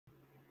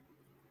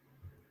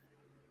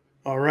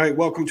All right,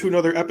 welcome to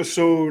another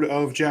episode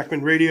of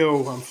Jackman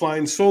Radio. I'm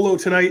flying solo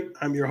tonight.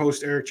 I'm your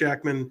host, Eric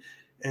Jackman,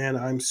 and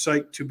I'm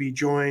psyched to be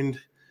joined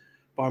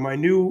by my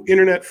new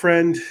internet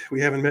friend. We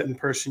haven't met in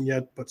person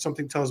yet, but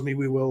something tells me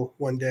we will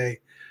one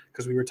day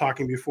because we were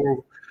talking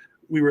before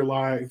we were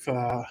live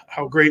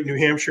how great New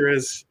Hampshire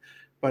is.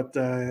 But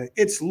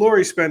it's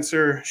Lori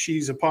Spencer.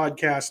 She's a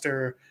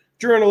podcaster,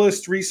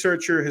 journalist,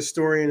 researcher,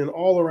 historian, and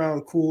all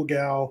around cool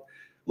gal.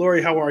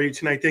 Lori, how are you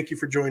tonight? Thank you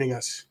for joining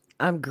us.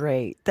 I'm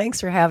great. Thanks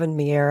for having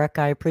me, Eric.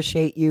 I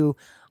appreciate you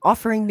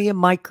offering me a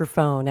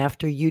microphone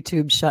after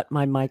YouTube shut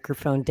my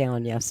microphone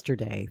down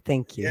yesterday.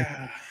 Thank you.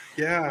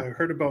 Yeah, I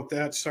heard about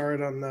that. Saw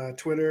it on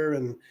Twitter,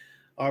 and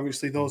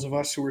obviously those of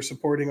us who were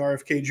supporting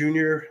RFK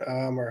Jr.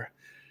 Are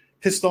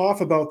pissed off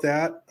about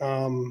that.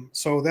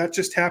 So that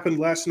just happened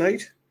last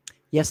night.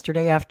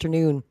 Yesterday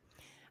afternoon.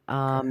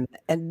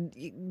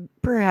 And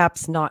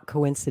perhaps not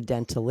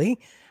coincidentally,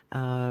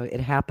 it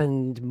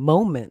happened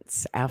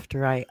moments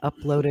after I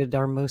uploaded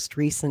our most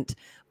recent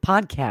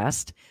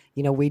podcast.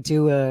 You know, we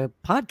do a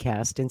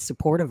podcast in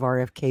support of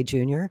RFK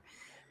Jr.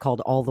 called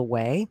All the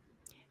Way.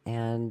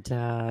 And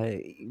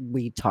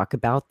we talk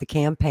about the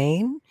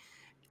campaign.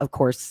 Of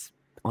course,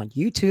 on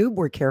YouTube,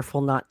 we're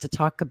careful not to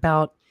talk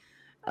about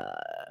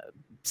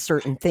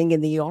certain thing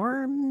in the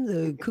arm,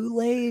 the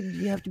Kool-Aid.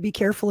 You have to be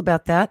careful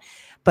about that.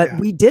 But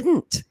we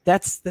didn't.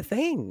 That's the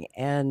thing.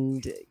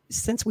 And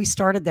since we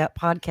started that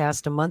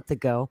podcast a month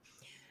ago,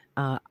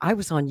 I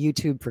was on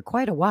YouTube for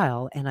quite a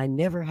while, and I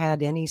never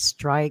had any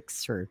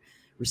strikes or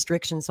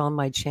restrictions on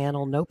my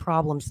channel, no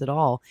problems at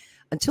all,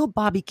 until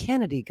Bobby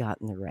Kennedy got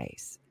in the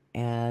race.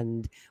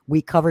 And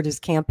we covered his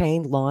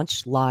campaign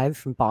launch live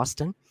from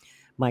Boston.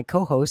 My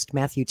co-host,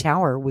 Matthew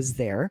Tower, was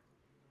there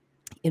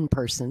in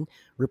person,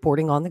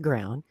 reporting on the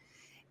ground.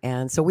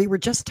 And so we were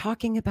just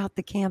talking about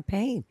the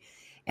campaign.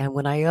 And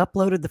when I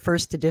uploaded the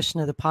first edition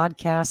of the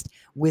podcast,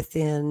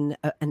 within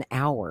an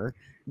hour,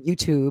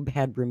 YouTube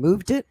had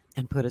removed it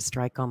and put a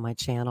strike on my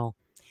channel.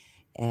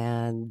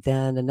 And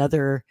then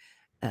another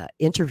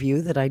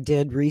interview that I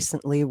did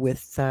recently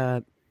with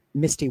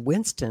Misty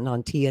Winston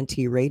on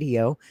TNT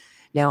Radio.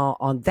 Now,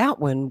 on that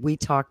one, we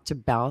talked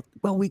about,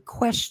 we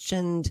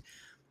questioned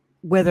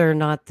whether or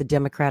not the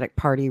Democratic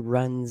Party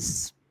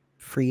runs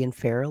free and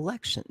fair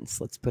elections.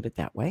 Let's put it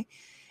that way.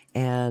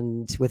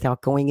 And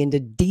without going into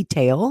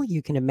detail,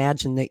 you can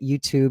imagine that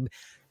YouTube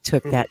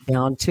took that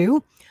down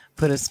too,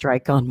 put a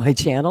strike on my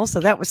channel. So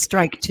that was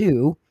strike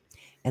 2.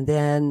 And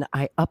then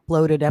I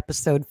uploaded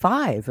episode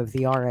 5 of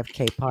the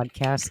RFK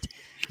podcast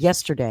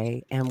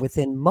yesterday. And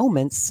within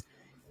moments,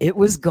 it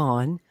was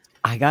gone.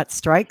 I got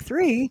strike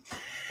 3.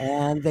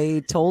 And they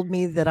told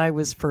me that I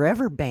was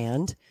forever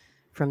banned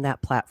from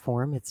that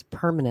platform. It's a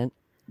permanent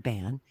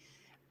ban.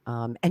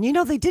 And, you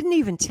know, they didn't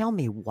even tell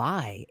me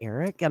why,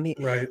 Eric. I mean,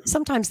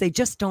 sometimes they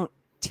just don't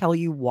tell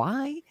you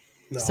why.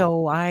 No.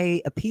 So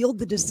I appealed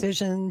the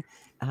decision,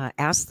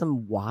 asked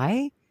them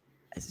why.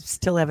 I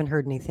still haven't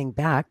heard anything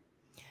back.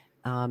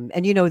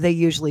 And, you know, they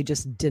usually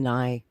just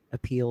deny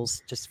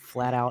appeals, just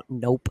flat out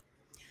nope.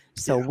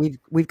 So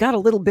we've got a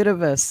little bit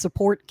of a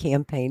support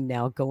campaign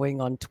now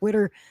going on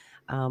Twitter.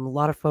 A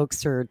lot of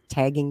folks are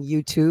tagging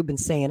YouTube and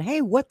saying,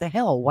 hey, what the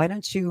hell? Why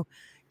don't you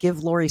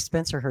give Lori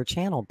Spencer her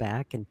channel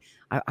back? And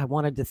I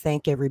wanted to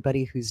thank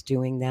everybody who's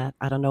doing that.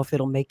 I don't know if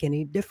it'll make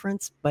any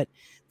difference, but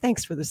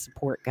thanks for the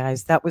support,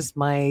 guys. That was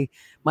my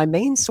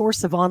main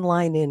source of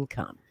online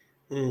income.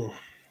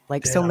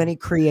 Like so many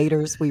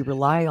creators, we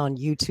rely on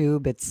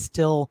YouTube.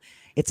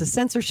 It's a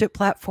censorship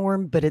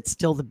platform, but it's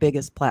still the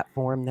biggest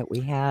platform that we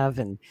have.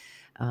 And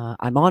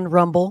I'm on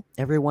Rumble.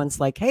 Everyone's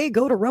like, hey,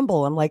 go to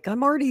Rumble. I'm like,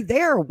 I'm already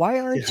there. Why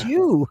aren't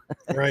you?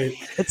 Right.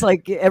 It's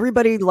like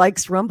everybody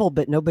likes Rumble,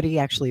 but nobody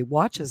actually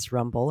watches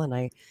Rumble. And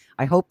I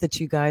hope that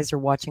you guys are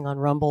watching on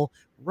Rumble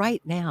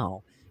right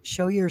now.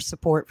 Show your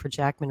support for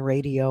Jackman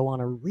Radio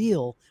on a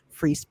real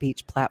free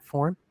speech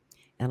platform.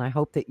 And I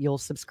hope that you'll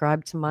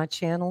subscribe to my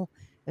channel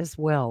as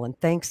well. And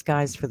thanks,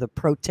 guys, for the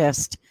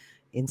protest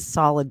in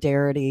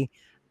solidarity.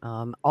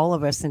 All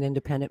of us in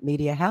independent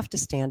media have to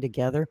stand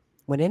together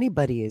when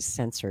anybody is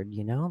censored,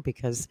 you know,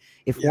 because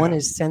if one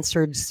is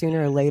censored,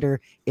 sooner or later,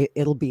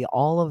 it'll be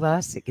all of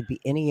us. It could be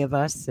any of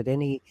us at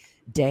any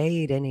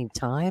day, at any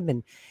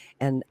time.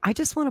 And I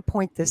just want to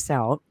point this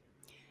out,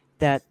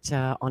 that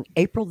on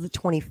April the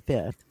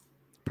 25th,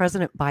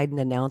 President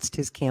Biden announced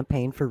his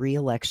campaign for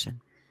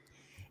re-election.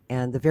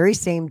 And the very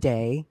same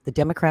day, the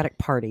Democratic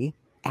Party,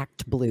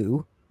 Act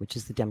Blue, which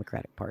is the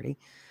Democratic Party,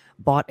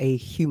 bought a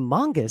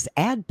humongous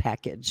ad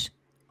package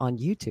on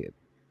YouTube.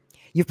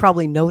 You've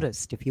probably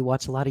noticed, if you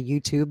watch a lot of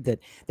YouTube, that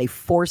they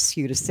force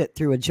you to sit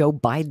through a Joe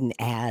Biden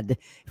ad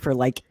for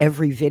like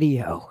every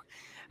video,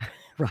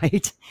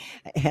 right?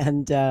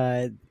 And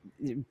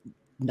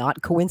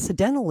not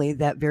coincidentally,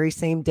 that very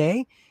same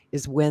day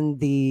is when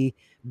the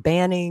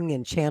banning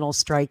and channel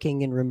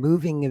striking and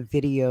removing of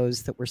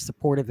videos that were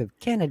supportive of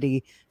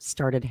Kennedy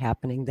started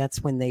happening.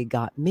 That's when they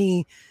got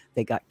me.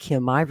 They got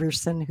Kim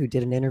Iverson, who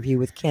did an interview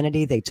with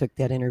Kennedy. They took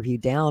that interview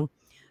down.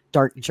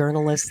 dark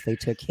journalist. They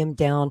took him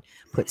down,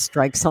 put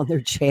strikes on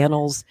their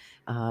channels.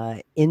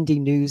 Indie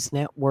News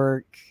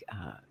Network,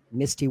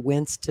 Misty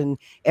Winston,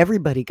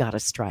 everybody got a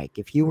strike.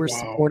 If you were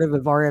supportive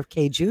of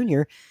RFK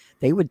Jr.,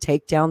 they would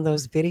take down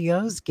those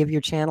videos, give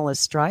your channel a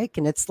strike,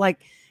 and it's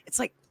like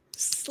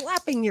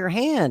slapping your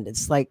hand.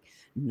 It's like,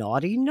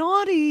 naughty,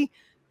 naughty.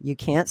 You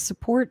can't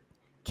support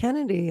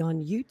Kennedy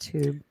on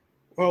YouTube.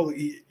 Well,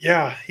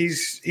 yeah,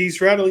 he's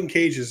rattling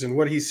cages, and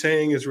what he's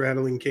saying is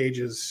rattling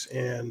cages.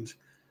 And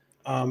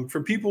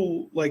for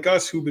people like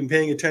us who've been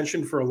paying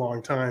attention for a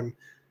long time,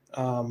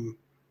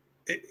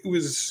 it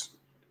was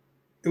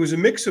a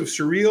mix of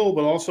surreal,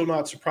 but also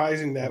not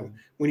surprising that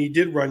when he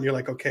did run, you're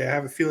like, okay, I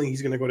have a feeling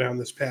he's going to go down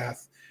this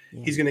path.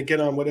 Yeah. He's going to get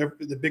on whatever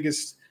the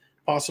biggest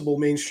possible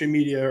mainstream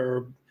media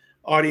or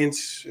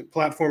audience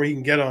platform he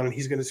can get on, and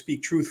he's going to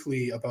speak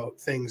truthfully about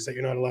things that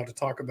you're not allowed to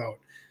talk about.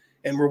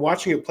 And we're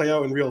watching it play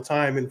out in real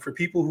time. And for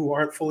people who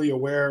aren't fully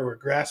aware or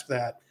grasp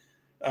that,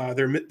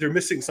 they're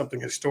missing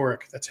something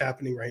historic that's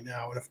happening right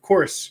now. And of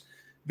course,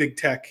 big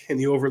tech and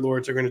the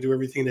overlords are going to do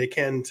everything they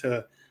can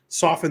to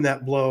soften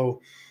that blow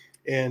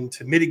and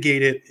to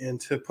mitigate it and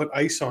to put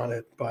ice on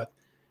it. But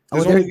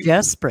they're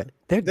desperate.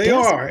 They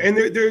are, and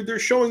they're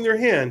showing their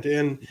hand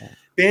and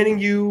banning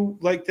you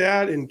like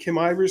that, and Kim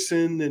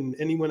Iverson and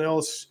anyone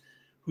else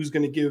who's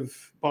going to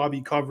give Bobby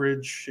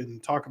coverage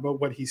and talk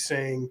about what he's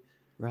saying.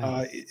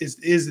 Right.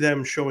 Is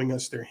them showing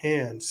us their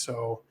hand.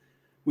 So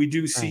we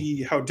do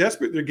see how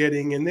desperate they're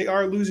getting, and they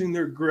are losing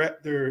their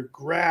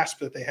grasp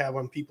that they have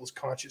on people's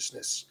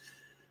consciousness,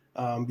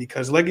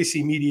 because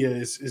legacy media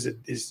is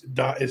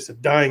a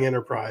dying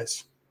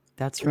enterprise.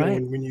 That's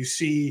right. When you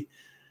see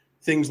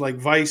things like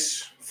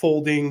Vice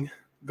folding,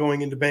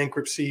 going into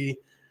bankruptcy,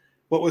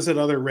 what was that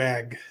other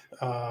rag?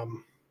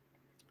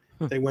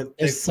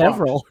 They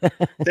several.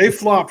 They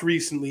flopped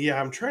recently.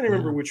 Yeah, I'm trying to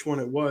remember which one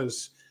it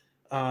was.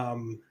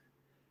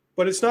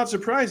 But it's not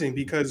surprising,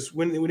 because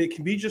when it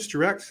can be just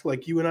direct,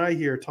 like you and I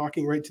here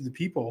talking right to the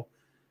people,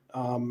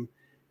 and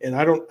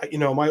I don't,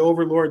 my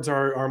overlords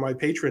are my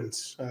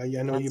patrons. I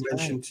know you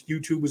mentioned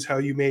YouTube was how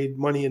you made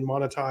money and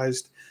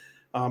monetized,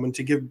 and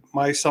to give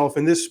myself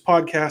and this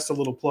podcast a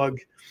little plug,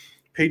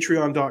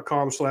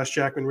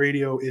 patreon.com/Jackman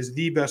Radio is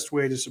the best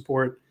way to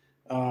support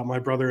my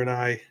brother and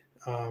I,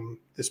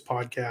 this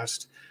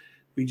podcast.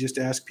 We just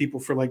ask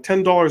people for like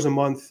 $10 a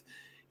month.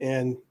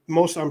 And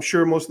I'm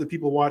sure most of the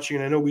people watching,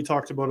 and I know we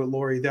talked about it,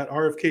 Lori, that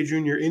RFK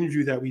Jr.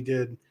 interview that we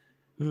did,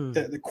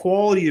 that the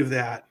quality of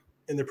that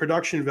and the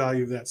production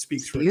value of that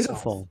speaks for itself.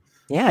 Beautiful.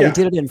 Yeah, you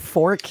did it in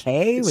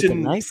 4K with the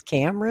nice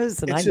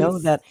cameras, and I know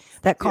that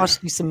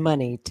cost you some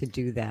money to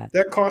do that.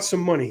 That costs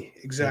some money,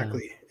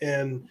 exactly.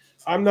 Yeah. And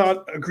I'm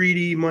not a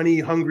greedy,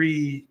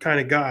 money-hungry kind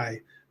of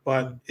guy,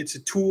 but it's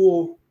a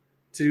tool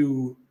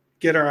to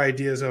get our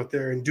ideas out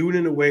there and do it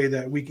in a way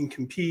that we can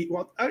compete.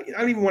 Well, I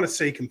don't even want to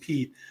say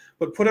compete,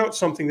 but put out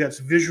something that's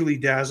visually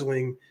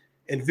dazzling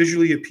and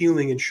visually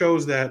appealing and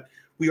shows that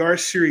we are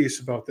serious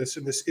about this.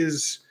 And this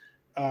is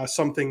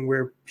something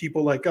where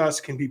people like us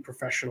can be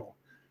professional.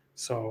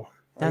 So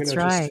that's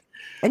right.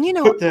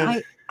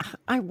 And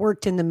I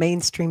worked in the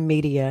mainstream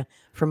media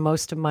for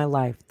most of my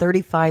life.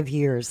 35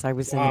 years I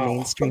was in the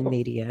mainstream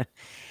media.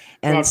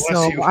 And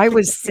so I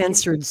was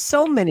censored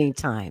so many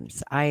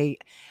times.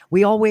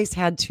 We always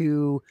had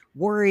to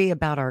worry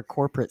about our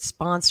corporate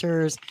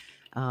sponsors.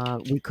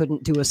 We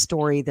couldn't do a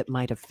story that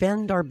might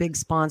offend our big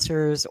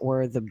sponsors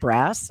or the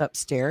brass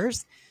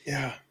upstairs.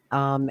 Yeah.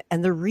 And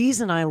the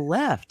reason I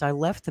left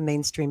the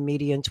mainstream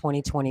media in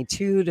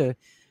 2022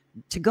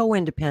 to go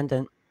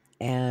independent.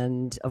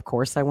 And of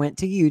course, I went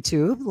to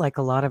YouTube, like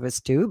a lot of us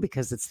do,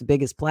 because it's the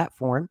biggest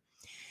platform.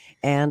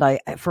 And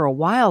for a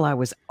while, I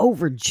was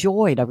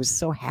overjoyed. I was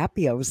so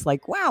happy. I was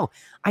like, wow,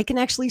 I can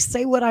actually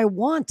say what I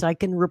want. I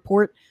can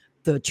report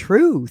the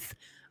truth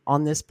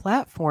on this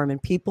platform,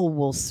 and people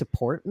will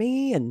support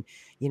me and,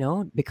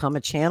 become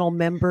a channel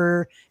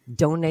member,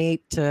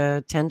 donate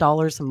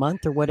 $10 a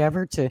month or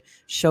whatever to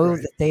show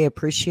that they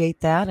appreciate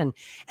that. And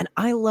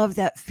I love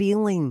that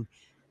feeling,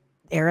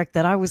 Eric,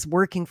 that I was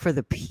working for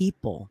the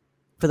people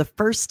for the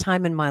first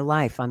time in my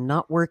life. I'm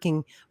not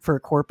working for a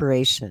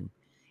corporation,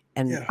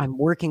 and I'm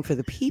working for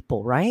the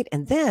people, right?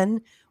 And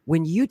then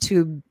when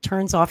YouTube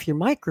turns off your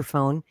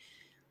microphone,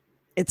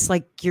 it's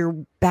like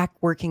you're back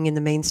working in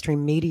the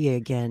mainstream media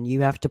again.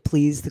 You have to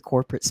please the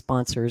corporate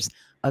sponsors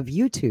of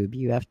YouTube.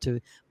 You have to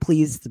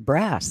please the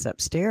brass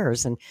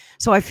upstairs. And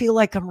so I feel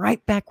like I'm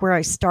right back where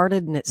I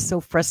started, and it's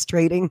so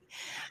frustrating.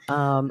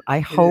 I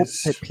hope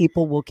that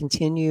people will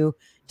continue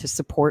to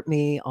support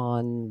me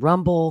on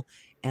Rumble.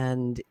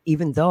 And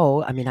even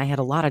though, I had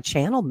a lot of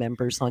channel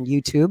members on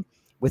YouTube,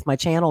 with my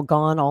channel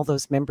gone, all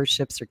those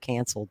memberships are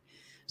canceled.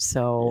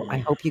 So I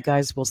hope you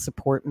guys will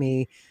support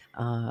me.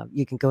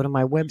 You can go to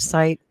my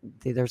website.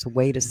 There's a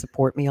way to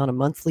support me on a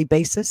monthly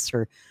basis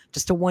or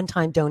just a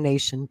one-time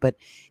donation, but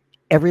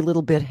every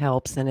little bit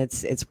helps, and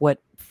it's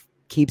what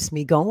keeps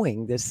me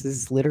going. This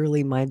is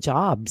literally my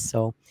job.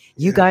 So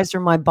you guys are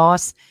my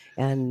boss,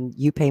 and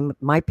you pay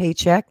my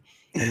paycheck,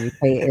 and you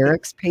pay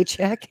Eric's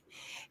paycheck,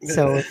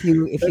 So if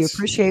you That's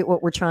appreciate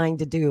what we're trying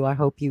to do, I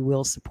hope you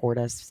will support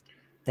us.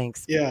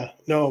 Thanks. Yeah,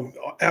 no,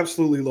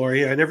 absolutely,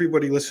 Lori. And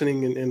everybody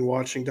listening and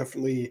watching,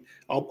 definitely,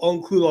 I'll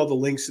include all the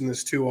links in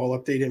this too. I'll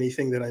update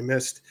anything that I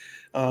missed.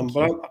 Thank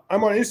But you.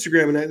 I'm on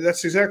Instagram, and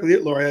that's exactly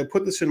it, Lori. I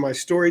put this in my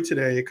story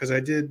today because I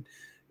did.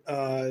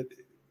 Uh,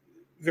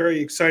 very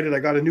excited. I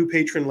got a new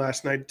patron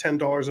last night,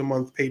 $10 a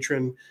month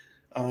patron.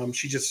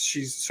 She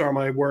saw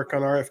my work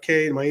on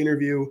RFK and my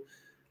interview.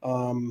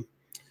 Um,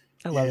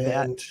 I love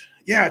that. and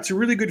yeah, it's a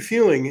really good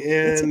feeling.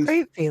 It's a And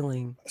great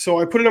feeling. so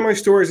I put it on my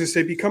stories. I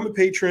say, become a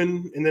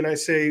patron. And then I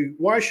say,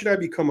 why should I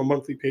become a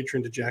monthly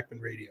patron to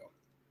Jackman Radio?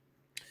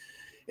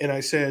 And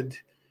I said,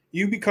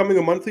 you becoming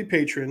a monthly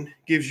patron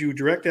gives you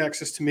direct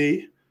access to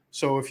me.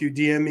 So if you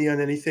DM me on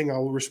anything,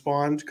 I'll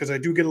respond because I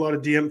do get a lot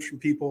of DMs from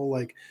people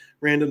like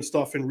random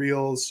stuff in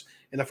reels.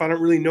 And if I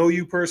don't really know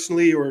you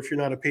personally, or if you're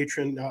not a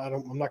patron,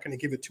 I'm not going to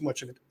give it too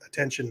much of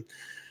attention.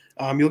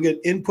 You'll get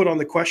input on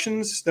the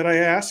questions that I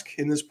ask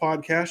in this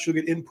podcast. You'll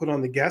get input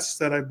on the guests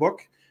that I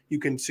book. You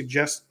can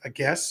suggest a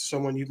guest,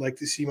 someone you'd like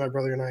to see my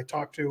brother and I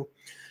talk to.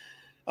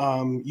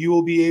 You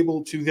will be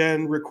able to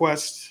then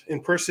request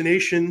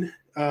impersonation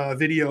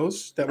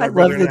videos that my I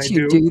brother love and I that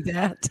you do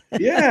that.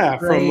 Yeah,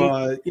 from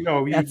Great.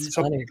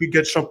 you could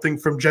get something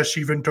from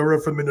Jesse Ventura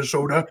from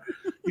Minnesota.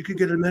 You could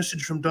get a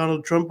message from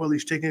Donald Trump while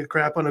he's taking a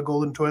crap on a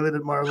golden toilet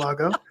at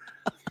Mar-a-Lago.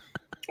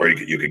 Or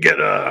you could get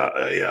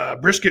a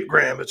brisket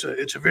gram.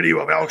 It's a video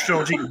of Alex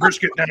Jones eating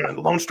brisket down in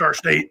the Lone Star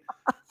State,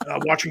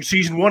 watching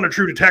season 1 of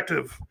True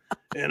Detective,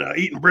 and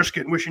eating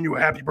brisket and wishing you a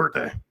happy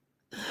birthday.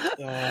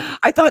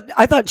 I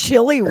thought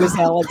chili was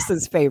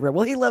Alex's favorite.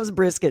 Well, he loves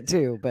brisket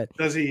too, but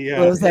does he?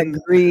 Yeah. loves that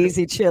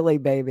greasy chili,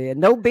 baby, and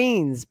no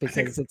beans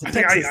because it's a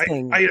Texas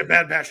thing. I ate a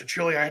bad batch of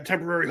chili. I had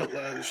temporary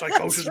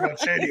psychosis about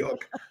Sandy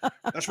Hook.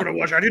 That's what it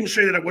was. I didn't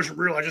say that it wasn't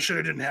real. I just said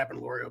it didn't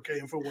happen, Lori. Okay,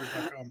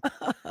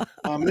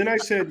 Infowars.com. Then I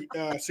said,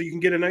 so you can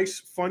get a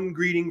nice, fun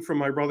greeting from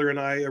my brother and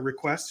I, a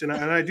request, and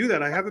I do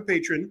that. I have a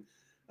patron,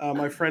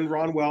 my friend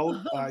Ron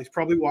Well. He's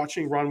probably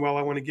watching. Ron Well,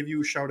 I want to give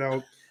you a shout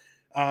out.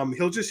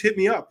 He'll just hit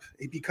me up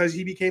because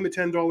he became a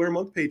 $10 a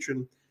month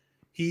patron.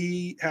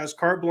 He has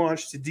carte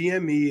blanche to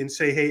DM me and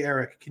say, hey,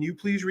 Eric, can you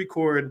please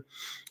record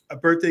a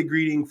birthday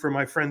greeting for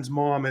my friend's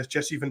mom as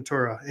Jesse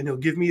Ventura? And he'll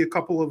give me a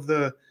couple of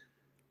the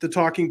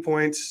talking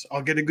points.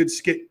 I'll get a good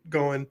skit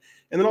going.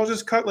 And then I'll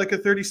just cut like a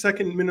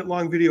 30-second,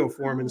 minute-long video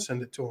for him and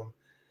send it to him.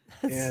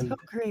 That's and so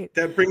great.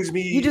 That brings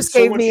me. You just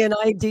gave me an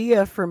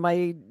idea for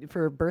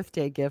a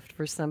birthday gift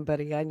for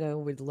somebody I know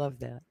would love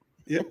that.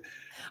 Yep.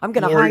 I'm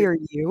going to hire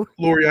you.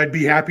 Lori, I'd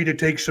be happy to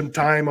take some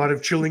time out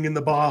of chilling in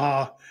the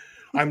Baja.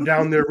 I'm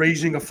down there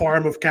raising a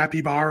farm of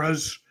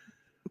capybaras.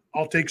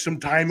 I'll take some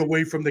time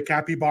away from the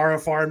capybara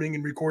farming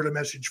and record a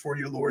message for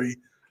you, Lori,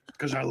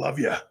 because I love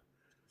you.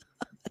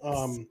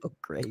 So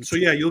great. So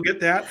yeah, you'll get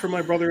that from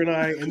my brother and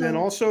I. And then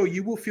also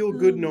you will feel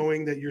good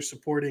knowing that you're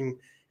supporting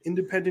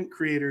independent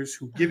creators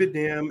who give a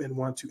damn and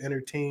want to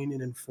entertain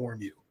and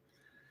inform you.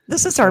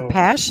 This is our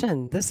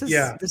passion. This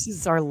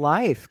is our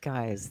life,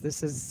 guys.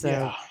 This is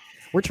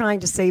we're trying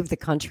to save the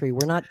country.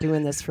 We're not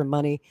doing this for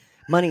money.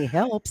 Money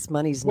helps.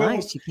 Money's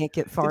nice. You can't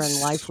get far in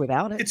life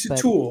without it. It's a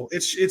tool.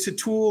 It's a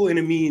tool and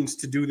a means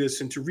to do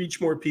this and to reach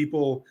more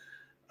people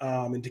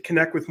and to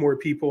connect with more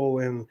people.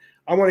 And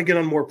I want to get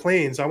on more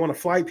planes. I want to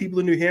fly people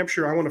to New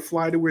Hampshire. I want to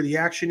fly to where the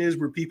action is,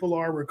 where people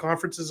are, where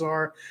conferences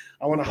are.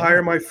 I want to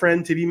hire my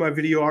friend to be my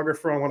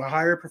videographer. I want to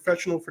hire a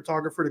professional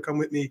photographer to come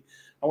with me.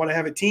 I want to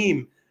have a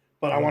team,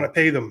 but I want to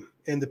pay them.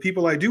 And the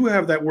people I do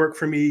have that work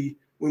for me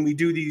when we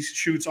do these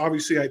shoots,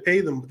 obviously I pay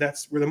them, but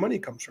that's where the money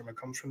comes from. It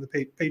comes from the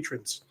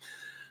patrons.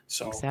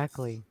 So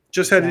exactly.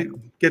 Just had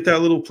to get that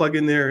little plug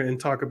in there and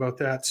talk about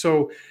that.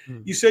 So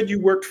you said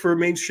you worked for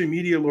mainstream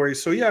media, Lori.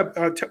 So yeah,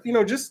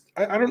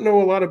 I don't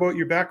know a lot about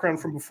your background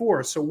from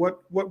before. So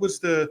what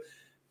was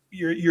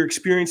your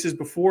experiences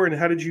before, and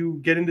how did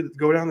you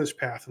go down this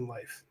path in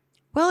life?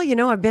 Well,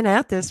 I've been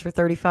at this for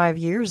 35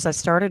 years. I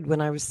started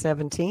when I was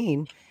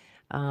 17.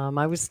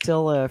 I was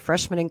still a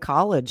freshman in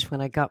college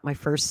when I got my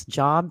first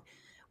job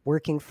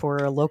working for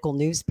a local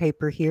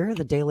newspaper here,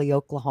 the Daily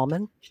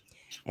Oklahoman.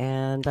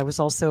 And I was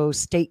also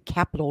state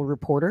capitol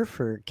reporter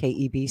for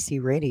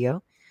KEBC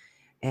Radio.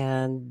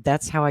 And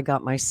that's how I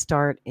got my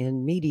start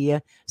in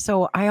media.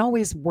 So I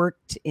always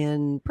worked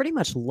in pretty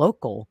much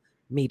local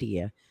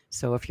media.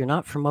 So if you're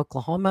not from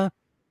Oklahoma,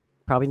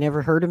 probably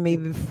never heard of me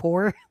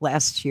before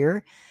last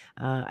year.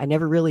 I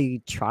never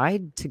really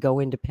tried to go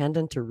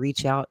independent or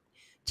reach out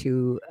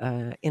to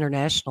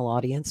international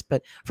audience.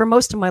 But for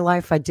most of my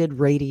life, I did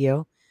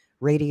radio.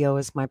 Radio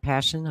is my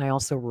passion. I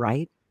also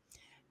write.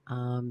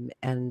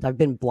 And I've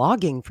been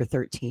blogging for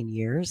 13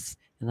 years.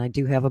 And I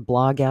do have a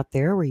blog out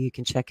there where you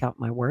can check out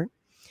my work.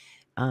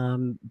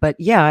 But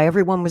yeah,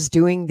 everyone was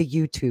doing the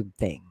YouTube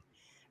thing,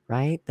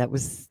 right? That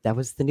was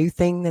the new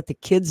thing that the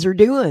kids are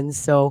doing.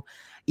 So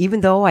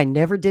even though I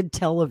never did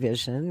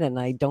television and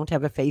I don't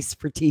have a face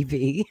for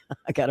TV,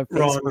 I got a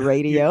face for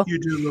radio. You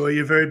do, Lori.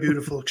 You're very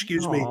beautiful.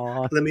 Excuse me.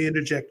 Let me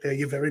interject there.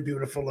 You're very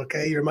beautiful.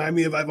 Okay. You remind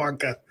me of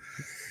Ivanka.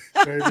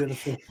 Very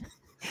beautiful.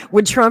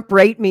 Would Trump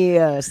rate me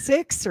a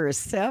 6 or a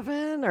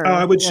 7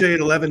 I or would say at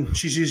 11.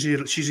 She's usually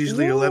 11.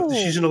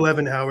 She's Whoa. an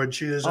 11, Howard.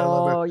 She is. I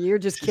love her. Oh, you're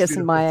just She's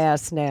kissing my beautiful.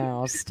 ass now.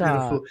 Beautiful.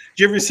 Stop. Did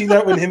you ever see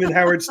that when him and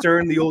Howard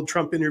Stern, the old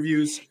Trump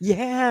interviews? He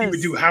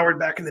would do Yes. Howard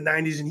back in the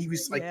 90s, and he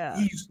was like, Yeah.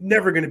 he's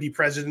never going to be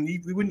president. He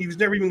was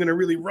never even going to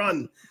really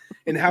run.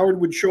 And Howard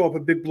would show up a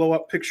big blow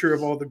up picture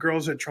of all the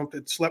girls that Trump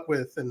had slept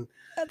with. And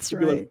That's he'd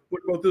be right. like,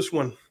 what about this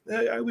one?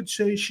 I would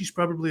say she's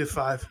probably a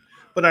 5.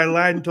 But I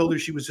lied and told her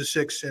she was a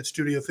 6 at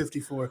Studio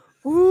 54.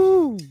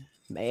 Ooh,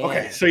 man.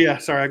 Okay, so yeah,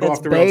 sorry, I go That's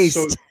off the rails.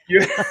 So based.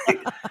 yeah,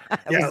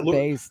 That yeah, was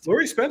based.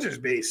 Lori Spencer's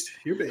based.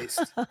 You're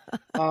based.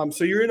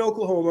 So you're in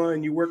Oklahoma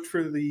and you worked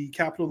for the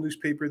Capital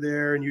newspaper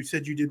there, and you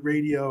said you did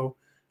radio.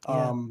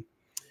 Yeah.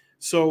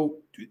 So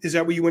is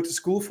that what you went to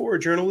school for,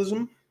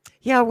 journalism?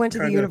 Yeah, I went to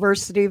the Kinda.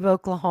 University of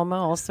Oklahoma.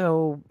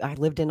 Also, I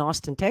lived in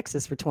Austin,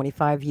 Texas for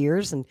 25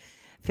 years and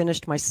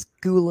finished my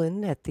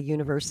schooling at the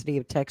University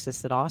of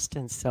Texas at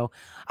Austin. So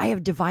I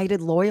have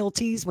divided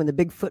loyalties when the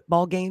big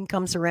football game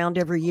comes around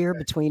every year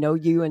between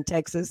OU and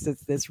Texas.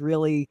 It's this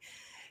really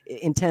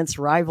intense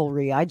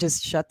rivalry. I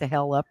just shut the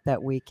hell up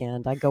that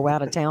weekend. I go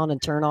out of town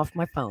and turn off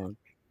my phone.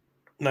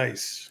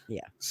 Nice.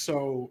 Yeah.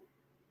 So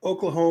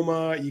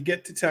Oklahoma, you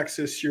get to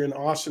Texas, you're in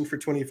Austin for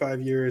 25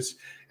 years,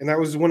 and that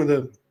was one of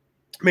the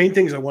main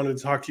things I wanted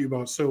to talk to you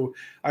about. So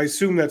I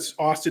assume that's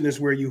Austin is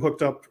where you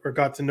hooked up or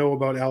got to know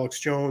about Alex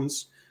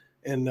Jones.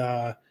 And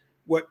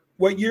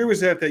what year was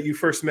that you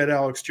first met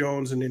Alex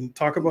Jones? And then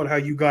talk about how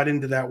you got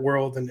into that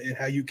world and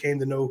how you came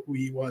to know who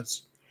he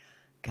was.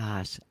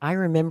 Gosh, I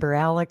remember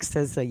Alex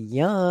as a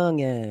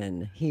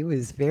youngin'. He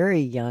was very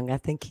young. I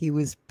think he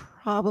was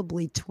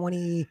probably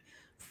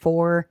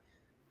 24,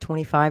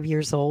 25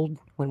 years old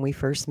when we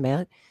first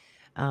met.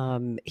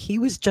 He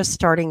was just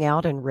starting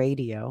out in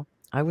radio.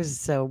 I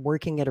was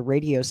working at a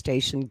radio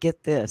station.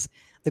 Get this.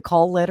 The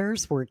call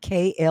letters were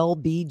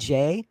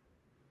KLBJ.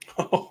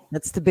 Oh,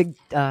 That's the big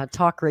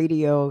talk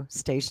radio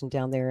station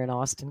down there in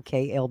Austin,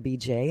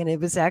 KLBJ. And it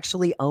was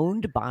actually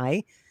owned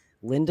by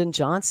Lyndon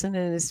Johnson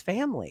and his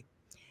family.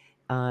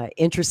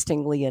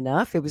 Interestingly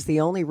enough, it was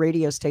the only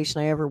radio station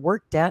I ever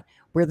worked at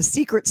where the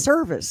Secret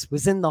Service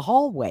was in the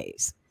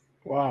hallways.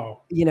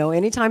 wow. You know,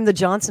 anytime the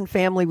Johnson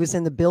family was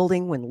in the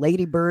building, when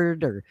Lady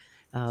Bird or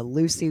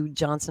Lucy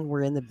Johnson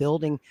were in the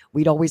building,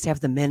 we'd always have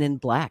the men in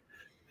black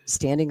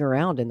standing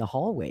around in the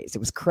hallways. It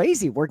was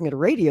crazy working at a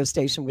radio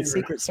station with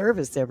Secret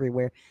Service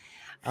everywhere.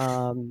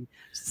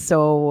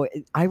 So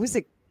I was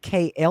at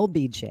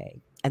KLBJ,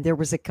 and there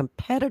was a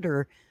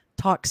competitor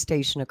talk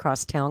station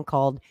across town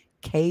called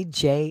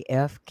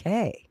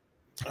KJFK.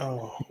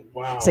 Oh,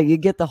 wow. So you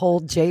get the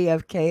whole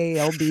JFK,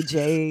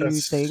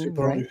 LBJ thing,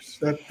 right?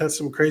 That's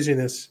some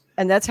craziness.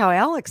 And that's how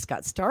Alex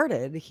got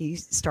started. He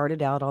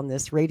started out on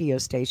this radio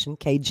station,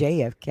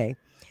 KJFK.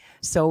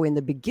 So in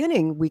the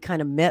beginning, we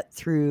kind of met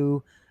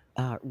through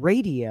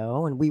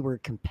radio, and we were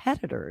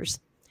competitors.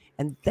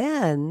 And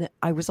then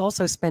I was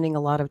also spending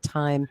a lot of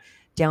time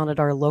down at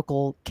our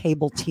local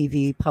cable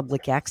TV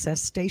public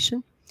access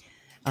station.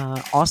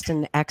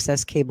 Austin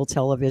Access Cable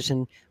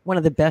Television, one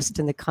of the best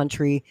in the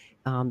country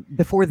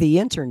before the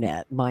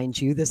internet,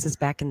 mind you. This is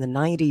back in the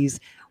 90s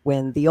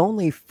when the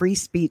only free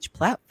speech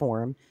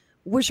platform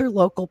was your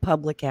local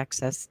public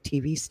access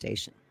TV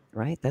station,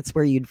 right? That's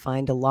where you'd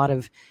find a lot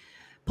of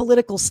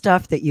political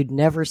stuff that you'd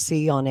never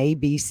see on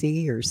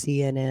ABC or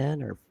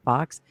CNN or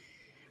Fox.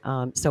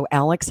 So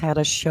Alex had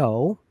a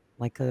show,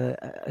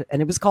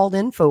 and it was called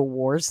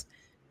InfoWars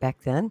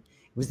back then.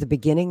 It was the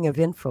beginning of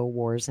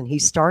InfoWars, and he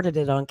started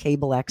it on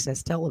cable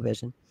access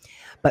television.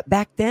 But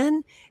back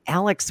then,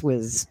 Alex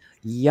was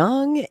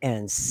young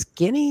and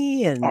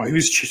skinny, and he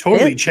was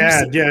totally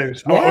Chad. Yeah,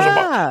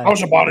 I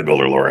was a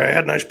bodybuilder, Lori. I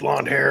had nice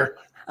blonde hair.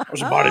 I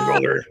was a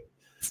bodybuilder.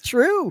 It's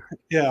true.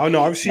 Yeah, oh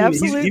no, I've seen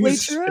Absolutely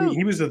true. I mean,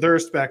 he was the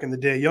thirst back in the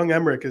day. Young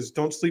Emmerich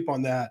don't sleep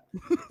on that.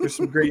 There's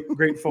some great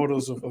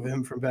photos of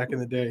him from back in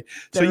the day.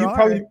 So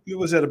probably,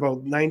 was that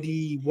about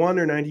 91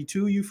 or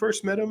 92 you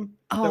first met him?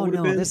 Oh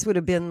no, this would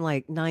have been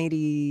like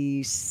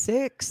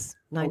 96,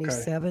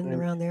 97, okay.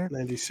 Around there.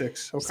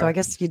 96. Okay. So I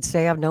guess you'd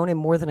say I've known him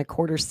more than a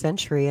quarter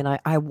century, and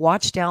I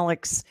watched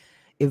Alex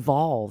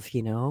evolve,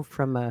 you know,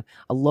 from a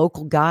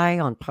local guy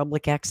on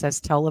public access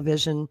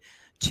television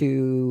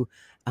to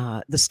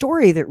the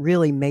story that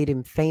really made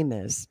him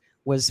famous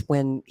was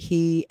when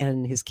he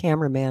and his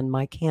cameraman,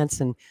 Mike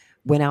Hansen,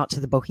 went out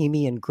to the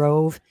Bohemian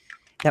Grove.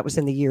 That was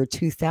in the year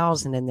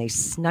 2000, and they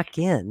snuck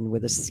in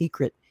with a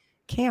secret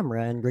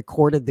camera and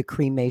recorded the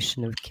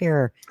cremation of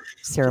care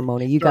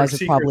ceremony. You guys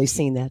have probably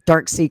seen that.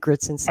 Dark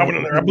Secrets. And I went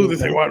in there. I blew the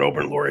thing wide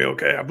open, Lori.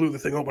 Okay, I blew the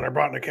thing open. I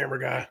brought in a camera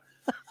guy.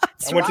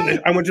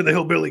 I went to the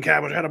hillbilly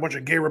cabin. I had a bunch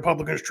of gay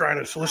Republicans trying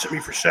to solicit me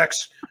for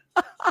sex.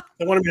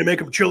 They wanted me to make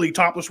them chili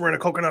topless wearing a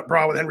coconut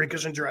bra with Henry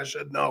Kissinger. I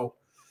said, no,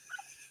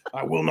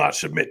 I will not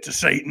submit to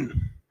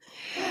Satan.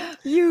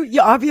 You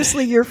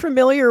obviously you're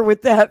familiar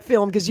with that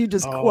film because you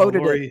just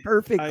quoted Lori, it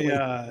perfectly.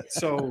 That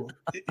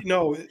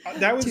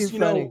was,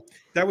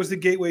 that was the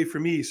gateway for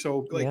me.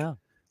 So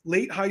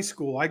late high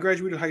school, I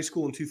graduated high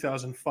school in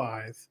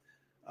 2005.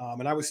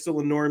 And I was still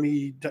a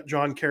normie,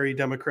 John Kerry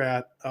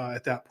Democrat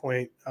at that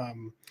point.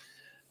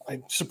 I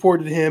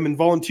supported him and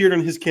volunteered on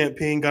his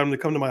campaign, got him to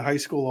come to my high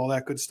school, all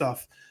that good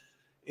stuff.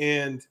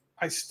 And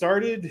I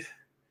started,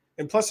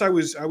 and plus I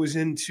was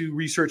into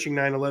researching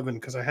 9/11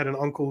 because I had an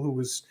uncle who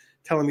was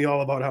telling me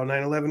all about how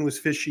 9/11 was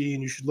fishy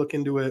and you should look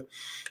into it.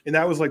 And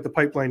that was like the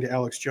pipeline to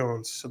Alex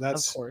Jones. So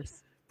that's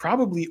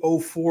probably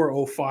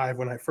 04, 05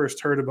 when I first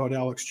heard about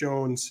Alex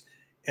Jones.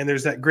 And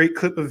there's that great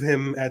clip of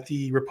him at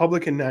the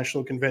Republican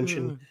National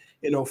Convention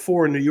in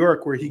 04 in New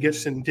York where he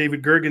gets in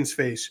David Gergen's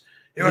face.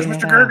 He goes,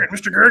 Mr.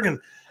 Gergen.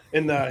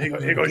 And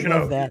he goes, you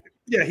know,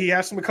 yeah, he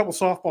asked him a couple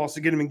softballs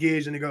to get him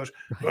engaged. And he goes,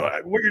 well,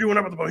 what you're doing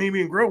up at the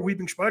Bohemian Grove,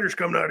 Weeping Spiders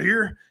coming out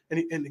here.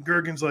 And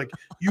Gergen's like,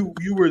 you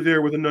were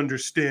there with an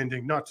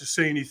understanding not to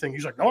say anything.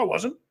 He's like, no, I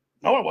wasn't.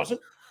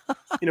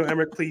 You know,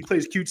 Emmerich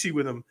plays cutesy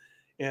with him.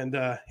 And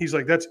he's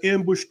like, that's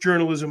ambush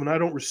journalism. And I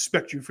don't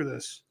respect you for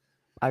this.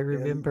 I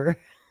remember.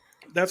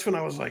 And that's when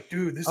I was like,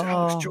 dude, this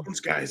Alex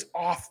Jones guy is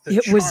off the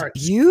charts. It was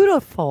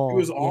beautiful. It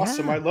was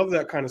awesome. Yeah. I love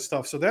that kind of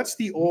stuff. So that's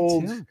the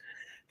old,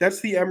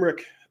 that's the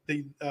Emmerich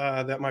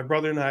that my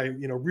brother and I,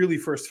 you know, really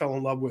first fell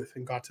in love with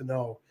and got to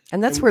know.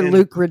 And that's where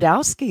Luke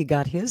Rudkowski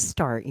got his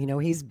start. You know,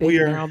 he's big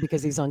now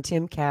because he's on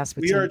Timcast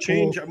with We Are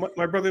Change.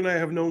 My brother and I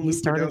have known Luke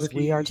Rudkowski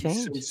We Are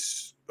Change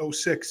since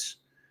 06.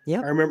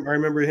 Yeah, I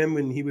remember him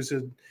when he was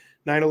a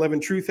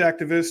 9/11 truth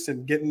activist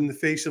and getting in the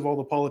face of all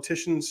the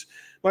politicians.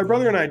 My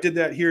brother and I did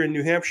that here in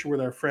New Hampshire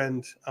with our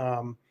friend.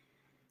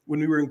 When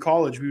we were in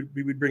college,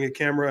 we would bring a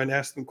camera and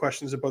ask them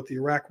questions about the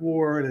Iraq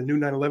War and a new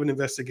 9/11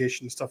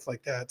 investigation and stuff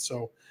like that.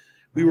 So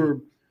we were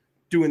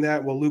doing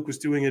that while Luke was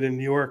doing it in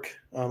New York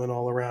and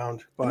all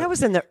around. But and that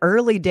was in the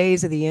early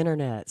days of the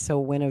internet. So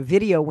when a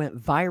video went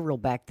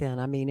viral back then,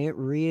 I mean, it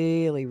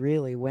really,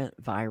 really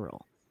went viral.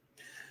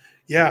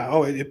 Yeah.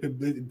 Oh,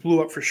 it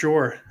blew up for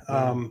sure.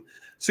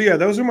 So yeah,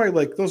 those are my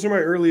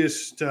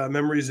earliest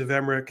memories of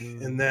Emmerich.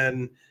 And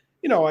then,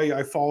 you know,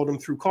 I followed him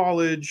through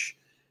college,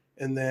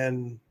 and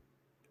then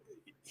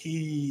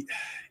he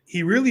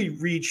really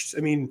reached,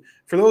 I mean,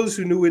 for those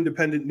who knew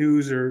independent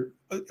news or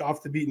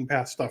off the beaten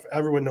path stuff,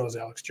 everyone knows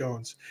Alex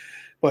Jones,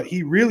 but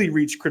he really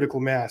reached critical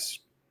mass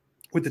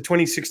with the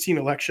 2016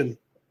 election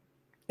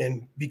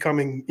and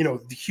becoming, you know,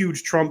 the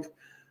huge Trump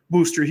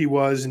booster he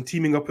was, and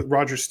teaming up with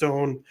Roger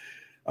Stone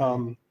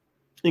and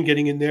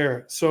getting in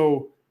there.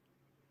 So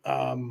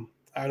I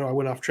know I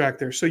went off track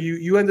there. So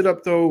you ended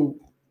up though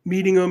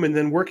meeting him and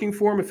then working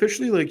for him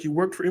officially, like you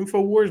worked for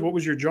InfoWars. What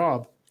was your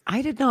job?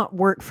 I did not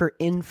work for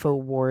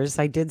InfoWars.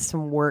 I did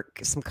some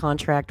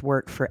contract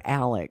work for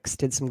Alex,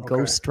 did some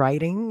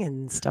ghostwriting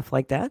and stuff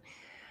like that.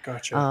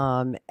 Gotcha.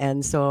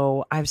 And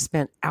so I've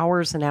spent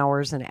hours and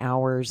hours and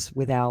hours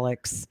with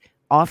Alex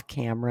off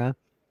camera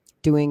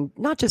doing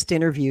not just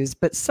interviews,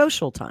 but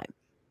social time.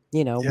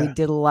 You know, we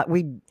did a lot.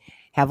 We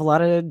have a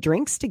lot of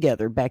drinks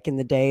together back in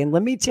the day. And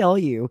let me tell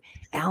you,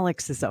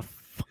 Alex is a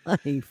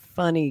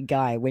funny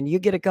guy. When you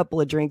get a couple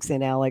of drinks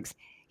in, Alex,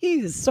 he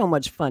is so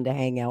much fun to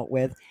hang out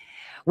with.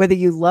 Whether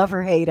you love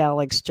or hate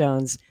Alex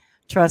Jones,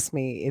 trust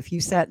me, if you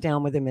sat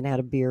down with him and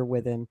had a beer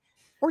with him,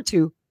 or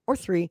two or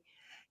three,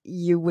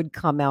 you would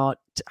come out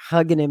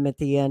hugging him at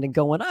the end and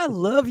going, I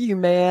love you,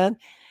 man.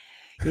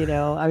 You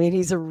know, I mean,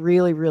 he's a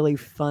really, really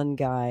fun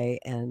guy.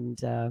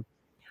 And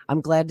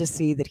I'm glad to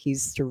see that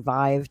he's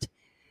survived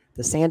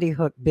the Sandy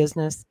Hook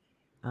business.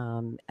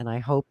 And I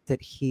hope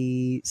that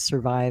he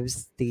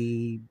survives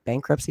the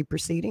bankruptcy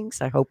proceedings.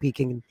 I hope he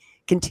can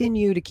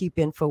continue to keep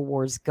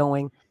InfoWars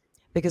going,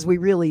 because we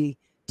really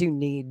do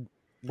need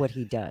what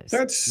he does.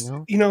 That's,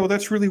 you know,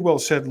 that's really well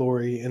said,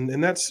 Lori.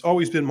 And that's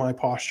always been my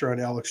posture on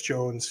Alex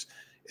Jones,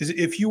 is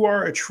if you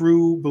are a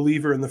true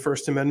believer in the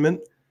First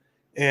Amendment,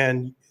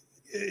 and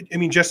I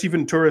mean, Jesse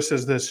Ventura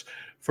says this,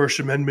 First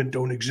Amendment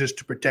don't exist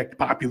to protect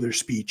popular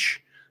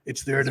speech.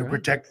 It's there to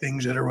protect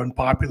things that are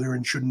unpopular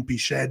and shouldn't be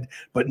said,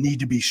 but need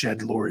to be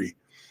said, Lori.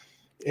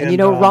 And you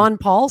know, Ron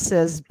Paul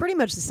says pretty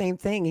much the same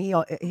thing.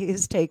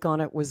 His take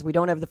on it was, we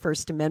don't have the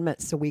First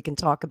Amendment so we can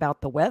talk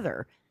about the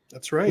weather.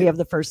 That's right. We have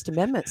the First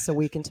Amendment so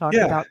we can talk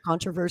about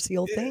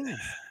controversial things.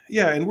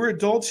 Yeah, and we're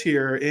adults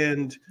here.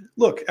 And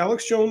look,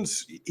 Alex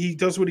Jones, he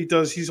does what he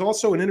does. He's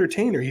also an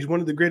entertainer. He's one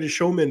of the greatest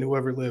showmen who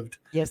ever lived.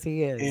 Yes,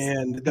 he is.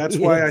 And that's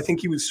why I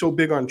think he was so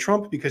big on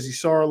Trump, because he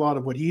saw a lot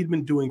of what he had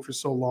been doing for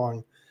so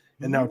long,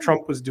 and now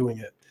Trump was doing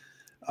it.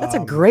 That's a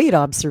great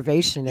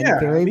observation, and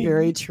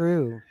very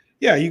true.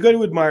 Yeah, you got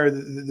to admire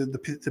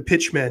the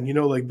pitchmen, you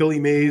know, like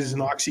Billy Mays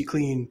and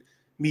OxyClean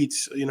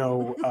meets, you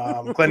know,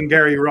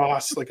 Glengarry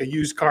Ross, like a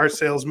used car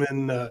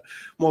salesman,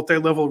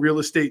 multi-level real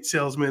estate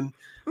salesman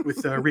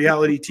with a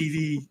reality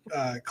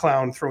TV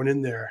clown thrown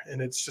in there. And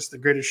it's just the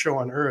greatest show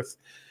on earth.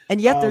 And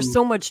yet there's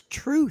so much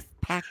truth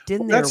packed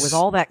in there with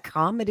all that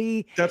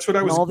comedy. That's what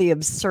I was. All the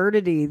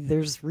absurdity.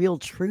 There's real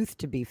truth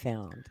to be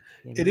found.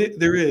 You know?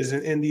 There is.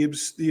 And the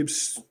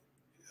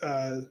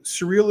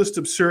surrealist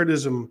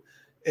absurdism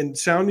and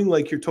sounding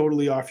like you're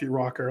totally off your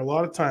rocker. A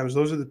lot of times,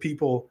 those are the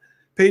people.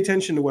 Pay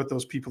attention to what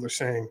those people are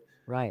saying,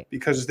 right?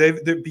 Because they're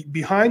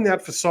behind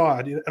that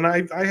facade. And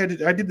I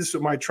did this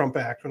with my Trump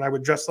act, when I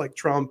would dress like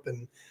Trump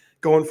and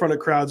go in front of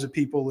crowds of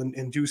people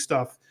and do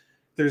stuff.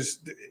 There's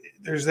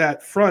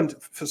that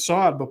front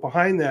facade, but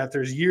behind that,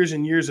 there's years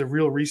and years of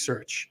real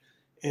research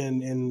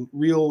and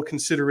real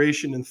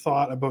consideration and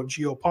thought about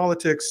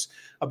geopolitics,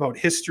 about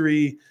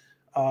history,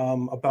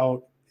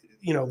 about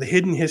the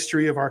hidden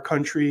history of our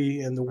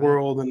country and the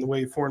world and the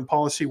way foreign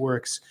policy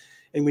works.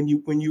 And when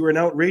you are an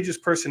outrageous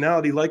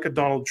personality like a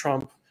Donald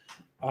Trump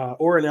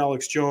or an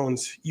Alex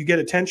Jones, you get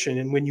attention.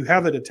 And when you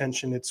have that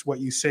attention, it's what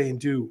you say and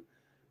do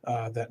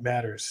that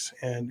matters.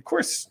 And of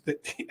course,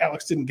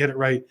 Alex didn't get it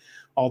right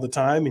all the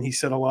time, and he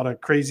said a lot of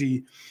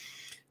crazy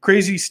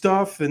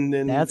stuff.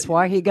 And that's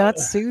why he got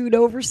sued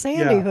over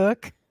Sandy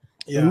Hook.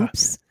 Yeah.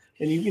 Oops.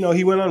 And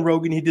he went on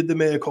Rogan. He did the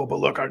mea culpa.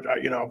 Look, I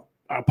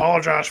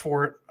apologize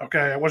for it.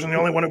 Okay, I wasn't the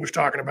only one who was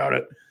talking about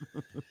it.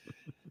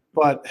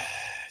 But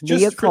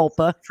just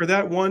for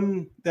that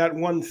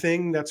one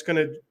thing that's going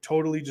to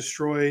totally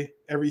destroy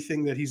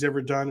everything that he's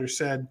ever done or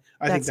said,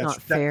 I think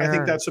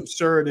that's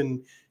absurd,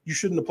 and you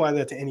shouldn't apply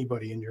that to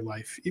anybody in your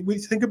life.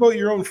 Think about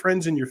your own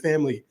friends and your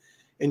family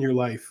in your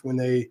life when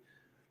they,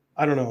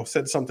 I don't know,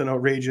 said something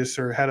outrageous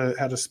or had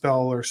a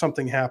spell or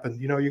something happened.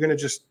 You're going to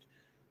just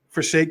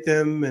forsake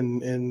them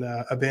and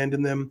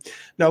abandon them.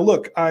 Now,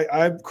 look,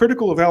 I'm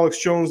critical of Alex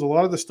Jones. A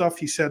lot of the stuff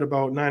he said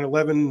about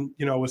 9/11,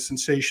 was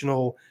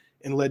sensational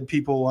and led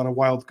people on a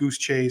wild goose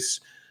chase.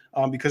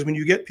 Because when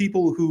you get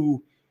people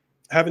who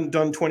haven't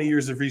done 20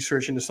 years of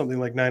research into something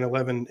like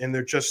 9/11 and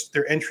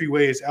their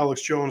entryway is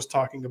Alex Jones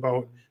talking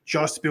about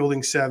just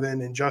Building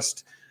 7 and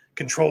just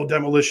controlled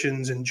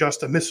demolitions and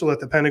just a missile at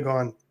the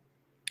Pentagon,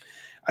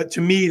 to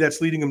me, that's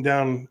leading them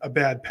down a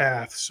bad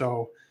path.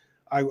 So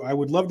I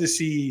would love to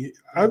see,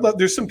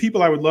 there's some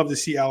people I would love to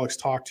see Alex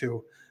talk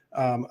to,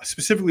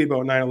 specifically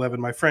about 9/11.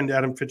 My friend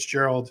Adam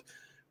Fitzgerald,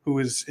 who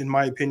is, in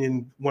my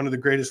opinion, one of the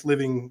greatest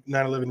living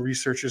 9/11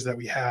 researchers that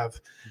we have.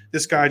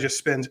 This guy just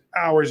spends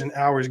hours and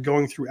hours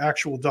going through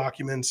actual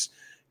documents,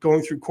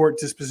 going through court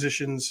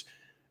dispositions,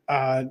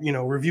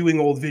 reviewing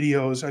old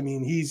videos. I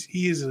mean,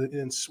 he is a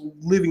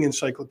living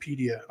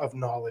encyclopedia of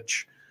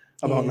knowledge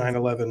about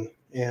 9/11.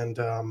 And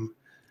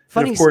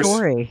funny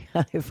story,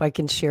 if I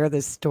can share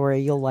this story,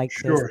 you'll like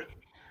this.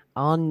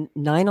 On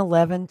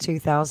 9/11,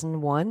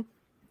 2001,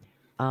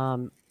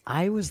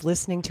 I was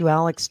listening to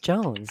Alex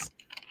Jones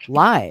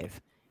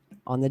live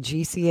on the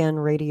GCN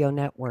radio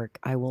network.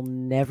 I will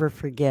never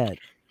forget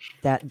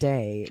that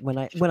day when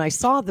I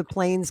saw the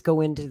planes go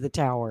into the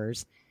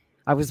towers.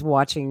 I was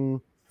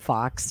watching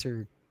Fox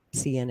or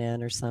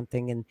CNN or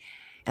something,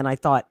 and I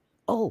thought,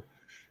 oh,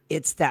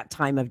 it's that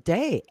time of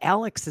day.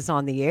 Alex is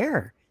on the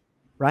air,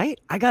 right?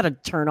 I got to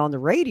turn on the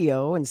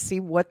radio and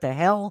see what the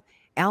hell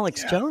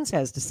Alex Jones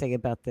has to say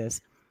about this,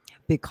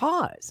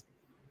 because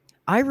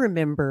I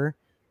remember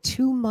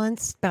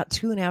about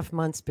 2.5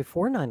 months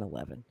before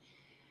 9/11,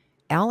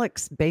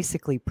 Alex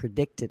basically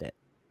predicted it.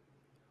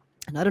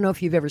 And I don't know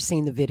if you've ever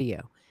seen the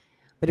video,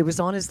 but it was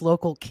on his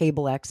local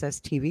cable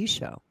access TV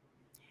show.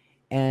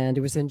 And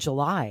it was in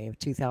July of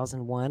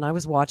 2001. I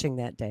was watching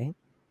that day.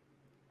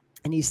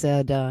 And he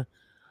said,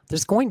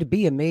 there's going to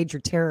be a major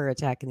terror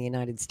attack in the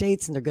United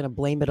States, and they're going to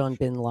blame it on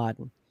bin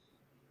Laden.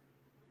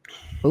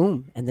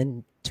 Boom. And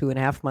then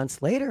 2.5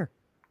 months later,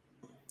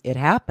 it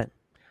happened.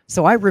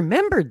 So I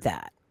remembered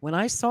that. When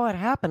I saw it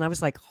happen, I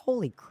was like,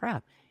 holy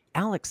crap,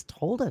 Alex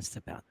told us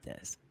about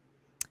this.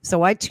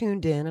 So I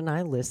tuned in and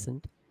I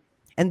listened.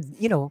 And,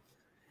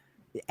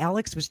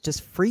 Alex was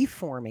just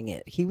free-forming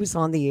it. He was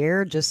on the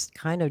air just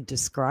kind of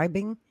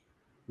describing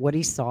what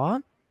he saw.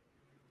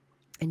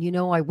 And,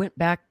 I went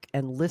back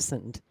and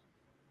listened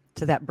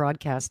to that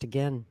broadcast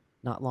again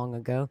not long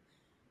ago.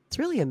 It's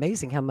really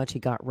amazing how much he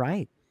got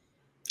right.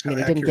 I mean,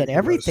 he didn't get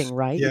everything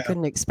right. Yeah. You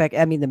couldn't expect.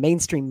 I mean, the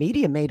mainstream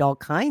media made all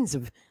kinds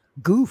of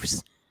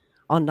goofs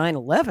on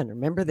 9/11.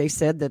 Remember, they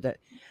said that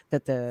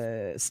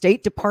the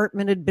State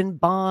Department had been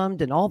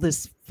bombed and all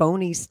this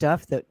phony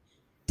stuff that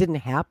didn't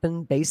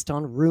happen based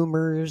on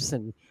rumors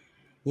and,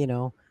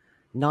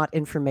 not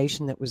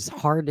information that was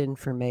hard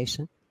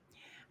information.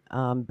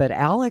 But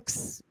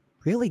Alex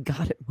really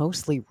got it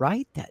mostly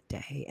right that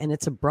day. And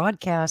it's a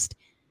broadcast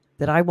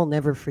that I will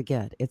never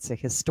forget. It's a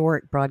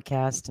historic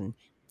broadcast, and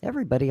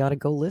everybody ought to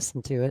go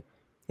listen to it.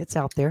 It's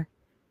out there.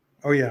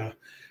 Oh, yeah.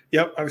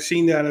 Yep, I've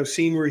seen that. I've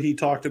seen where he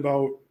talked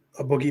about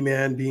a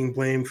boogeyman being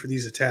blamed for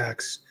these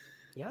attacks.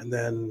 Yep. And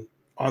then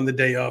on the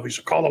day of, he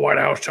said, call the White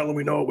House, tell them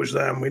we know it was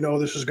them. We know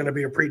this is going to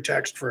be a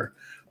pretext for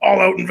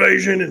all-out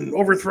invasion and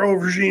overthrow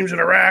of regimes in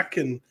Iraq.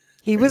 And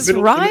he was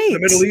right. The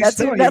Middle East.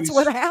 That's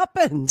what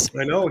happened.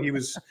 I know. He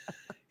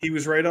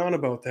was right on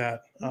about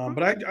that.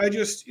 But I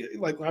just,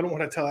 I don't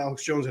want to tell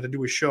Alex Jones how to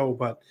do a show,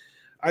 but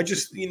I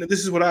just, this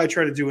is what I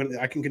try to do, and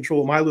I can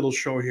control my little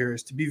show here,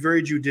 is to be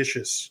very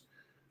judicious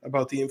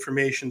about the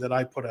information that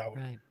I put out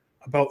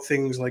about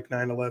things like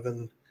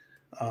 9/11,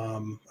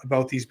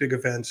 about these big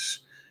events,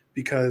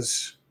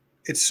 because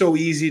it's so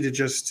easy to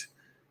just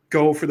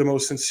go for the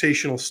most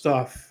sensational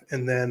stuff,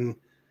 and then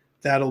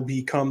that'll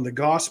become the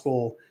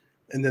gospel,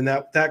 and then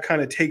that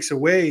kind of takes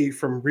away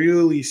from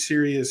really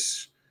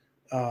serious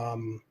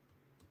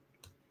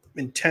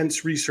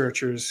intense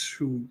researchers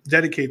who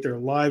dedicate their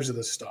lives to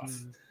this stuff.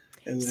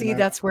 See,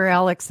 that's where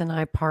Alex and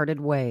I parted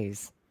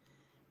ways.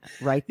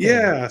 Right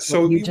there. Yeah.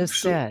 So what you just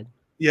said.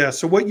 Yeah.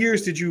 So what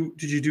years did you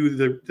do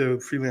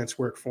the freelance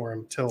work for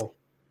him till?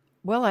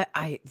 Well,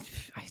 I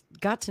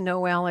got to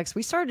know Alex.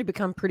 We started to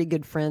become pretty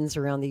good friends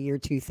around the year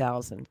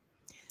 2000.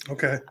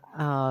 Okay.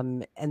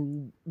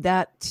 And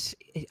that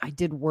I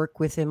did work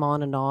with him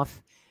on and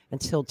off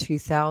until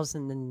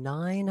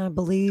 2009, I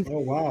believe. Oh,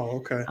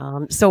 wow. Okay.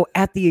 So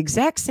at the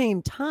exact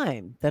same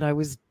time that I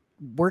was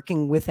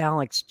working with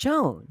Alex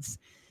Jones,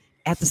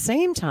 at the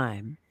same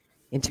time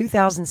in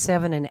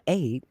 2007 and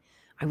 8,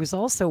 I was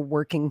also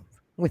working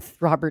with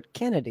Robert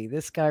Kennedy,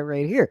 this guy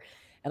right here.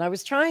 And I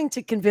was trying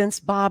to convince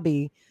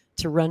Bobby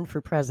to run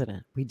for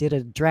president. We did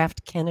a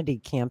Draft Kennedy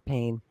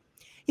campaign,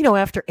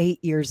 after 8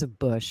 years of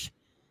Bush.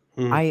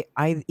 I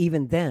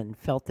even then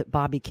felt that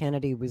Bobby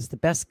Kennedy was the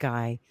best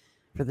guy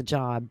for the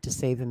job to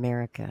save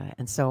America.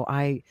 And so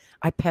I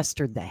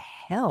pestered the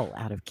hell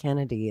out of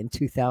Kennedy in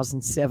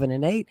 2007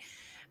 and 8,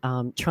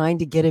 trying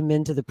to get him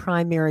into the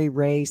primary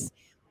race.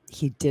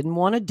 He didn't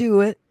want to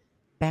do it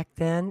back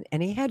then,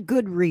 and he had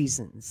good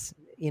reasons.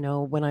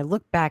 When I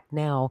look back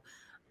now,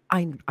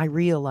 I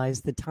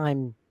realized the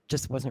time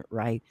just wasn't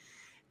right.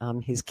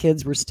 His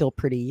kids were still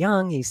pretty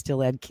young. He still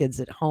had kids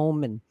at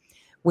home. And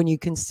when you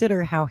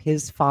consider how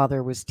his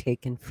father was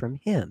taken from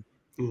him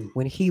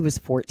when he was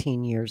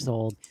 14 years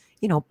old,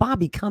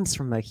 Bobby comes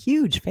from a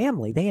huge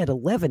family. They had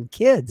 11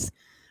 kids.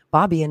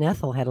 Bobby and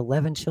Ethel had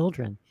 11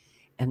 children.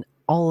 And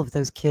all of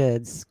those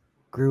kids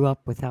grew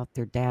up without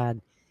their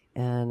dad.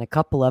 And a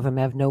couple of them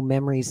have no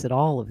memories at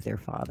all of their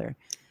father.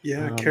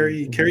 Yeah,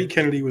 Carrie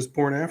Kennedy was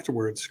born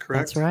afterwards,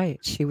 correct? That's right.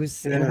 She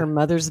was in her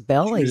mother's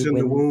belly in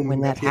the womb when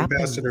that happened.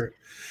 Ambassador.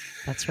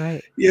 That's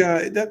right.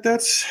 Yeah,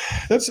 that's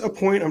a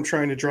point I'm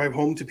trying to drive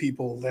home to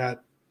people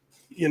that,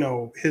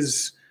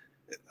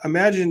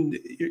 imagine,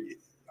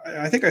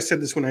 I think I said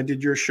this when I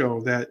did your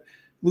show, that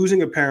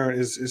losing a parent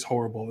is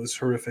horrible, is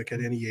horrific at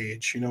any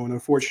age, and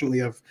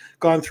unfortunately I've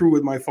gone through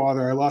with my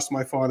father. I lost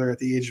my father at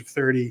the age of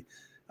 30.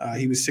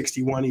 He was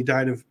 61. He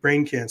died of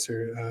brain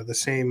cancer, the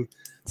same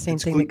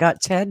thing that got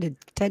Ted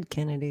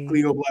Kennedy.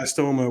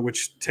 Glioblastoma,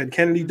 which Ted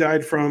Kennedy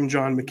died from,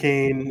 John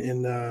McCain,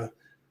 and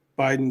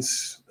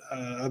Biden's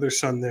other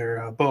son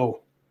there,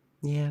 Beau.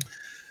 Yeah.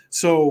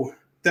 So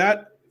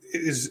that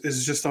is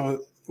just a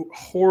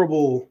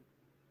horrible,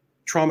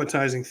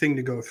 traumatizing thing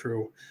to go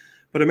through.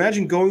 But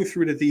imagine going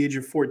through it at the age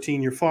of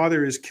 14. Your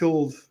father is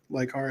killed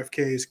like RFK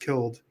is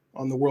killed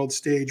on the world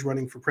stage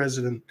running for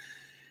president.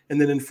 And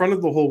then in front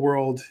of the whole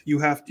world,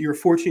 you're a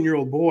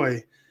 14-year-old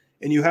boy,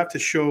 and you have to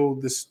show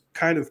this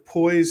kind of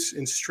poise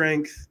and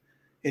strength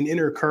and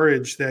inner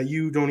courage that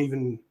you don't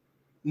even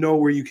know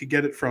where you could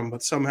get it from,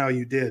 but somehow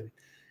you did.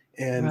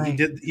 And right.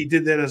 he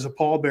did that as a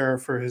pallbearer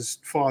for his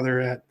father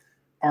at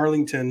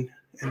Arlington,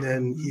 and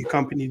then he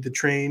accompanied the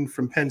train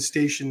from Penn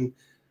Station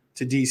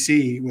to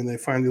D.C. when they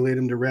finally laid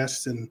him to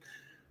rest. And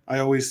I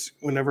always,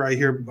 whenever I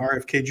hear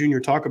RFK Jr.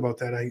 talk about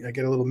that, I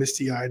get a little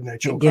misty-eyed and I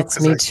choke up. It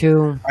gets me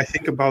too. I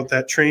think about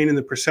that train and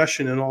the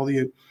procession and all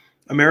the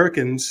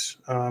Americans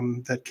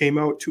that came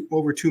out.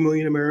 Over 2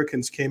 million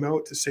Americans came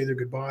out to say their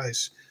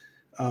goodbyes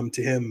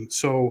to him.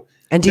 So,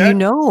 and do you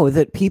know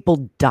that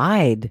people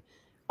died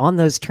on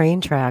those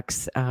train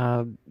tracks?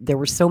 There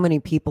were so many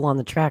people on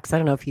the tracks. I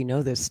don't know if you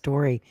know this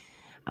story.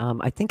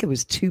 I think it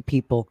was 2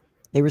 people.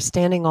 They were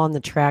standing on the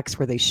tracks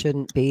where they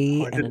shouldn't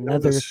be, and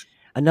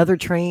another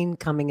train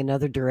coming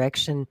another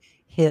direction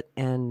hit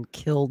and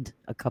killed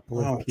a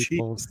couple of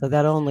people. So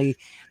that only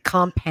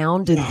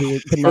compounded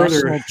the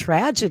national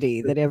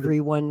tragedy that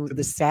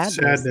the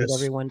sadness that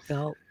everyone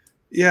felt.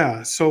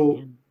 Yeah.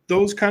 So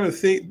those kind of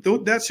things,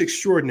 that's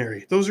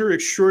extraordinary. Those are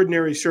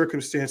extraordinary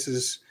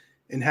circumstances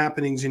and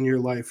happenings in your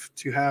life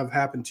to have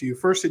happen to you.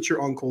 First, it's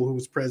your uncle who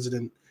was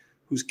president,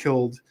 who's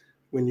killed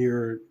when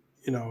you're,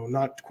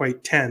 not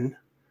quite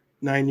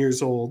 9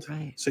 years old.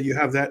 Right. So you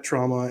have that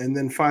trauma. And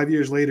then 5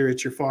 years later,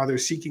 it's your father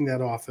seeking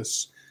that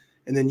office.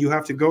 And then you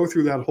have to go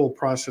through that whole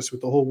process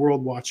with the whole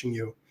world watching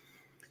you.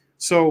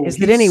 So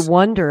is it any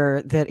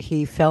wonder that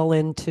he fell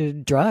into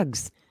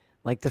drugs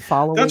like the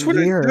following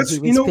year?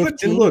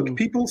 And look,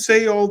 people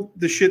say all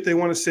the shit they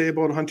want to say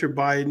about Hunter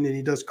Biden, and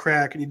he does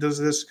crack and he does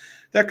this.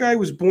 That guy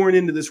was born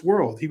into this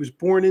world. He was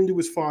born into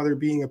his father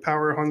being a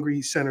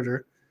power-hungry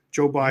senator,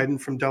 Joe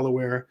Biden from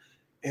Delaware.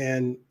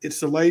 And it's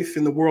the life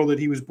in the world that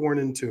he was born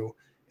into.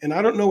 And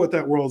I don't know what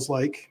that world's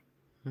like,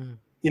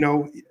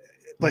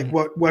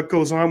 what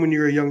goes on when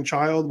you're a young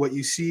child, what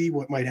you see,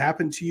 what might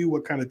happen to you,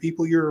 what kind of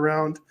people you're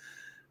around.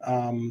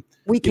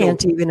 We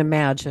can't even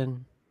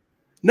imagine.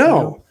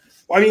 No,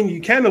 I mean,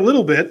 you can a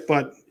little bit,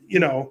 but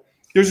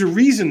there's a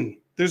reason.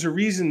 There's a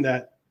reason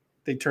that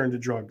they turn to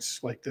drugs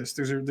like this.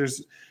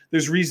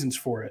 There's reasons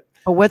for it.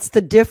 But what's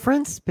the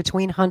difference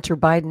between Hunter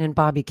Biden and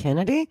Bobby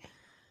Kennedy?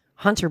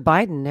 Hunter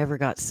Biden never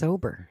got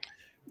sober.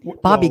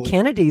 Bobby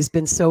Kennedy's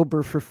been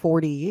sober for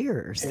 40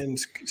 years. And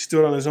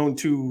stood on his own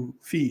 2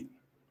 feet.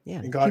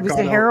 Yeah. He was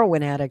a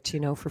heroin addict,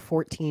 for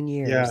 14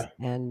 years. Yeah.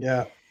 And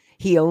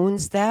he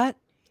owns that.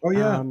 Oh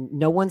yeah.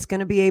 No one's going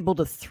to be able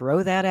to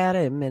throw that at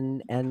him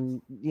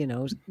and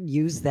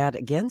use that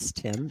against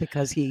him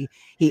because he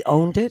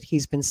owned it.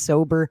 He's been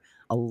sober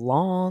a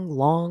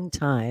long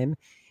time,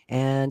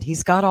 and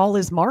he's got all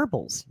his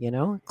marbles.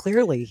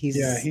 Clearly he's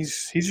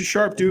a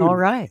sharp dude. All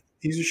right.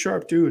 He's a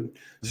sharp dude.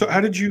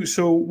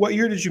 So what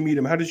year did you meet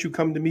him? How did you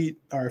come to meet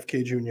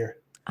RFK Jr.?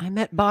 I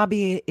met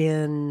Bobby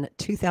in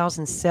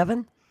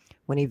 2007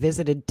 when he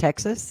visited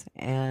Texas,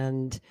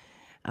 and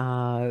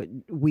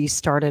we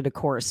started a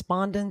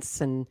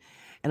correspondence, and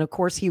of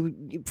course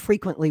he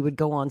frequently would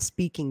go on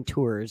speaking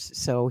tours.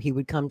 So he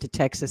would come to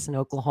Texas and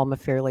Oklahoma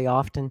fairly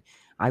often.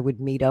 I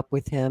would meet up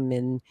with him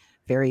in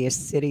various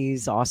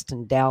cities: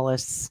 Austin,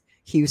 Dallas,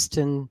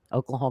 Houston,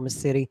 Oklahoma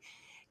City.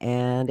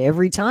 And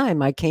every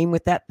time I came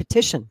with that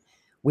petition.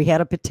 We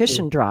had a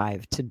petition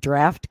drive to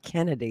draft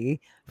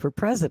Kennedy for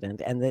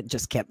president, and that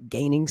just kept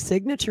gaining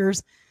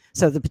signatures.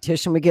 So the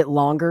petition would get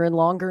longer and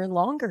longer and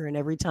longer. And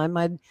every time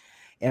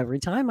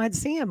I'd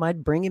see him,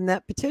 I'd bring him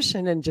that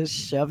petition and just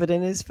shove it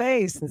in his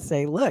face and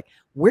say, look,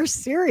 we're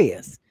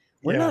serious.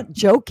 We're not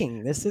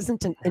joking. This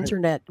isn't an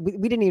internet. We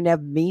didn't even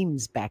have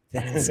memes back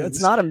then. So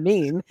it's not a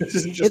meme.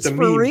 It's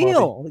for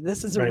real. Bobby.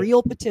 This is a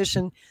real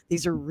petition.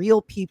 These are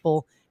real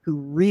people who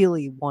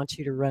really want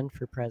you to run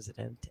for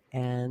president.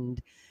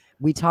 And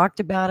we talked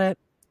about it.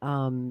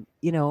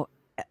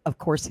 Of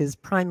course, his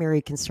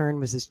primary concern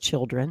was his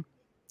children.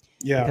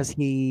 Yeah. Because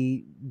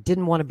he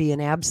didn't want to be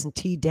an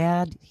absentee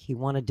dad. He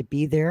wanted to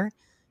be there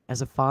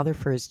as a father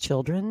for his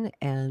children.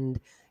 And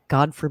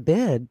God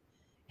forbid,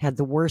 had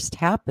the worst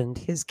happened,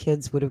 his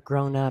kids would have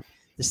grown up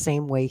the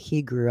same way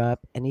he grew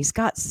up. And he's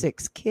got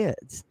 6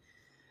 kids.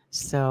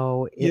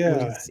 So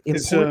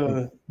it's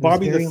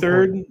Bobby the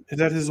Third. Is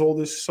that his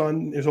oldest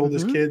son, his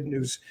oldest kid,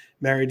 who's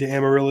married to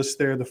Amaryllis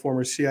there, the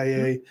former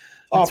CIA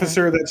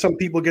officer that some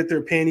people get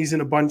their panties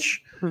in a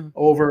bunch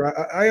over.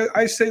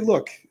 I say,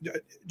 look,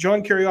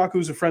 John Kiriakou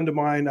is a friend of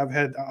mine. I've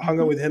hung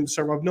out with him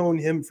several. I've known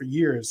him for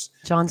years.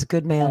 John's a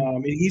good man.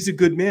 And he's a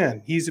good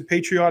man. He's a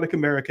patriotic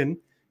American.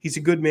 He's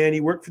a good man. He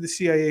worked for the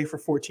CIA for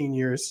 14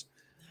 years.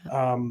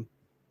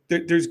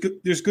 There's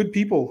good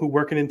people who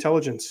work in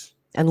intelligence.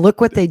 And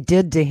look what they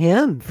did to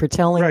him for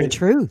telling the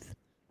truth.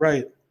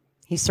 Right.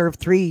 He served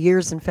 3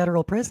 years in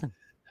federal prison.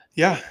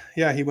 Yeah.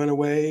 He went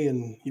away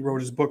and he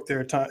wrote his book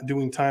there,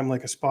 Doing Time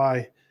Like a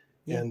Spy.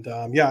 Yeah. And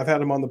I've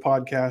had him on the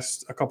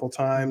podcast a couple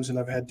times, and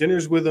I've had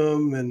dinners with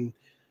him. And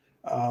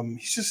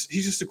he's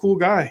just a cool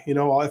guy.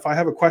 If I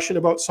have a question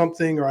about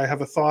something or I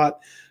have a thought,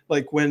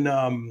 like when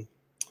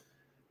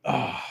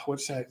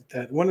what's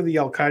that one of the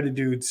Al Qaeda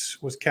dudes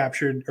was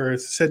captured or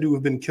said to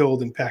have been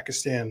killed in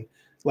Pakistan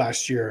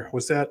last year.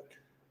 Was that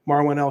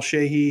Marwan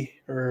al-Shehi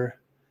or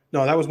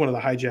no, that was one of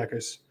the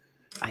hijackers.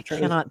 I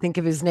cannot think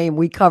of his name.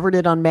 We covered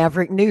it on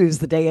Maverick News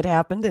the day it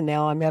happened, and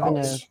now I'm having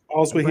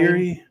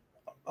al-Zawahiri.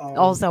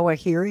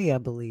 Al-Zawahiri, I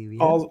believe.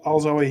 Yeah.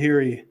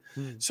 Al-Zawahiri.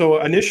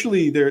 So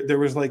initially there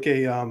was like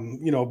a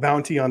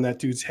bounty on that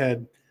dude's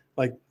head,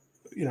 like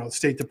the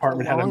State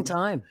Department had long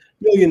time, $1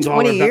 million,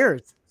 20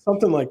 years,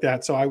 something like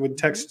that. So I would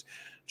text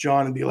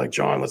John and be like,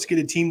 John, let's get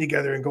a team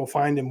together and go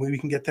find him. We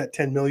can get that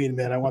 10 million,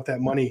 man. I want that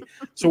money.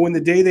 So when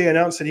the day they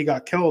announced that he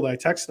got killed, I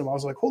texted him. I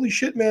was like, holy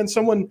shit, man,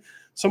 someone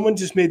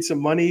just made some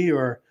money,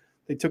 or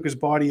they took his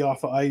body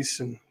off of ice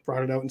and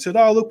brought it out and said,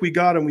 oh, look, we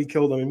got him. We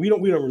killed him. And we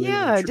don't really know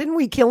the truth. Didn't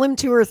we kill him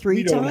 2 or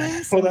 3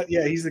 times? Well,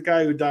 he's the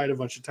guy who died a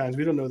bunch of times.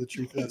 We don't know the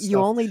truth of that You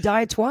only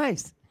die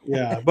twice.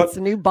 Yeah. But it's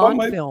a new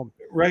Bond film.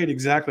 Right,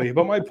 exactly.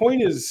 But my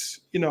point is,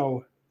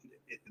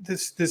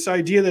 this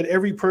idea that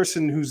every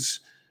person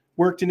who's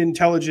worked in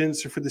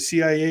intelligence or for the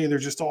CIA, they're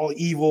just all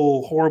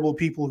evil, horrible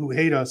people who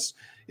hate us,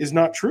 is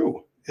not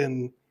true.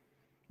 And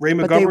Ray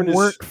McGovern, but they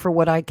work for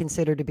what I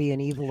consider to be an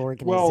evil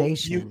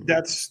organization. Well,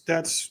 that's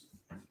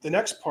the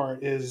next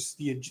part is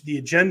the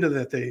agenda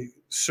that they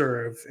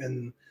serve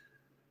and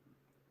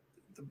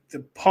the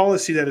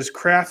policy that is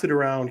crafted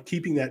around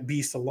keeping that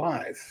beast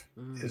alive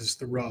is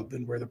the rub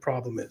and where the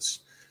problem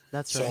is.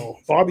 That's right. So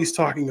Bobby's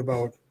talking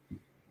about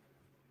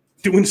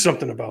doing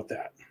something about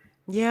that.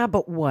 Yeah,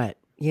 but what?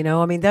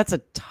 That's a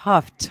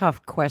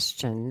tough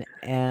question.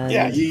 And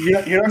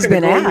you're not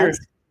going to go in there.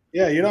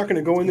 Yeah, you're not going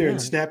to go in there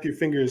and snap your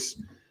fingers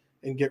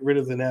and get rid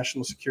of the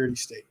national security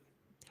state.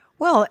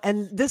 Well,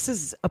 and this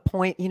is a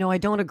point, I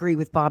don't agree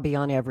with Bobby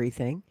on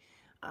everything.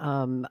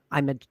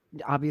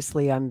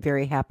 Obviously I'm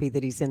very happy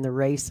that he's in the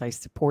race. I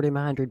support him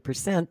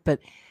 100%, but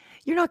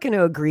you're not going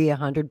to agree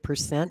 100%,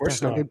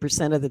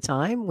 100% of the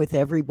time with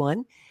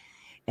everyone.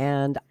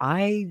 And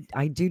I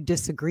do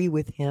disagree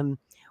with him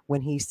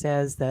when he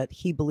says that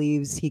he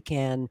believes he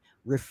can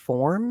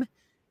reform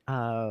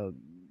the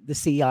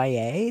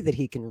CIA, that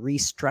he can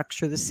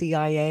restructure the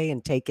CIA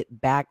and take it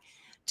back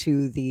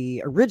to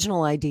the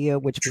original idea,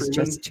 which was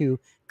just to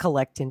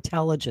collect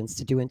intelligence,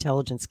 to do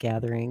intelligence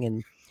gathering.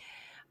 And,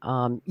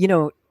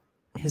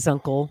 his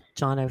uncle,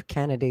 John F.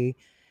 Kennedy,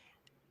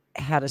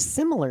 had a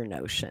similar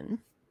notion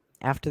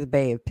after the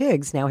Bay of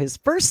Pigs. Now, his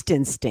first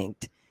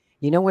instinct,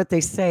 you know what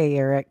they say,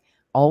 Eric,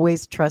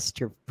 always trust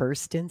your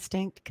first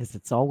instinct because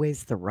it's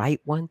always the right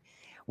one.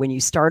 When you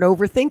start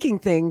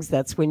overthinking things,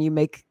 that's when you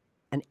make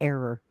an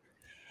error.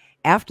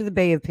 After the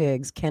Bay of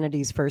Pigs,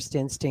 Kennedy's first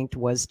instinct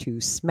was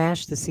to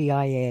smash the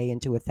CIA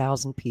into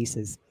 1,000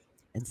 pieces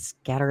and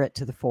scatter it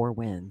to the four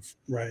winds.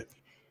 Right.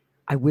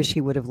 I wish he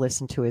would have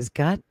listened to his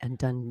gut and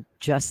done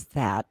just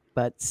that,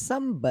 but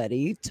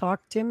somebody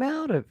talked him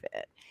out of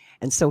it.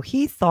 And so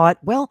he thought,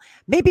 well,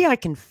 maybe I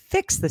can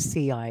fix the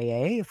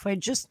CIA if I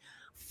just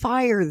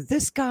fire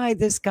this guy,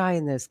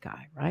 and this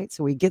guy, right?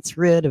 So he gets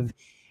rid of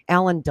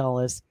Allen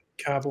Dulles,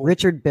 Cabell,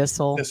 Richard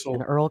Bissell,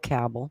 and Earl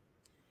Cabell.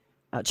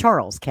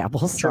 Charles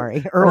Cabell,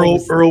 sorry.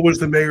 Earl was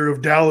the mayor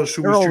of Dallas,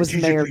 who Earl was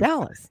the mayor of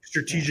Dallas.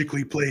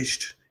 strategically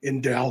placed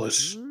in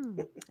Dallas.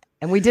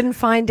 And we didn't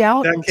find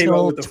out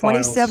until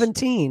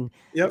 2017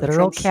 that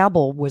Earl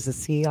Cabell was a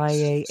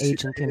CIA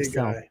agent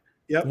himself. Guy.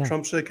 Yep,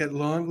 Trump's like, at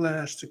long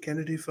last, the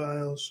Kennedy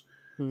files.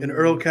 And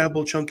Earl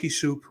Cabell, Chunky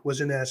Soup, was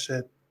an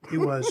asset. He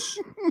was.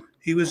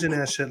 He was an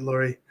asset,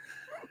 Lori.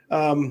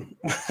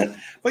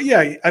 But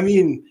yeah, I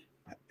mean,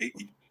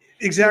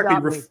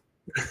 exactly.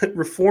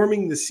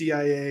 Reforming the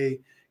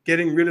CIA,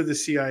 getting rid of the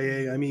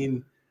CIA. I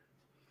mean,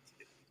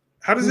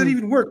 how does that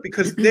even work?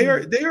 Because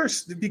their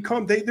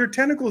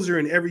tentacles are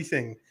in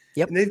everything.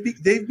 Yep. And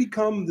they've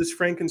become this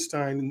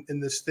Frankenstein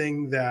and this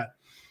thing that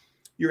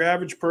your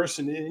average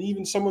person, and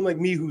even someone like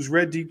me who's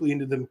read deeply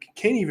into them,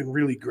 can't even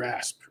really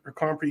grasp or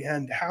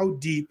comprehend how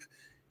deep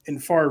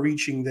and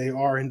far-reaching they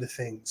are into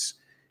things.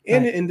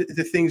 And right. into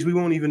the things we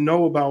won't even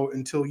know about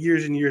until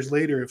years and years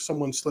later if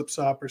someone slips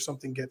up or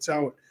something gets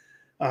out.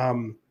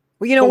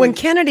 Well, you know, when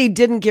Kennedy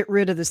didn't get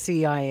rid of the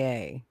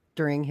CIA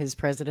during his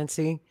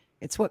presidency,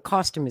 it's what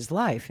cost him his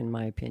life, in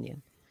my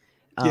opinion.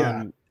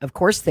 Yeah. Of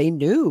course, they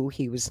knew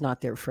he was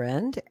not their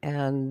friend,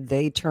 and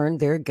they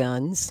turned their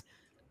guns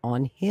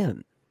on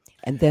him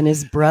and then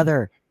his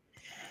brother.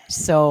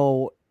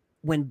 So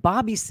when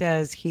Bobby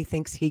says he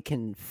thinks he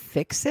can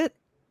fix it,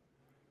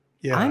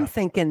 I'm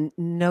thinking,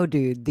 no,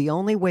 dude, the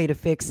only way to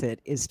fix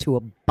it is to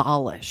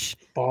abolish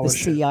the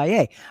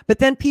CIA. But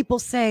then people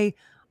say,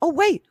 oh,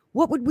 wait,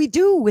 what would we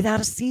do without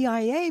a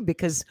CIA?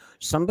 Because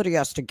somebody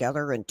has to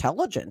gather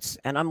intelligence.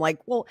 And I'm like,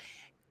 well,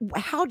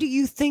 how do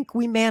you think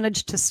we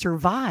managed to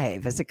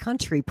survive as a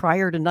country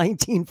prior to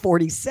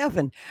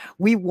 1947?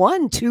 We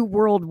won 2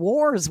 world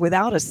wars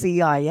without a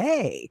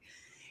CIA.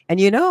 And,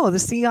 you know, the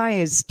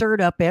CIA has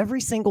stirred up every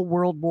single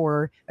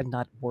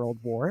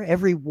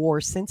every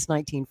war since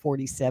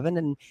 1947.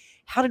 And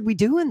how did we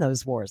do in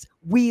those wars?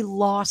 We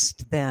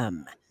lost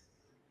them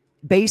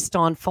based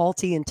on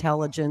faulty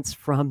intelligence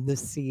from the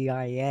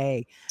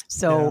CIA.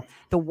 So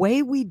the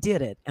way we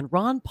did it, and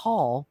Ron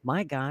Paul,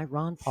 my guy,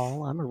 Ron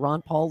Paul, I'm a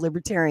Ron Paul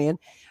libertarian.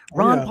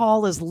 Ron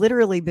Paul has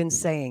literally been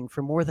saying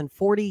for more than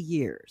 40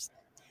 years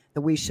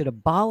that we should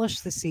abolish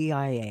the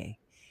CIA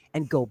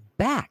and go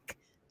back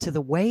to the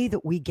way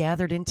that we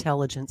gathered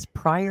intelligence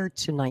prior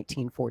to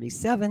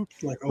 1947,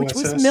 which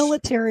was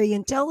military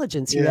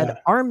intelligence. You had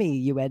Army,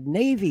 you had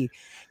Navy,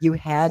 you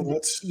had,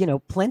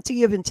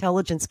 plenty of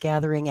intelligence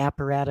gathering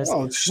apparatus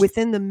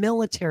within the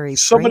military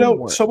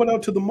framework. Someone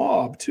out to the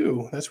mob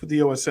too. That's what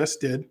the OSS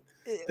did.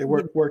 They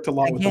worked a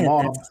lot with the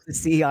mob. That's the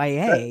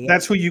CIA.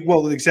 That's who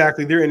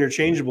exactly. They're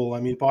interchangeable.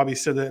 I mean, Bobby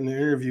said that in an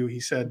interview. He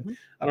said,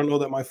 I don't know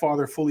that my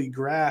father fully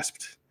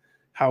grasped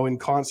how in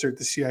concert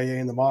the CIA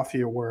and the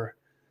mafia were.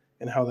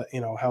 And how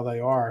they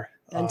are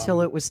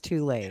until it was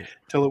too late.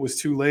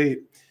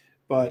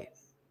 But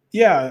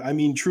yeah, I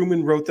mean,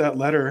 Truman wrote that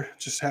letter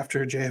just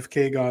after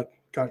JFK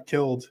got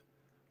killed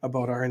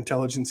about our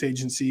intelligence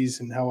agencies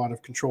and how out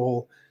of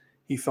control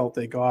he felt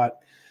they got.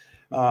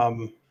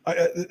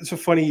 It's a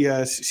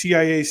funny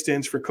CIA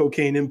stands for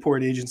Cocaine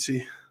Import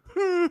Agency.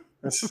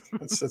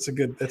 That's a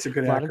good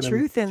acronym. A lot of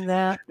truth in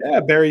that.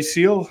 Yeah, Barry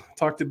Seal.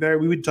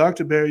 We would talk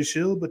to Barry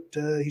Seal, but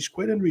he's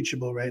quite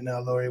unreachable right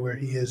now, Lori, where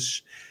he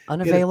is.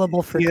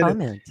 Unavailable for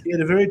comment. He had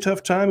a very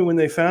tough time, and when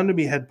they found him,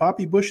 he had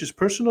Poppy Bush's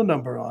personal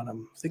number on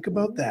him. Think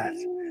about that.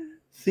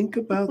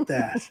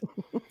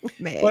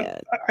 Man.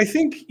 But I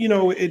think,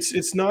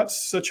 it's not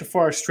such a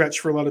far stretch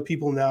for a lot of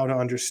people now to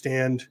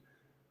understand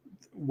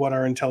what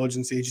our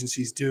intelligence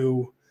agencies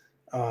do,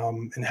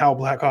 and how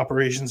black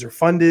operations are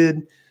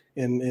funded.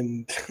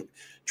 And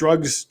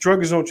drugs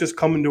don't just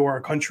come into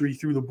our country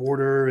through the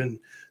border. And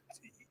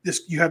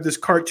you have this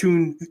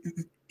cartoon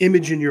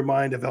image in your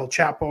mind of El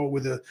Chapo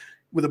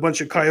with a bunch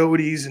of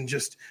coyotes and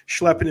just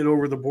schlepping it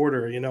over the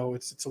border.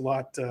 It's a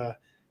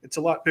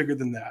lot bigger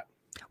than that.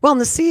 Well, and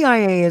the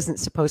CIA isn't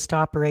supposed to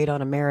operate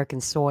on American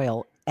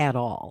soil at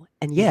all,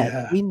 and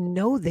yet we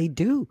know they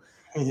do.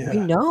 We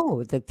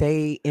know that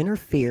they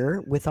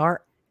interfere with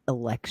our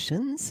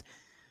elections.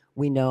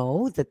 We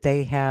know that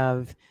they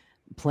have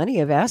plenty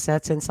of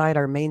assets inside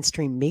our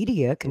mainstream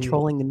media,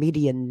 controlling the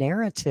media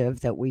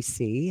narrative that we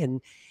see. And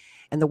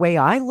the way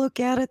I look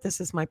at it, this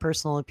is my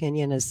personal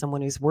opinion as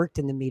someone who's worked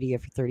in the media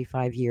for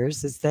 35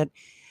 years, is that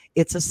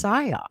it's a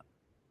psyop.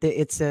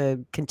 It's a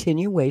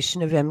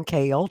continuation of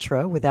MK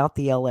Ultra without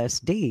the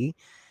LSD.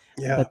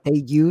 Yeah. But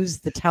they use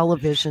the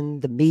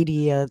television, the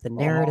media, the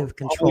narrative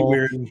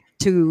control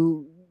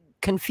to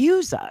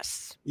confuse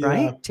us,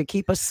 right? To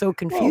keep us so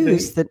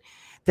confused that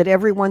that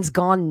everyone's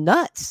gone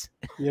nuts.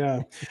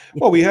 Yeah.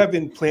 Well, we have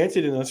been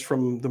planted in us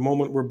from the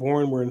moment we're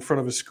born. We're in front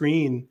of a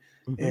screen.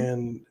 Mm-hmm.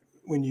 And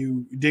when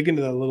you dig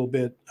into that a little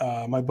bit,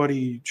 my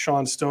buddy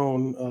Sean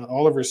Stone,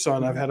 Oliver's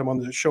son, I've had him on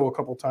the show a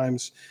couple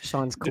times.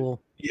 Sean's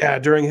cool. Yeah,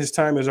 during his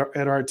time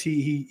at RT,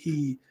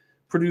 he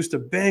produced a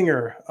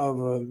banger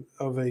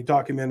of a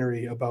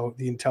documentary about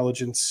the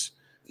intelligence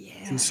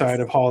inside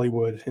of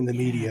Hollywood and the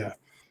media,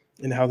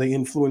 and how they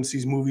influence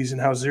these movies, and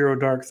how Zero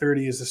Dark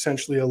 30 is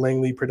essentially a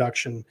Langley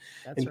production.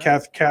 That's and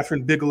right.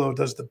 Catherine Bigelow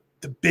does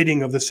the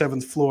bidding of the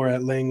Seventh Floor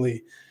at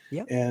Langley.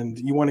 Yep. And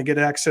you want to get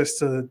access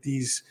to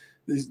these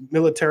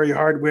military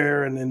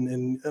hardware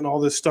and all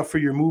this stuff for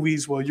your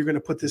movies. Well, you're going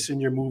to put this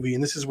in your movie,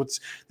 and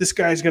this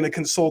guy's going to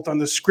consult on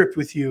the script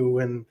with you.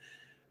 And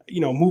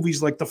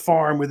movies like The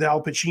Farm with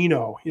Al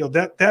Pacino,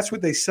 that's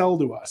what they sell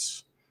to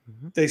us.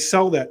 Mm-hmm. They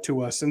sell that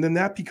to us, and then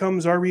that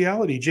becomes our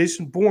reality.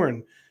 Jason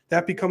Bourne,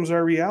 that becomes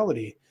our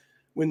reality,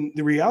 when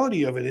the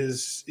reality of it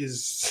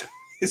is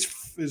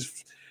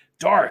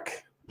dark.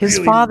 His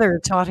father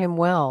taught him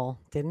well,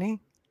 didn't he?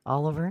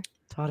 Oliver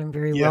taught him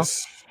very well.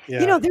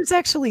 Yeah. There's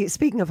actually,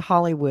 speaking of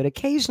Hollywood,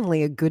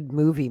 occasionally a good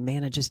movie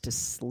manages to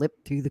slip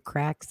through the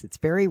cracks. It's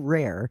very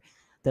rare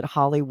that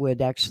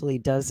Hollywood actually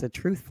does a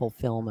truthful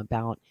film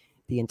about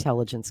the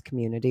intelligence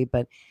community.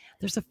 But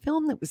there's a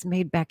film that was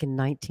made back in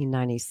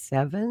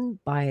 1997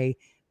 by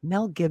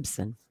Mel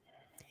Gibson.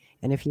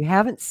 And if you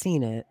haven't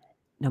seen it,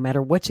 no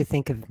matter what you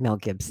think of Mel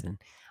Gibson,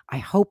 I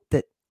hope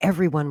that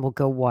everyone will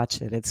go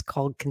watch it. It's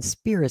called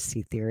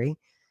Conspiracy Theory,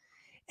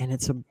 and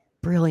it's a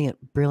brilliant,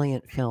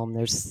 brilliant film.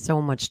 There's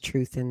so much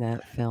truth in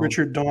that film.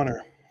 Richard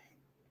Donner.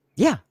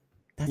 Yeah,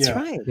 that's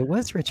right. It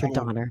was Richard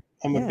Donner.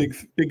 I'm a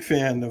big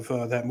fan of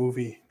that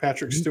movie.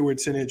 Patrick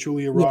Stewart's in it,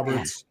 Julia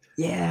Roberts.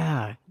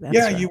 Yeah.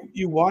 Right.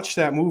 You watch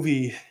that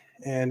movie,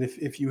 and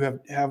if you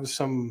have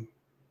some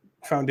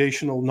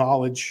foundational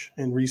knowledge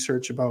and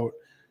research about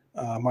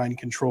mind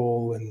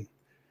control and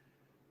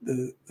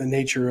the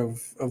nature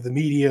of the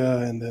media,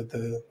 and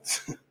the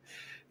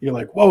you're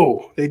like,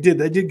 whoa, they did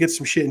get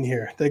some shit in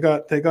here. They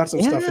got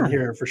some stuff in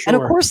here for sure. And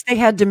of course they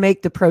had to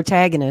make the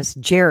protagonist,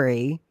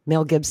 Jerry,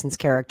 Mel Gibson's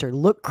character,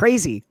 look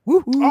crazy.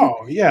 Woo-hoo.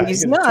 Oh yeah.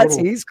 He's nuts.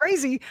 He's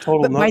crazy.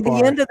 But by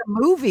the end of the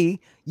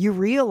movie, you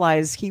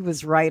realize he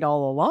was right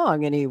all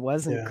along and he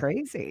wasn't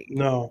crazy.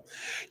 No.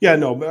 Yeah,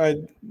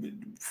 no.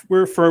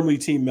 We're firmly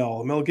team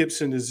Mel. Mel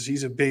Gibson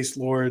he's a base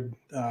lord.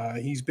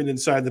 He's been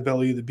inside the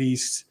belly of the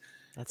beast.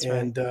 That's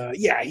right. And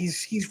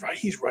he's right.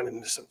 He's running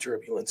into some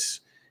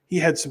turbulence. He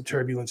had some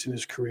turbulence in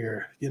his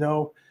career.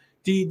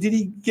 Did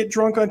he get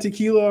drunk on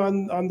tequila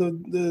on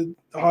the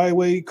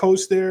highway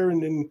coast there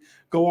and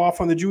go off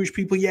on the Jewish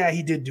people? Yeah,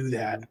 he did do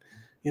that.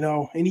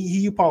 And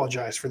he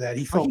apologized for that.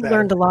 He felt bad.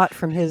 Learned a lot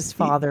from his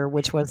father,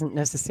 which wasn't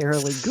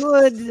necessarily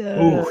good.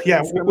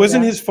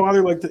 Wasn't his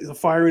father like the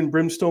fire and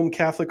brimstone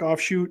Catholic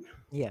offshoot?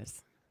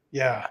 Yes.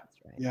 Yeah.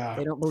 Right. Yeah.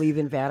 They don't believe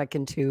in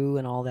Vatican II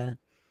and all that.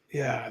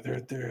 Yeah,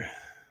 they're.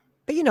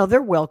 But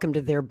they're welcome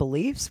to their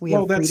beliefs. We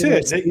have freedom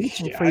of speech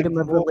and freedom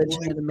of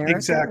religion in America.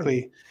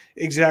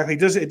 Exactly.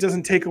 It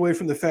doesn't take away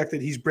from the fact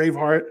that he's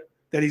Braveheart,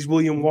 that he's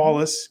William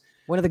Wallace,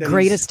 one of the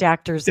greatest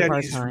actors of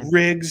our time.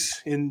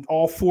 Riggs in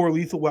all 4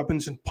 Lethal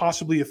Weapons, and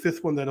possibly a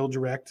 5th one that he'll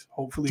direct.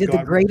 Hopefully, did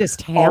the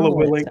greatest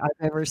Hamlet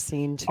I've ever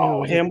seen too.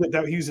 Oh, Hamlet!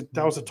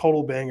 That was a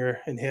total banger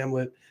in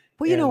Hamlet.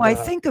 Well, I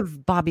think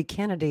of Bobby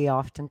Kennedy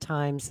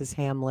oftentimes as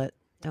Hamlet,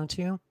 don't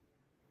you?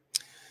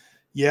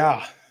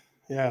 Yeah.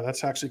 Yeah,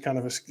 that's actually kind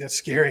of that's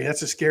scary.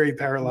 That's a scary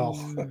parallel.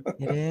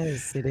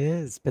 It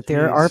is. But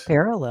there are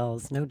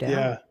parallels, no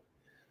doubt.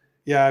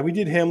 Yeah. We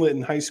did Hamlet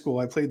in high school.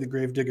 I played the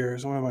Gravedigger. It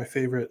was one of my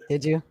favorite.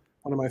 Did you?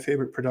 One of my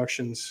favorite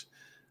productions.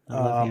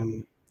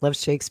 Love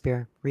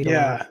Shakespeare. Read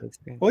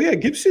Shakespeare. Well, yeah,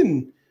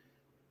 Gibson's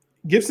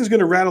going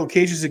to rattle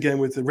cages again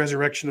with the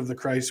Resurrection of the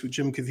Christ with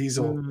Jim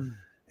Caviezel,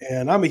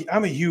 and I'm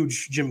a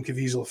huge Jim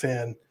Caviezel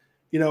fan.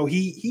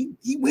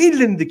 He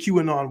waded into the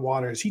QAnon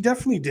waters. He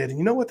definitely did. And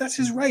you know what? That's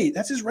his right.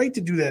 That's his right to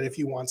do that if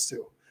he wants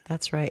to.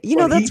 That's right.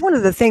 That's one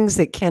of the things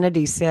that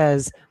Kennedy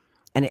says,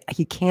 and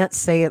he can't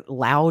say it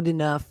loud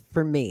enough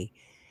for me,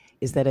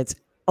 is that it's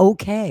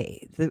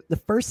okay.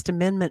 The First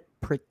Amendment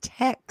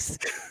protects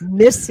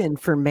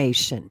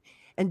misinformation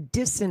and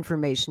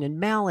disinformation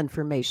and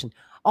malinformation.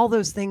 All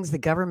those things the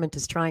government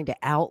is trying to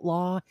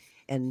outlaw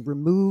and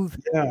remove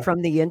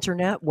from the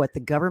internet. What the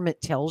government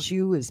tells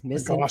you is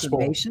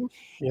misinformation,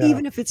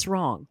 even if it's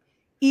wrong,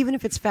 even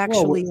if it's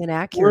factually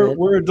inaccurate.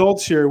 We're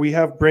adults here. We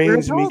have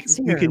brains.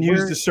 We can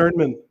use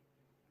discernment.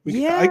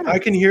 I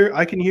can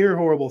hear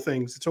horrible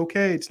things. It's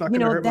okay. It's not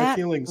going to hurt my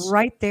feelings.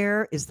 Right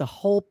there is the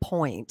whole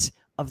point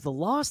of the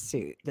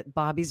lawsuit that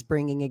Bobby's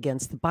bringing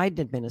against the Biden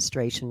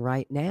administration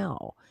right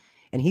now.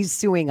 And he's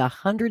suing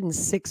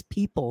 106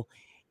 people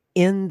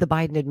in the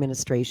Biden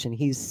administration.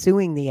 He's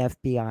suing the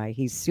FBI.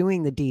 He's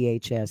suing the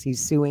DHS. He's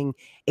suing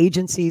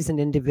agencies and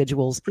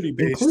individuals,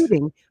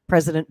 including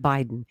President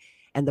Biden.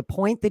 And the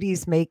point that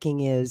he's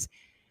making is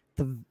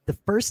the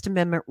First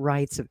Amendment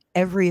rights of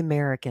every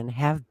American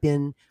have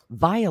been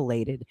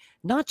violated,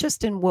 not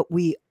just in what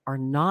we are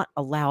not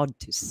allowed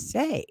to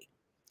say,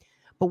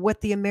 but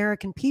what the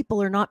American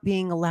people are not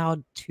being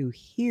allowed to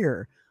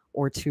hear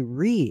or to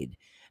read.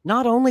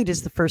 Not only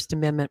does the First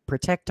Amendment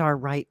protect our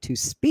right to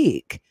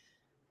speak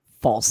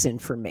false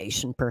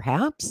information,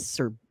 perhaps,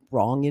 or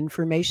wrong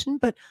information,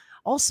 but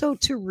also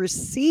to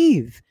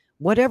receive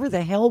whatever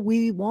the hell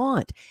we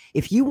want.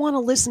 If you want to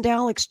listen to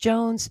Alex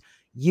Jones,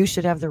 you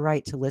should have the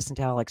right to listen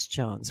to Alex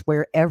Jones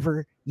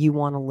wherever you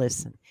want to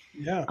listen.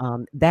 Yeah.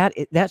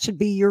 That should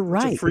be your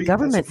right. The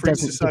government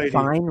doesn't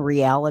define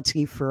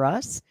reality for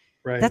us.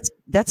 Right.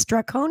 That's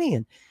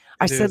draconian.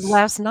 I said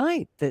last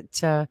night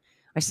that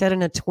I said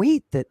in a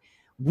tweet that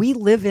we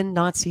live in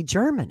Nazi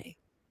Germany,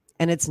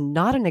 and it's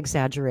not an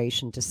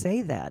exaggeration to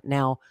say that.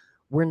 Now,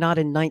 we're not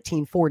in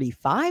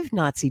 1945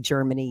 Nazi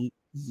Germany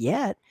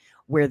yet,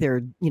 where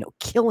they're,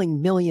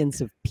 killing millions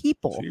of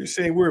people. So you're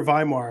saying we're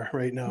Weimar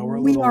right now.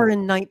 We are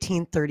in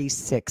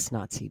 1936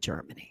 Nazi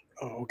Germany.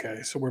 Oh,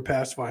 okay. So we're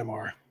past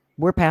Weimar.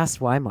 We're past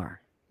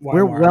Weimar.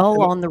 We're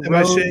well on the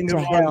road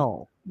to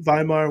hell.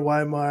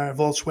 Weimar,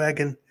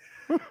 Volkswagen.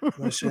 Am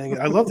I saying it?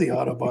 I love the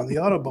Autobahn. The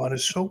Autobahn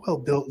is so well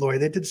built, Lori.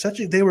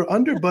 They were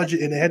under budget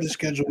and ahead of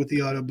schedule with the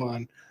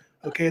Autobahn.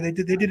 Okay, they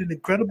did an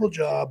incredible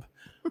job.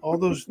 All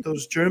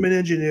those German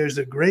engineers,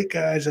 they're great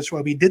guys. That's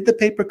why we did the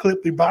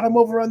paperclip. We brought them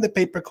over on the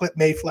paperclip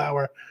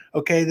Mayflower.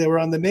 Okay, they were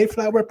on the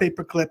Mayflower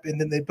paperclip, and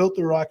then they built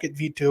the rocket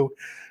V2.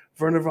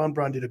 Werner von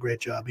Braun did a great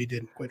job. He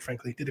did, quite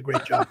frankly, did a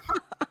great job.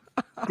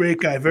 Great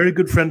guy, very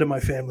good friend of my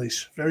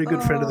family's, very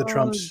good friend of the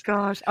Trumps.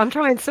 Gosh, I'm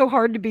trying so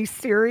hard to be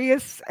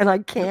serious, and I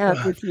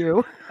can't with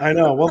you. I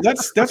know. Well,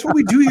 that's what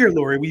we do here,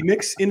 Lori. We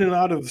mix in and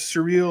out of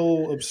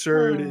surreal,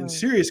 absurd, and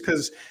serious.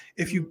 Because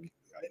if you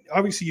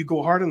obviously you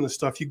go hard on this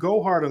stuff,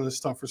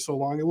 for so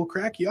long, it will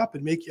crack you up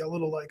and make you a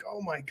little like,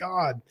 oh my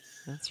God.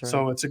 That's right.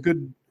 So it's a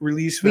good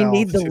release valve. We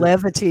need the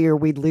levity, or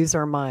we'd lose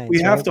our minds.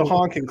 We have to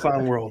honk in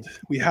clown world.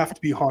 We have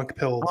to be honk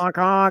pilled. Honk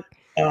honk.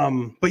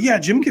 But yeah,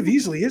 Jim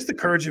Caviezel, he has the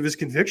courage of his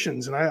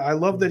convictions. And I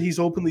love that he's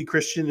openly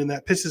Christian, and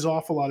that pisses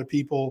off a lot of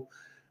people.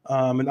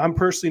 And I'm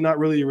personally not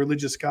really a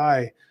religious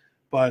guy,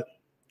 but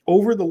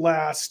over the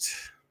last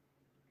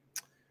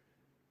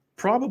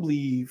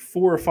probably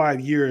 4 or 5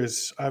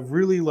 years, I've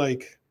really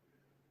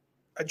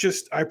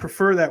I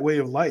prefer that way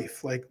of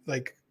life,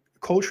 like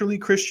culturally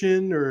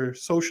Christian or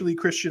socially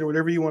Christian or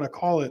whatever you want to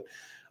call it.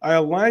 I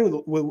align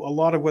with a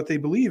lot of what they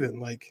believe in,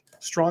 like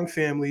strong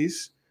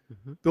families,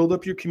 build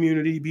up your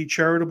community, be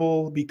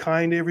charitable, be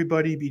kind to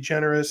everybody, be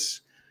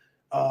generous.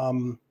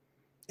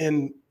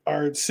 And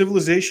our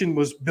civilization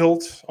was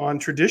built on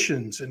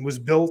traditions and was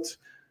built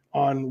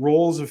on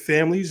roles of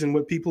families and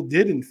what people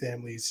did in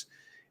families.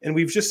 And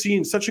we've just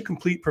seen such a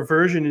complete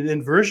perversion and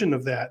inversion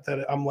of that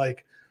I'm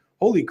like,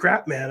 holy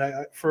crap,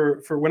 man.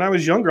 For when I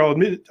was younger, I'll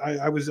admit it,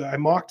 I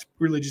mocked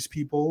religious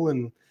people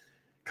and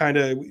kind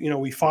of,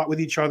 we fought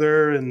with each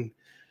other and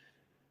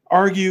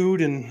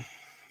argued, and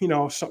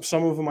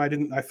some of them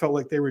I felt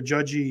like they were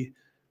judgy.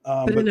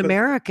 But in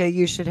America,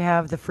 you should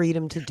have the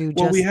freedom to do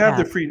we have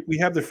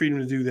the freedom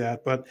to do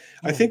that. But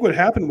yeah. I think what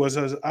happened was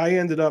I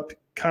ended up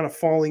kind of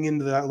falling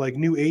into that like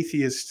new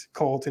atheist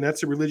cult, and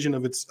that's a religion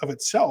of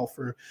itself.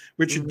 Or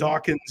Richard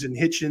Dawkins and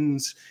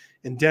Hitchens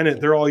and Dennett,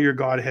 they're all your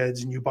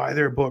godheads, and you buy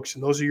their books,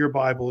 and those are your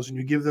Bibles, and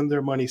you give them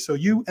their money. So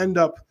you end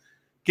up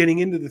getting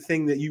into the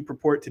thing that you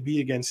purport to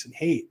be against and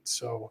hate.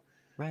 So,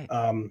 right.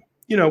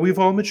 We've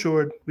all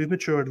matured. We've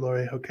matured,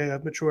 Lori. Okay,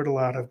 I've matured a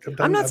lot.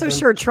 I'm not so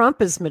sure Trump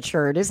has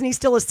matured. Isn't he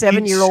still a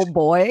 7-year-old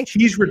boy?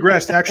 He's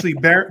regressed. Actually,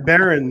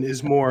 Barron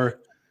is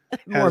more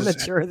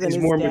mature than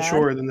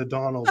mature than the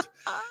Donald.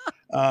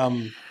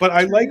 But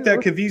I like that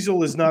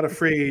Caviezel is not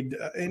afraid,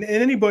 and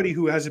anybody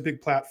who has a big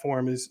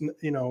platform is,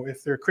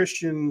 if they're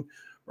Christian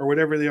or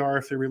whatever they are,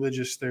 if they're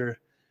religious, they're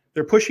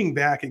pushing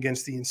back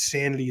against the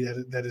insanity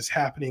that is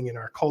happening in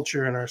our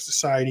culture and our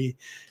society,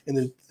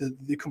 and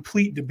the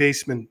complete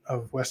debasement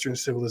of Western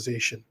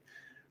civilization.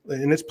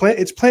 And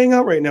it's playing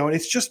out right now, and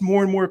it's just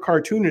more and more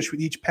cartoonish with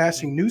each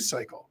passing news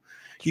cycle.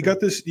 You got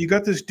this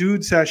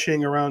dude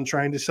sashaying around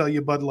trying to sell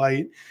you Bud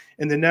Light,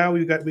 and then now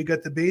we got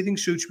the bathing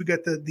suits. We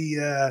got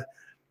the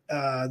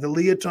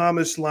Leah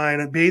Thomas line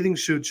of bathing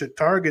suits at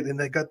Target, and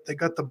they got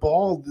the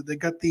ball, they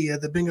got the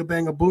Binga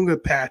Banga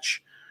Boonga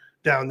patch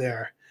down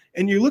there.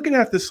 And you're looking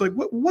at this like,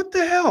 what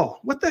the hell?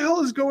 What the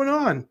hell is going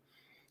on?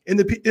 And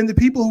the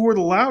people who are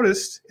the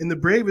loudest and the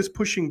bravest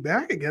pushing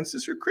back against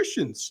this are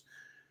Christians,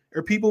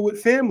 or people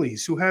with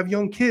families who have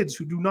young kids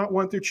who do not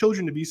want their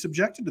children to be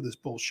subjected to this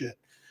bullshit.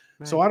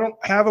 Right. So I don't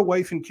have a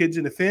wife and kids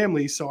in a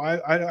family, so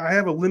I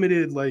have a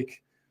limited dog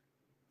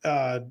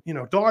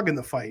in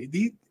the fight.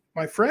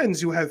 My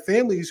friends who have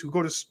families who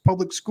go to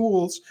public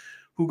schools,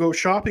 who go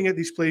shopping at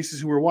these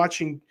places, who are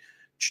watching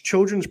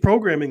children's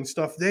programming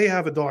stuff, they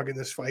have a dog in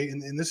this fight,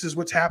 and this is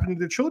what's happening to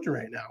their children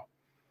right now,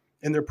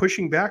 and they're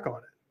pushing back on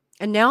it.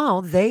 And now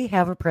they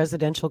have a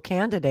presidential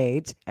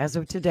candidate as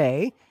of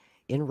today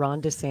in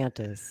Ron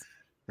DeSantis,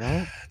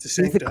 right?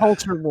 He's the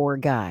culture war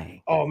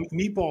guy. Oh,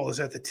 Meatball is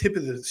at the tip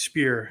of the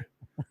spear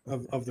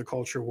of the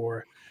culture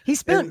war. He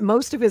spent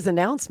most of his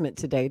announcement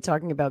today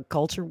talking about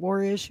culture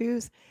war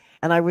issues,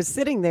 And I was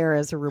sitting there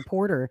as a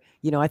reporter.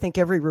 I think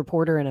every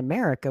reporter in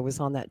America was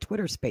on that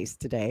Twitter space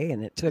today,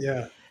 and it took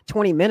Yeah.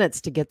 20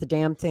 minutes to get the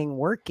damn thing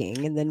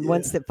working. And then Yeah.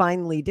 once it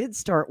finally did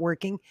start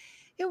working,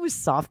 it was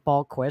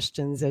softball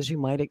questions, as you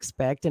might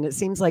expect. And it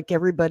seems like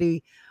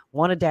everybody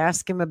wanted to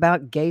ask him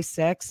about gay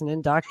sex and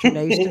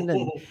indoctrination.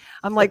 And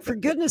I'm like, for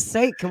goodness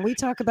sake, can we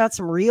talk about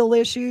some real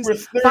issues? We're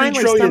 30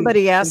 Finally, trillion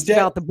somebody in asked debt.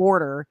 about the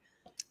border.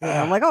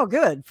 I'm like, oh,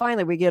 good.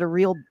 Finally, we get a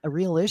real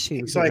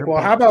issue. He's like,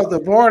 well, how about the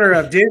border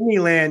of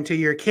Disneyland to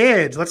your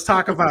kids? Let's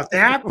talk about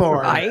that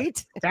border.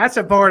 Right? That's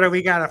a border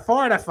we got to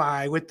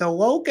fortify with the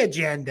woke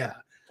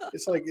agenda.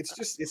 It's like it's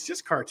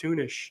just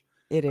cartoonish.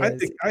 It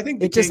is. I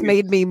think it just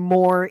made me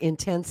more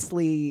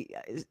intensely,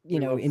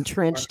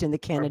 entrenched in the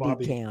Kennedy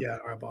Bobby. camp. Yeah,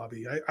 our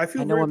Bobby. I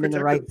feel. I know I'm in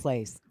the right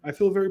place. I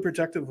feel very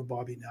protective of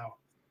Bobby now.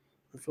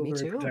 I feel Me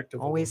very too.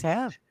 protective. Always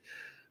have.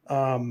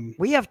 Him.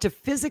 We have to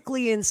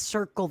physically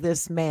encircle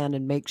this man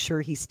and make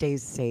sure he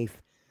stays safe.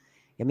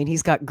 I mean,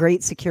 he's got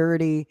great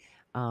security.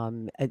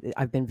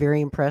 I've been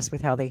very impressed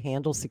with how they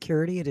handle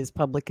security at his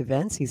public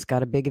events. He's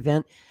got a big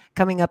event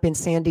coming up in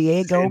San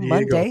Diego.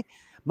 Monday,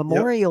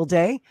 Memorial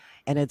Day,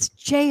 and it's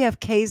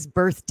JFK's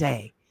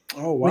birthday.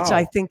 Oh, wow. Which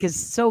I think is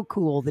so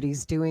cool that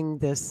he's doing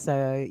this,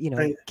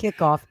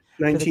 kickoff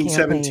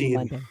 1917. for the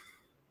Monday.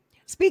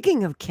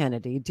 Speaking of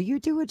Kennedy, do you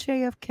do a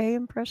JFK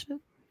impression?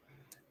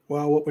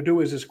 Well, what we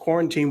do is this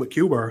quarantine with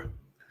Cuba.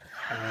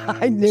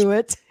 I knew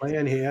it.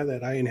 Plan here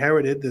that I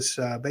inherited this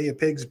Bay of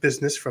Pigs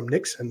business from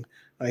Nixon.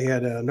 I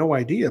had no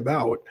idea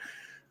about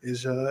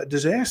is a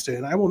disaster,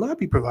 and I will not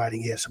be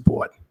providing air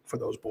support for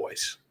those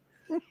boys.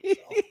 So,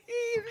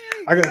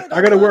 I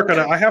got to work on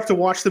it. I have to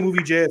watch the movie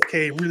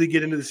JFK, really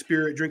get into the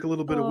spirit, drink a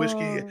little bit of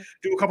whiskey,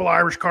 do a couple of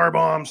Irish car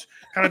bombs,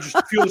 kind of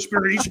just feel the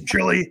spirit, eat some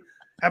chili,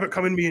 have it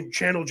come in me and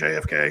channel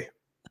JFK.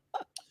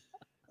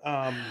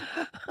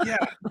 Yeah,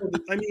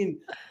 I mean,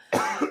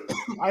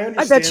 I understand.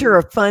 I bet you're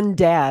a fun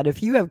dad.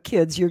 If you have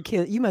kids, you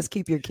must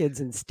keep your kids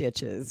in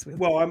stitches.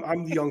 Well,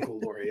 I'm the uncle,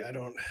 Lori. I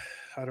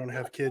don't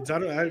have kids.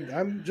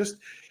 I'm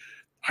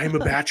a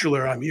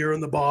bachelor. I'm here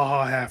in the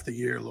Baja half the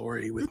year,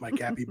 Lori, with my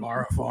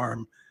capybara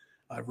farm.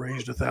 I've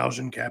raised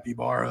 1,000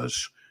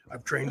 capybaras.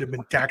 I've trained them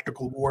in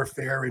tactical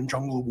warfare and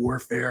jungle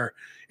warfare,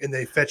 and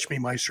they fetch me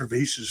my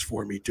cervezas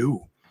for me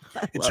too.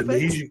 It's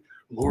amazing.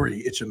 Lori,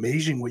 it's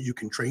amazing what you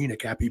can train a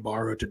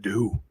capybara to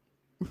do.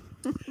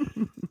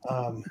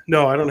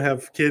 No, I don't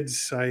have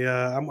kids.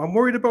 I'm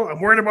worried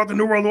about the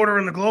New World Order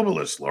and the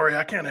globalists, Lori.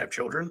 I can't have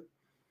children.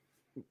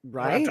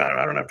 Right?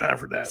 I don't have time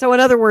for that. So in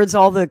other words,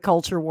 all the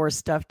culture war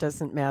stuff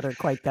doesn't matter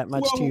quite that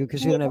much to you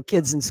because you don't have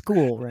kids in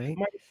school, right?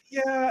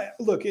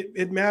 Look,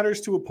 it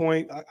matters to a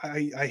point.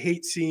 I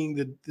hate seeing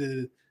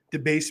the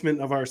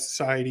debasement of our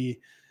society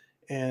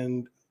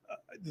and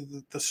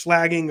the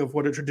slagging of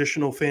what a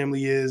traditional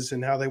family is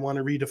and how they want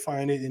to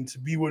redefine it and to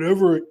be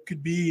whatever it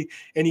could be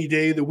any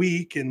day of the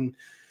week. And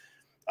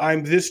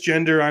I'm this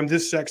gender, I'm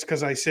this sex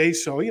because I say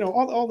so.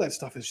 All that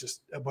stuff is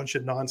just a bunch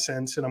of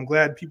nonsense. And I'm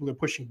glad people are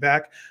pushing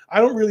back. I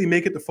don't really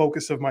make it the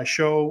focus of my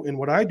show and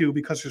what I do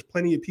because there's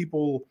plenty of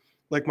people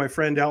like my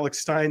friend Alex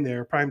Stein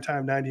there,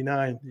 Primetime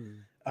 99.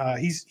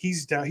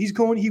 He's down.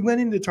 He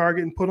went into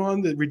Target and put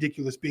on the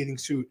ridiculous bathing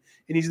suit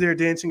and he's there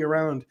dancing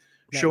around,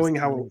 showing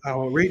how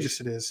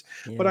outrageous it is.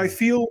 Yeah. But I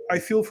feel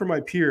for my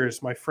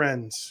peers, my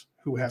friends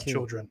who have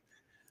children.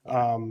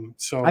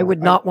 So I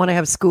would not want to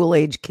have school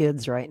age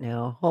kids right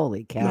now.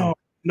 Holy cow.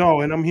 No.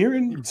 And I'm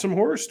hearing some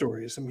horror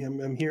stories.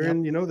 I'm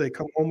hearing, they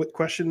come home with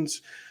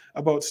questions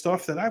about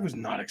stuff that I was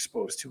not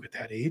exposed to at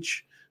that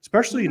age,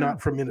 especially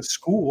not from in a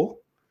school.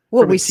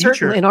 Well, we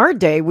certainly, in our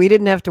day, we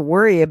didn't have to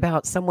worry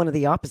about someone of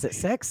the opposite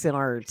sex in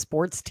our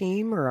sports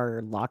team or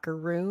our locker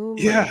room.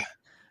 Yeah.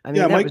 I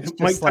mean, that was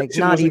just like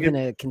not even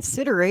a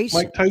consideration.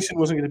 Mike Tyson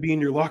wasn't going to be in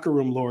your locker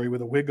room, Lori,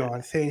 with a wig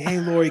on saying, "Hey,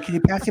 Lori, can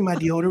you pass me my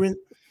deodorant?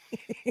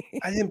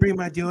 I didn't bring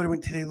my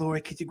deodorant today, Lori.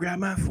 Could you grab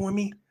mine for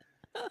me?"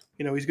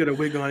 He's got a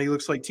wig on. He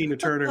looks like Tina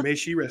Turner. May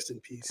she rest in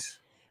peace.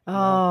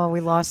 Oh, we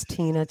lost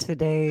Tina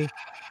today.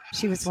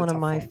 She was one of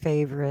my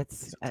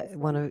favorites.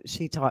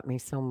 She taught me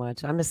so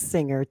much. I'm a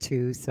singer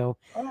too, so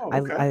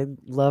I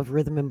love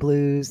rhythm and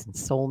blues and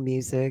soul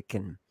music,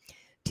 and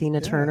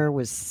Tina Turner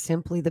was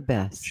simply the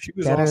best. She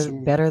was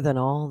awesome. Better than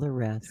all the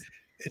rest.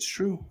 It's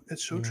true.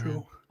 It's so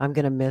true. I'm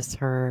gonna miss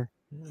her.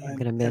 I'm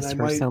gonna miss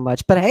her so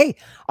much. But hey,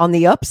 on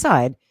the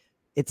upside,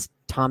 it's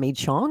Tommy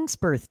Chong's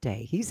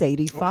birthday. He's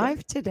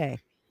 85 today.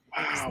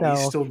 Wow,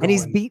 he's still going. And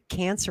he's beat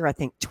cancer, I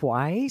think,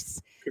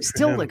 twice.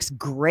 Still looks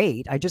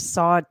great. I just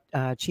saw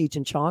Cheech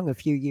and Chong a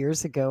few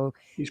years ago.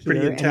 He's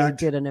pretty intact. And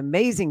he did an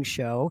amazing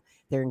show.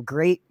 They're in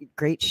great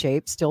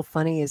shape, still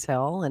funny as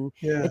hell. And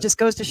it just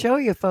goes to show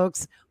you,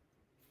 folks,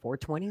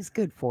 420 is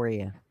good for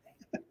you.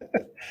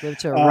 Give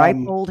to a ripe,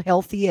 old,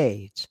 healthy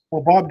age.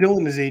 Well, Bob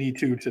Dylan is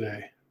 82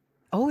 today.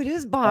 Oh, it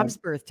is Bob's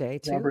birthday,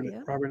 too.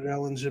 Robert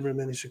Allen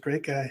Zimmerman, he's a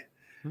great guy.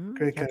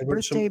 Great guy. Happy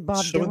birthday, Bob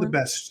Dylan. Some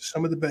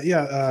of the best.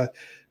 Yeah.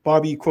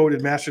 Bobby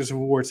quoted Masters of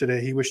War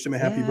today. He wished him a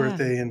happy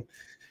birthday, and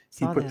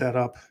he put that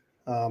up.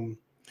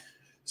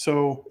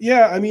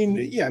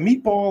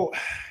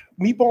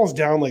 Meatball's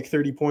down like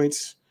 30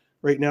 points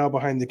right now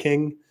behind the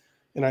king.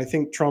 And I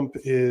think Trump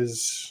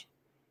is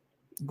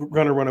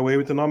going to run away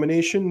with the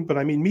nomination. But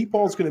I mean,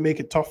 Meatball's going to make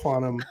it tough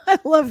on him. I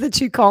love that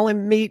you call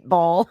him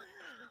Meatball.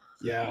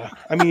 Yeah.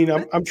 I mean,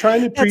 I'm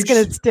trying to That's preach.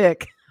 going to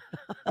stick.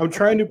 I'm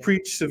trying to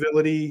preach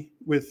civility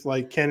with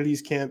like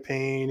Kennedy's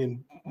campaign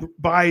and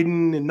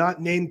Biden and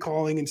not name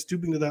calling and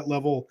stooping to that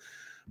level.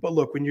 But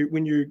look, when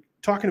you're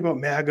talking about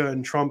MAGA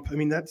and Trump, I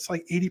mean, that's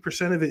like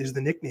 80% of it is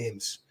the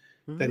nicknames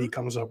that he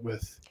comes up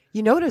with.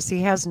 You notice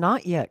he has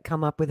not yet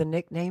come up with a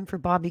nickname for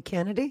Bobby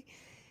Kennedy.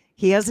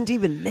 He hasn't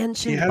even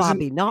mentioned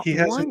Bobby, not he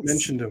once. Hasn't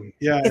mentioned him.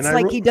 Yeah, it's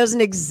like he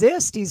doesn't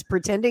exist. He's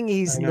pretending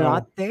he's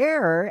not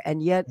there,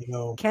 and yet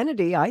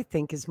Kennedy, I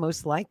think, is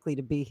most likely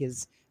to be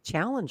his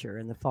challenger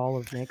in the fall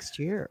of next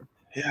year.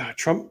 Yeah,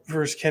 Trump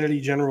versus Kennedy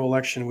general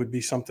election would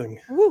be something.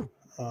 Woo.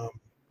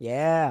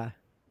 Yeah,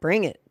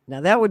 bring it. Now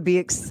that would be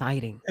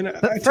exciting.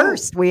 But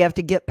first, we have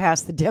to get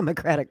past the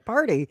Democratic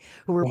Party,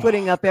 who are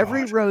putting up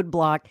every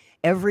roadblock,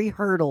 every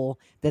hurdle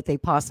that they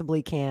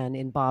possibly can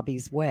in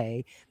Bobby's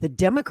way. The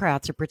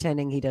Democrats are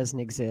pretending he doesn't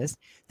exist.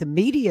 The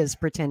media is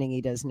pretending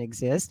he doesn't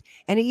exist.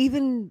 And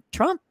even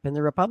Trump and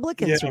the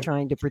Republicans are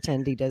trying to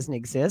pretend he doesn't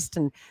exist.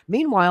 And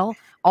meanwhile,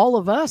 all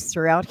of us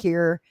are out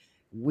here.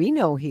 We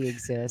know he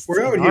exists.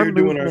 We're out here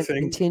doing our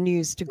thing.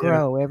 Continues to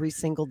grow every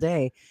single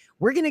day.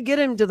 We're going to get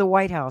him to the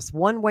White House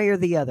one way or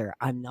the other.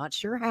 I'm not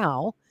sure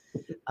how.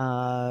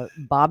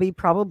 Bobby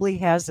probably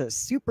has a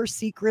super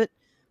secret,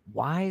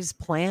 wise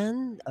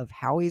plan of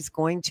how he's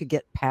going to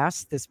get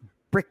past this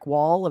brick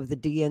wall of the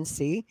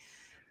DNC.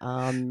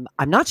 I'm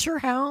not sure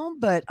how,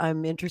 but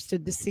I'm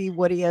interested to see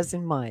what he has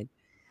in mind.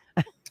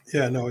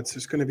 Yeah, no,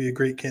 it's going to be a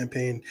great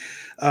campaign.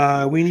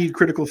 We need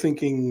critical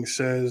thinking,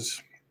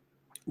 says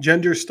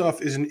gender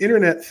stuff is an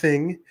internet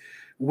thing.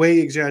 Way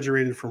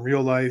exaggerated from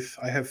real life.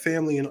 I have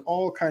family in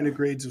all kind of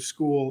grades of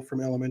school,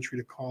 from elementary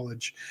to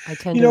college. I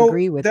tend to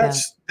agree with that.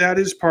 That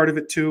is part of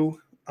it too.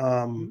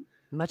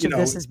 Much of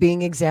this is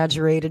being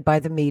exaggerated by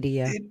the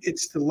media.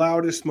 It's the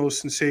loudest, most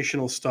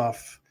sensational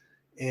stuff.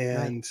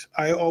 And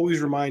I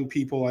always remind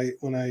people,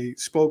 when I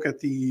spoke at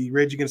the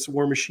Rage Against the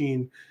War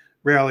Machine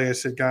rally, I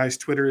said, guys,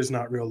 Twitter is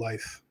not real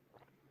life.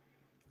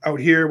 Out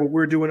here, what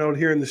we're doing out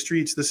here in the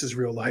streets, this is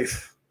real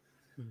life.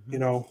 You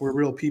know, we're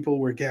real people.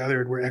 We're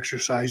gathered. We're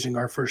exercising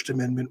our First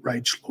Amendment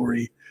rights,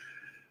 Lori.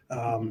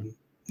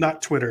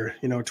 Not Twitter.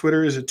 You know,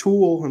 Twitter is a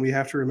tool, and we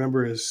have to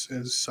remember as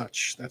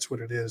such. That's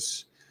what it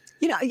is.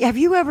 You know, have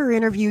you ever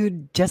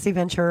interviewed Jesse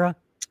Ventura?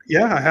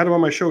 Yeah, I had him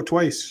on my show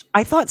twice.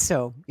 I thought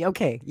so.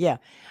 Okay, yeah.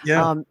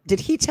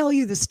 Did he tell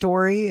you the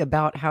story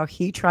about how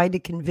he tried to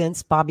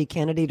convince Bobby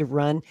Kennedy to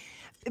run?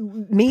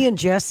 Me and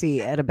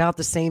Jesse at about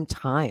the same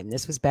time.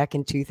 This was back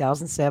in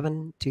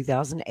 2007,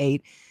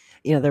 2008.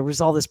 You know, there was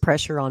all this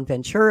pressure on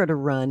Ventura to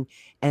run.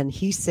 And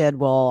he said,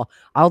 well,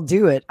 I'll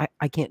do it.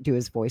 I can't do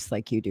his voice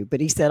like you do, but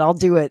he said, I'll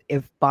do it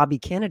if Bobby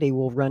Kennedy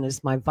will run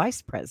as my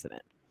vice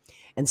president.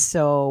 And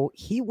so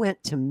he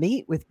went to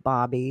meet with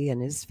Bobby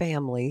and his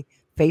family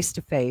face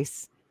to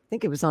face. I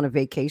think it was on a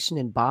vacation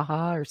in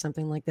Baja or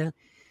something like that.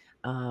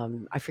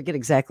 I forget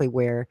exactly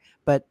where,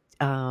 but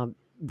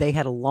they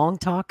had a long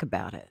talk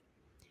about it.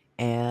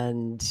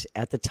 And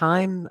at the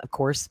time, of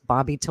course,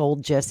 Bobby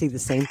told Jesse the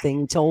same thing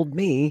he told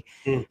me.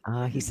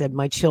 He said,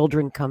 my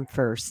children come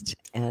first.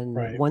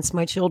 And once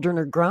my children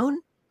are grown,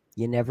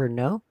 you never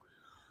know.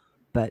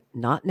 But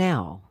not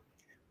now.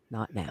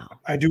 Not now.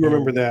 I do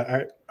remember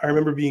that. I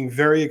remember being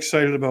very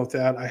excited about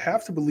that. I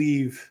have to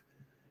believe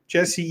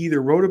Jesse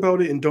either wrote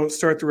about it in Don't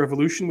Start the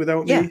Revolution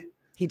Without Me. Yeah,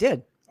 he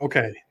did.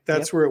 Okay,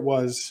 that's where it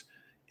was.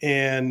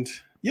 And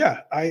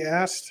yeah, I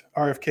asked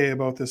RFK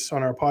about this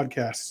on our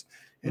podcast.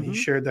 And he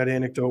shared that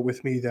anecdote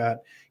with me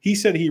that he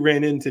said he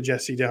ran into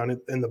Jesse down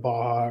in the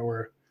Baja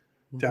or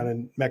down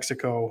in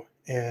Mexico,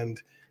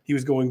 and he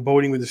was going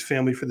boating with his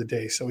family for the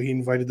day. So he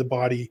invited the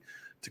body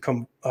to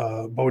come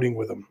boating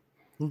with him.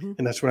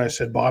 And that's when I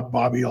said,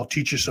 Bobby, I'll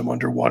teach you some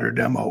underwater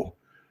demo.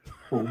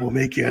 We'll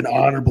make you an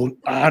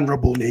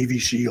honorable Navy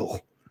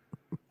SEAL.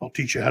 I'll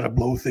teach you how to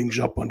blow things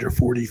up under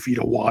 40 feet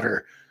of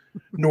water.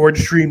 Nord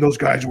Stream, those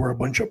guys were a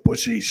bunch of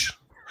pussies.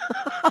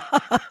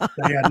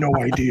 They had no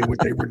idea what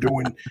they were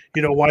doing.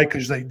 You know why?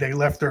 Because they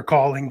left their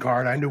calling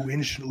card. I knew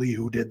instantly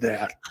who did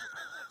that.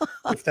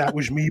 If that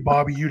was me,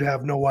 Bobby, you'd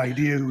have no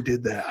idea who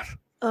did that.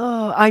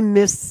 Oh, I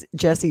miss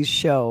Jesse's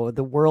show,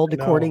 The World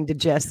According to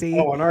Jesse.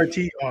 Oh, on RT.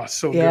 Oh,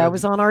 so good. Yeah, it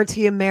was on RT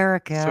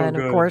America. So and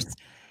good. Of course,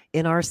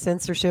 in our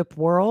censorship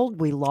world,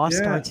 we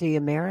lost RT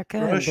America.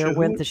 Russia, and there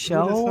went the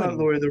show. Who thought,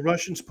 Lori, the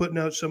Russians putting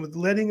out some of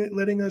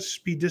letting us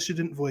be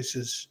dissident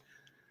voices.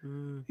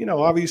 You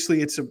know,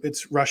 obviously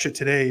it's Russia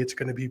today. It's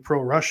going to be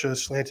pro-Russia,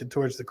 slanted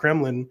towards the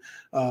Kremlin.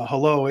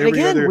 Hello.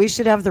 We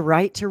should have the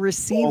right to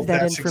receive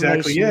that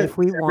information if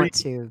we want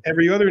to.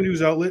 Every other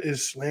news outlet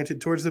is slanted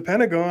towards the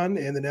Pentagon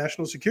and the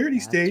national security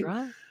state.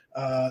 Right.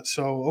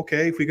 So,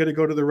 okay, if we got to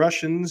go to the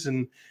Russians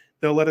and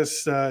they'll let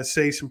us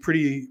say some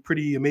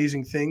pretty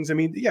amazing things. I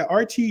mean, yeah,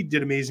 RT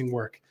did amazing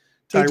work.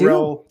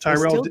 Tyrell.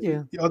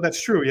 Oh,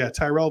 that's true. Yeah,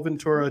 Tyrell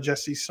Ventura,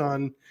 Jesse's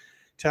son.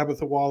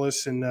 Tabitha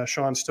Wallace and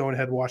Sean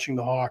Stonehead watching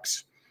the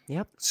Hawks.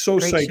 Yep. So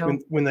Great psyched show.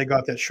 when they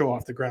got that show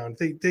off the ground.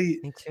 They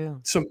Me too.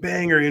 some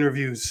banger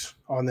interviews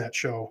on that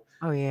show.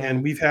 Oh yeah.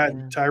 And we've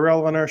had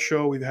Tyrell on our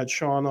show. We've had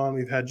Sean on.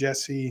 We've had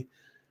Jesse.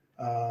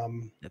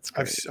 That's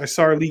great. I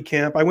saw Lee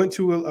Camp. I went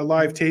to a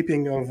live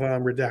taping of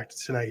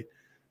Redacted tonight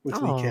with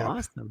Lee Camp.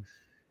 Awesome.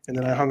 And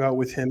then I hung out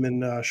with him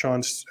and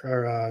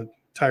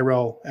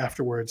Tyrell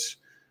afterwards.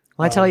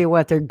 Well, I tell you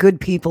what, they're good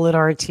people at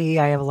RT.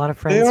 I have a lot of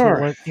friends who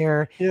work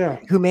there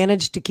who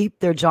managed to keep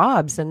their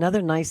jobs.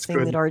 Another nice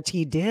thing that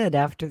RT did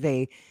after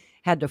they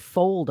had to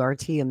fold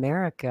RT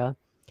America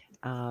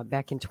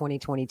back in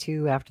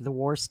 2022 after the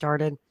war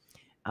started.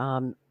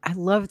 I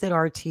love that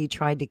RT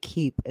tried to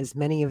keep as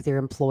many of their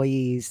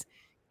employees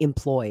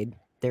employed,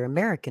 their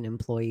American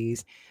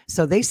employees.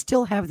 So they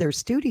still have their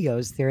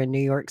studios there in New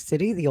York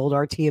City, the old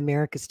RT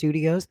America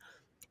studios.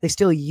 They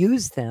still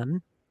use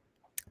them,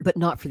 but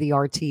not for the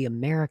RT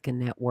American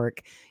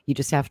network. You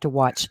just have to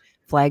watch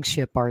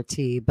flagship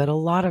RT. But a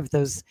lot of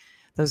those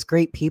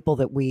great people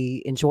that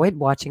we enjoyed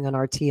watching on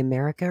RT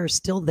America are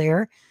still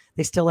there.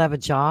 They still have a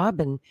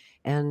job,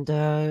 and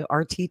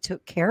RT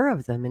took care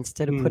of them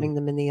instead of putting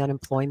them in the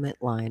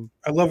unemployment line.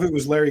 I love it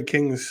was Larry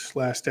King's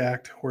last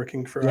act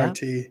working for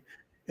RT.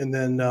 And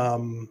then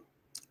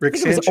Rick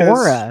Sanchez. It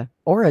was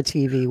Aura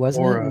TV,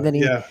 wasn't it? And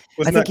then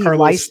I think he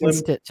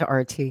licensed it to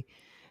RT.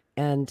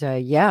 And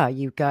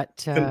you've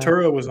got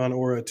Ventura was on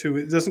Aura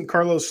too. Doesn't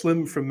Carlos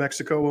Slim from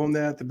Mexico own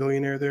that? The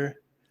billionaire there.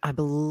 I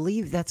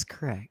believe that's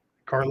correct.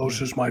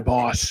 Carlos is my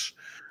boss,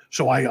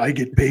 so I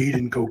get paid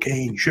in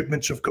cocaine,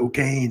 shipments of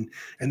cocaine,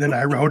 and then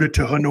I route it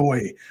to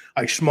Hanoi.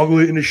 I smuggle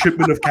it in a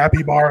shipment of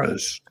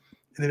capybaras,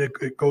 and then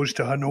it goes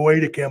to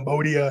Hanoi, to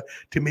Cambodia,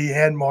 to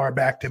Myanmar,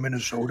 back to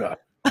Minnesota.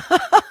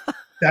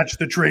 That's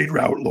the trade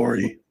route,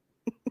 Lori.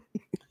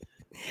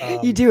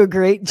 You do a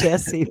great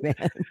Jesse,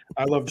 man.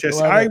 I love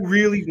Jesse. I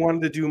really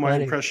wanted to do my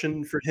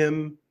impression for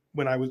him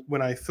when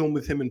I filmed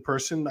with him in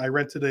person. I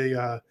rented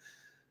a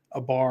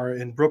bar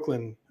in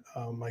Brooklyn.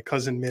 My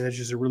cousin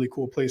manages a really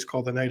cool place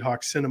called the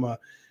Nighthawk Cinema,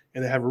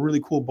 and they have a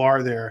really cool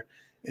bar there.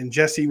 And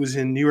Jesse was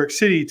in New York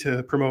City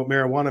to promote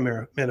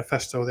Marijuana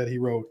Manifesto that he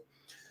wrote.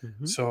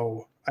 Mm-hmm.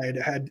 So I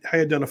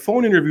had done a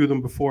phone interview with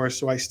him before,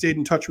 so I stayed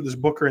in touch with his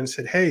booker and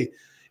said, hey,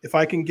 if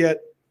I can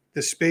get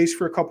the space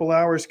for a couple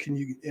hours, can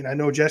you, and I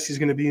know Jesse's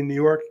going to be in New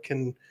York,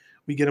 can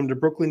we get him to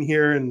Brooklyn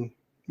here and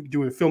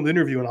do a filmed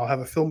interview and I'll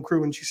have a film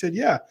crew? And she said,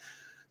 yeah.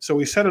 So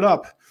we set it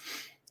up.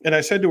 And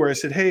I said to her, I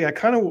said, hey, I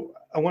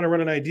want to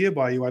run an idea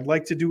by you. I'd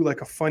like to do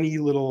like a funny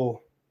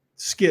little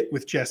skit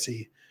with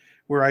Jesse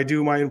where I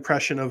do my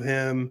impression of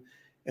him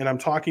and I'm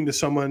talking to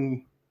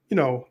someone,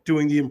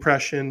 doing the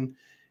impression,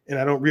 and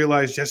I don't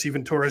realize Jesse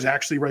Ventura is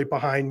actually right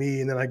behind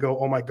me. And then I go,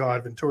 oh my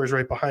God, Ventura's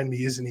right behind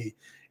me, isn't he?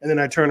 And then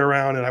I turn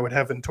around and I would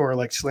have Ventura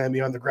like slam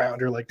me on the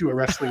ground or like do a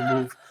wrestling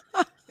move.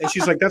 And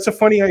she's like, that's a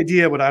funny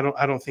idea, but I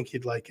don't think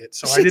he'd like it.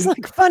 So she's I didn't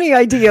like funny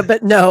idea,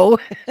 but no.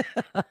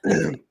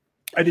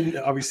 I didn't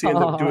obviously end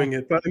up doing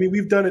it, but I mean,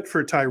 we've done it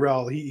for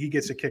Tyrell. He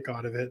gets a kick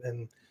out of it.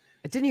 And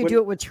didn't you do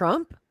it with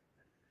Trump?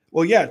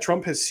 Well, yeah,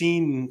 Trump has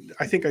seen,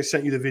 I think I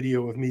sent you the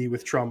video of me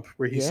with Trump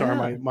where he saw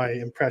my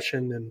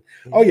impression.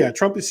 And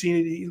Trump has seen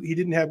it. He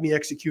didn't have me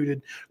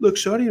executed. Look,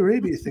 Saudi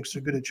Arabia thinks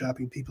they're good at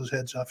chopping people's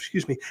heads off.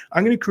 Excuse me.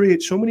 I'm going to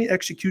create so many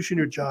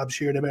executioner jobs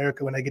here in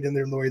America when I get in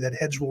there, Lori, that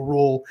heads will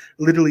roll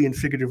literally and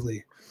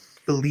figuratively.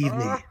 Believe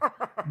me.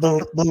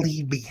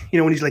 Believe me.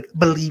 When he's like,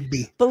 believe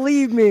me.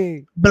 Believe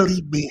me.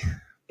 Believe me.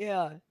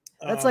 Yeah.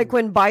 That's like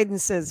when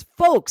Biden says,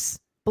 folks,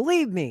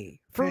 believe me.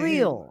 For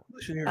real.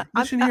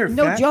 Listen here.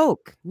 No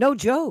joke. No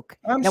joke.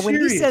 I'm now,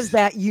 serious. When he says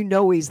that,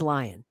 he's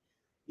lying.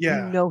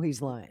 Yeah.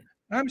 He's lying.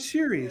 I'm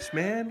serious,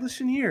 man.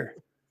 Listen here.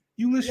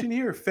 You listen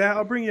here, fat.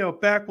 I'll bring you out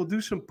back. We'll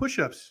do some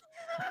push-ups.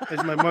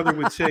 As my mother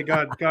would say,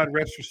 God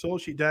rest her soul.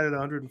 She died at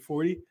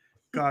 140.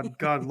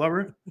 God love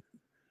her.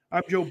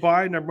 I'm Joe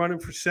Biden. I'm running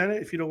for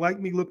Senate. If you don't like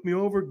me, look me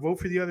over.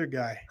 Vote for the other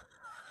guy.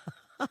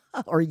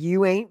 Or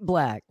you ain't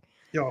black.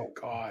 Oh,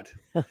 God.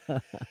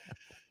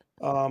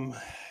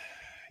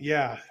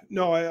 Yeah,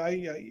 no,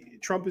 I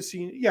Trump has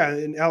seen,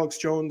 and Alex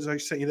Jones, I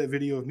sent you that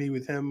video of me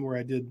with him where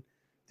I did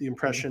the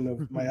impression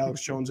of my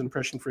Alex Jones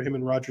impression for him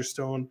and Roger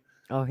Stone.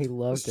 Oh, he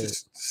loved it.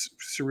 Just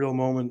surreal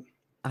moment.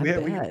 We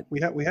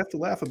have to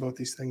laugh about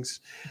these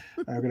things.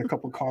 I've got a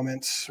couple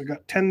comments. We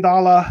got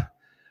 $10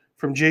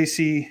 from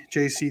JC.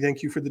 JC,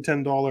 thank you for the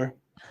 $10.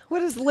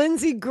 What does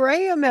Lindsey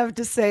Graham have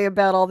to say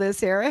about all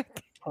this,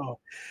 Eric? Oh,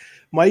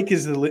 Mike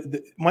is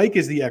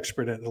the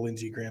expert at the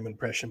Lindsey Graham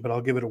impression, but I'll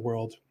give it a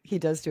whirl. He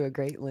does do a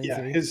great Lindsey.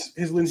 Yeah,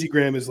 his Lindsey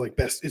Graham is like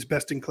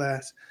best in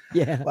class.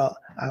 Yeah. Well,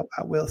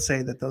 I will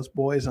say that those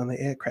boys on the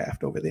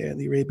aircraft over there in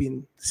the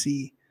Arabian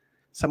Sea,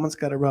 someone's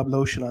got to rub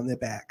lotion on their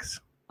backs,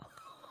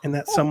 and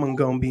that someone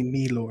gonna be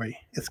me, Lori.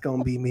 It's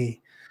gonna be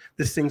me.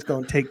 This thing's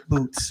gonna take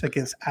boots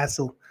against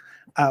ISIL.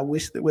 I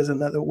wish there was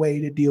another way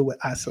to deal with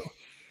ISIL,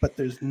 but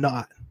there's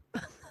not.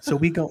 So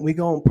we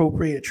gonna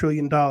appropriate $1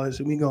 trillion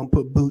and we gonna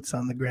put boots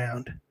on the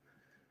ground.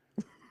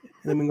 And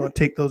then we're gonna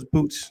take those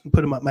boots and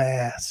put them up my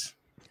ass.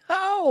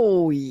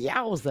 Oh,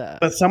 yowza.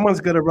 But someone's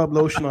got to rub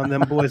lotion on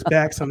them boys'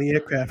 backs on the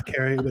aircraft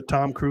carrier with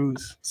Tom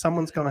Cruise.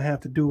 Someone's going to have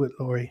to do it,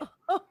 Lori.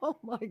 Oh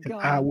my And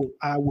God.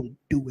 I will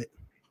do it.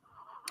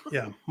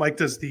 Yeah, Mike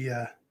does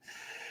the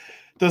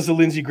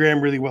Lindsey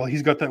Graham really well.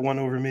 He's got that one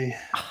over me.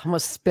 I'm gonna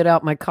spit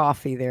out my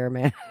coffee there,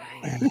 man.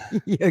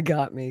 You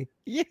got me.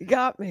 You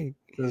got me.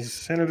 Does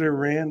Senator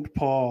Rand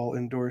Paul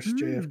endorse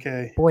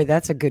JFK? Boy,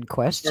 that's a good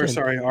question. Or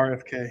sorry,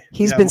 RFK.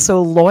 He's been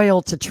so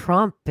loyal to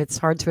Trump. It's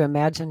hard to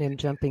imagine him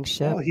jumping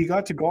ship. Well, he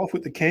got to golf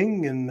with the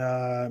king, and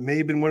may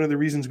have been one of the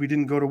reasons we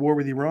didn't go to war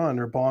with Iran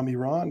or bomb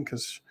Iran,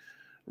 because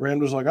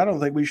Rand was like, I don't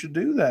think we should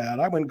do that.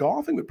 I went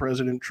golfing with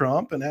President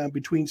Trump, and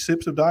between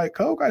sips of Diet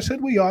Coke, I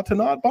said we ought to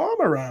not bomb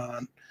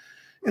Iran.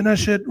 And I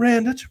said,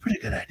 Rand, that's a pretty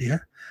good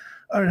idea.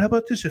 All right, how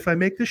about this? If I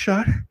make the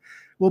shot,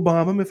 we'll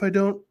bomb him. If I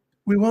don't,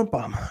 we won't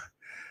bomb.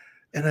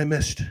 And I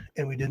missed,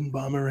 and we didn't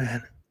bomb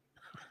Iran.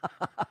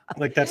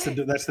 Like that's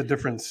the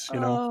difference, you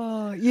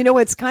know.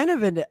 It's kind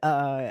of an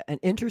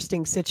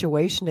interesting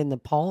situation in the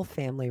Paul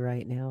family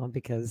right now,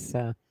 because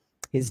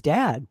his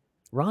dad,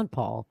 Ron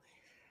Paul,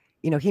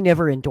 he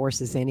never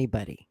endorses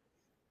anybody,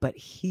 but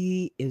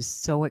he is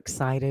so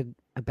excited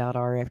about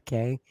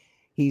RFK.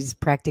 He's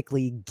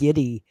practically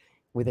giddy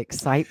with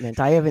excitement.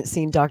 I haven't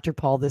seen Dr.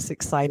 Paul this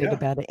excited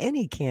about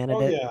any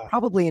candidate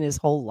probably in his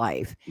whole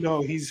life.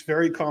 No, he's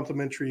very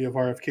complimentary of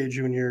RFK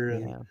Jr.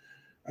 And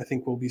I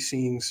think we'll be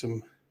seeing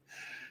some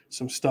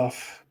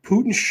stuff.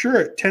 Putin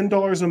shirt,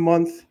 $10 a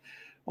month,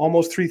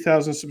 almost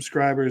 3,000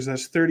 subscribers.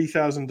 That's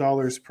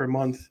 $30,000 per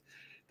month.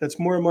 That's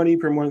more money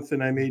per month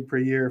than I made per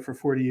year for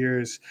 40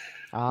 years.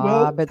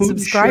 But Putin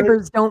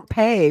subscribers don't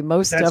pay.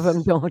 Most of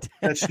them don't.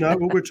 That's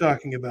not what we're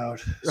talking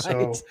about. Right.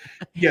 So,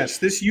 yes,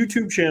 this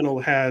YouTube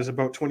channel has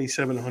about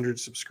 2,700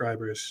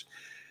 subscribers.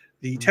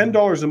 The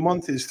 $10 a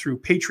month is through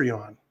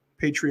Patreon,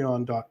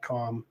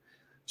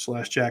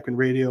 patreon.com/Jackman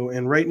Radio.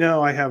 And right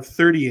now I have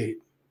 38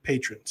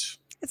 patrons.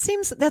 It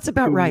seems that's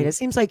about right. It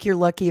seems like you're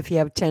lucky if you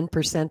have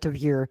 10% of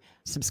your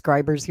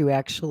subscribers who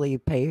actually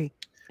pay,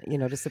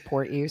 to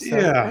support you. So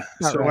I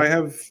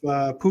have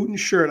Putin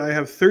shirt. I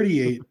have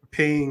 38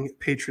 paying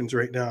patrons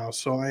right now.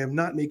 So I am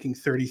not making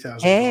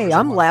 $30,000. Hey,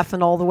 I'm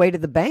laughing all the way to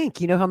the bank.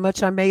 You know how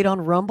much I made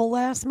on Rumble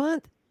last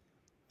month?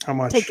 How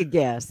much? Take a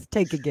guess.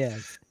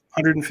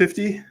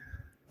 150?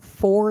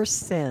 4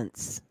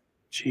 cents.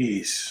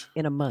 Jeez.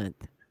 In a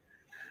month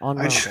on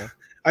Rumble.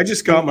 I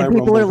just got my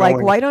Rumble. People are like,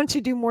 going. why don't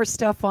you do more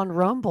stuff on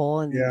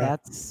Rumble? And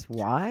that's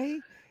why.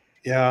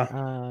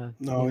 Yeah.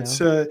 No,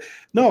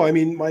 I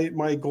mean,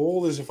 my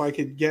goal is if I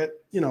could get,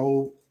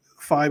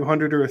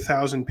 500 or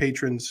 1,000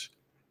 patrons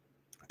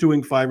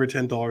doing $5 or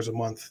 $10 a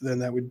month,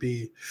 then I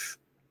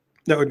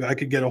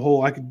could get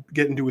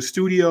into a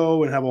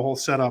studio and have a whole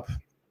setup.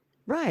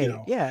 Right.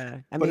 Yeah.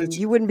 I mean,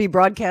 you wouldn't be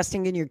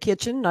broadcasting in your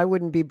kitchen. I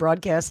wouldn't be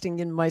broadcasting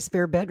in my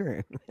spare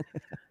bedroom.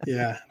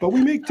 Yeah. But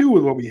we make do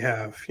with what we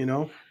have,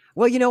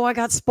 Well, I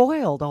got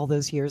spoiled all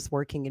those years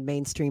working in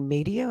mainstream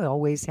media. I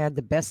always had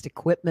the best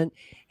equipment,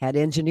 had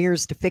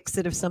engineers to fix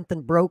it if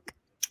something broke,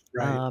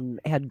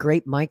 had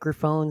great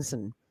microphones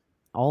and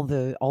all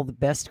the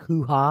best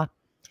hoo-ha.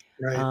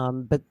 Right.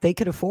 But they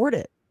could afford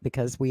it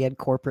because we had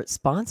corporate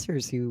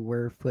sponsors who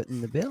were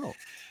footing the bill.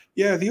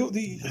 Yeah,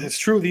 it's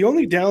true. The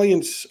only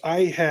dalliance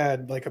I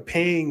had, like a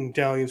paying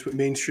dalliance with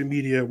mainstream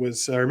media,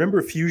 was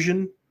remember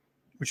Fusion,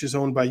 which is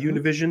owned by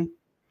Univision.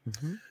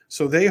 Mm-hmm.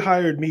 So they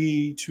hired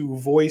me to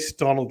voice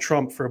Donald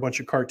Trump for a bunch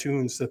of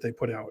cartoons that they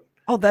put out.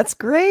 Oh, that's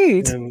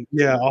great. And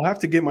I'll have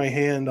to get my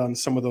hand on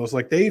some of those.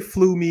 Like they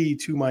flew me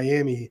to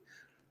Miami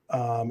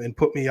and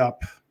put me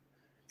up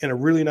in a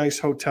really nice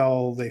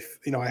hotel.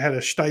 I had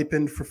a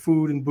stipend for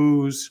food and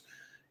booze,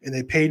 and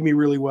they paid me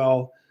really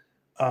well.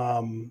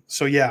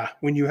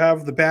 When you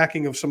have the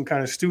backing of some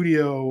kind of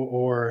studio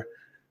or,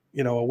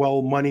 a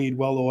well-moneyed,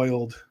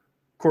 well-oiled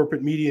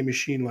corporate media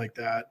machine like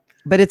that.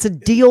 But it's a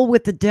deal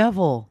with the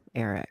devil,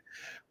 Eric.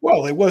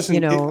 Well, it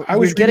wasn't. I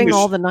was getting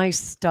all the nice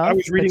stuff. I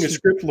was reading a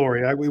script,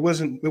 Lori. It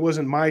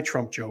wasn't my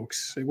Trump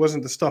jokes. It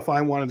wasn't the stuff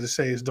I wanted to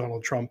say as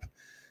Donald Trump.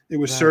 It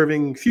was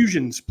serving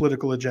Fusion's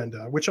political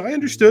agenda, which I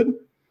understood.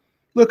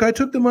 Look, I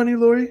took the money,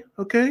 Lori.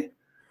 Okay,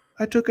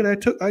 I took it.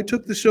 I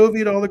took the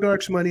Soviet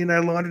oligarchs' money and I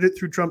laundered it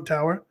through Trump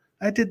Tower.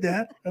 I did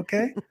that.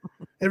 Okay,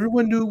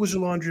 everyone knew it was a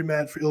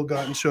laundromat for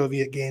ill-gotten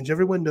Soviet gains.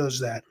 Everyone knows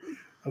that.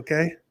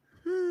 Okay,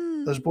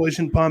 those boys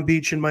in Palm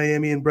Beach and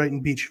Miami and Brighton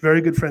Beach,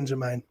 very good friends of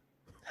mine.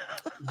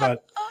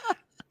 But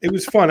it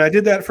was fun. I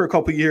did that for a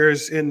couple of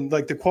years, and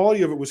like the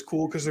quality of it was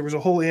cool because there was a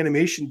whole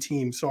animation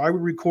team. So I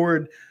would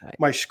record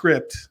my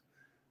script,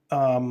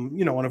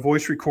 on a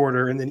voice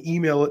recorder, and then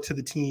email it to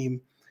the team,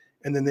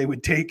 and then they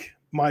would take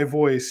my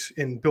voice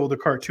and build a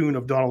cartoon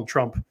of Donald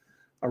Trump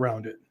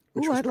around it.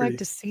 Oh, I'd like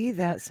to see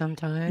that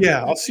sometime.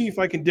 Yeah, I'll see if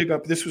I can dig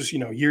up. This was,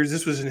 years.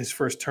 This was in his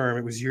first term.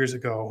 It was years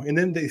ago, and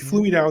then they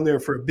flew me down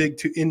there for a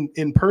big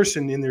in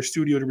person in their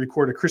studio to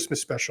record a Christmas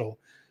special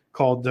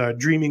called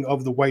Dreaming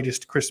of the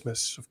Whitest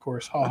Christmas, of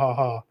course. Ha, ha,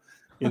 ha,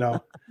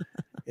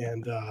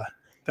 And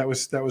that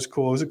was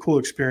cool. It was a cool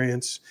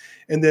experience.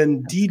 And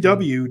then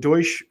DW,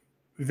 Deutsche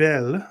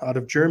Welle, out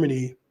of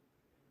Germany,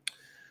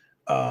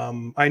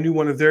 I knew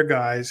one of their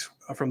guys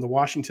from the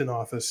Washington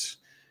office.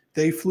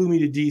 They flew me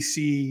to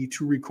DC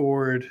to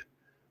record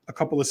a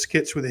couple of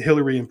skits with a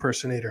Hillary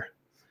impersonator.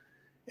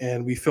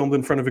 And we filmed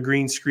in front of a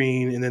green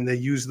screen, and then they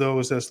used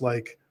those as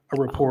like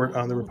a report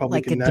on the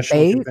Republican like a National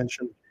debate?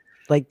 Convention.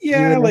 Like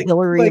Yeah, you and like- the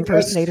Hillary like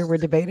impersonator us were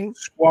debating?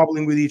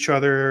 Squabbling with each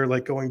other,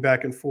 like going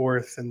back and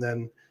forth, and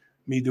then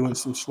me doing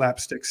some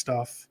slapstick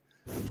stuff.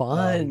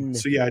 Fun.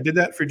 So yeah, I did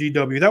that for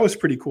DW. That was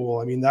pretty cool.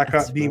 I mean, That's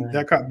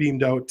that got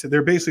beamed out to,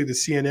 they're basically the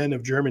CNN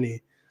of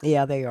Germany,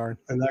 Yeah, they are.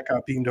 and that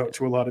got beamed out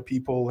to a lot of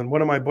people. And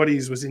one of my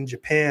buddies was in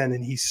Japan,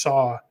 and he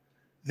saw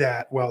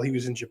that while he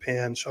was in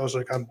Japan. So I was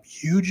like, I'm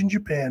huge in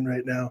Japan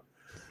right now.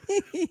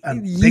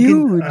 I'm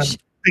Huge.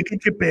 big in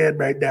Japan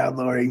right now,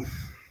 Lori.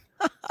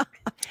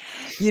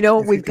 You know,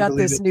 if you we've can got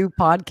believe this it. new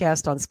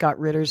podcast on Scott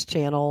Ritter's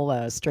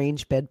channel,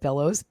 Strange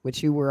Bedfellows,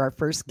 which you were our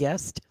first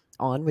guest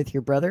on with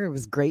your brother. It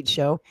was a great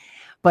show.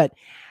 But,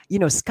 you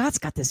know, Scott's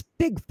got this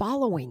big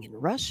following in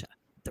Russia.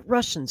 The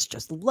Russians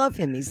just love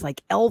him. He's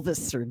like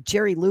Elvis or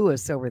Jerry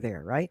Lewis over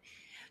there, right?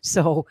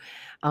 So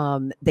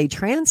they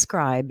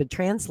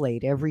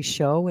translate every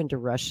show into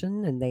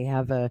Russian, and they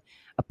have a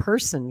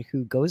person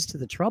who goes to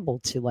the trouble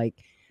to like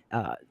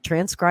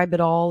transcribe it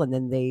all, and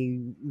then they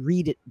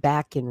read it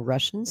back in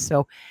Russian.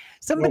 So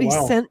somebody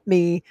wow. sent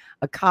me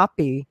a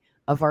copy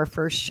of our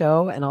first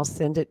show, and I'll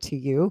send it to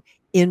you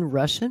in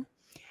Russian.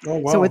 Oh,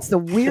 wow. So it's the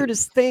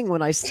weirdest thing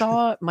when I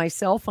saw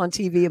myself on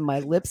TV and my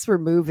lips were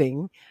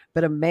moving,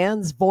 but a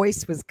man's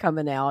voice was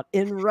coming out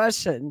in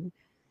Russian.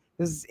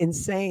 It was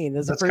insane. It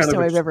was the That's first kind of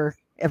time a- I've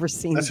ever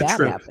seen that's a that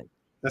trip. happen.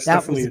 That's that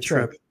definitely was a a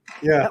trip. trip.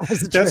 Yeah, That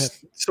was a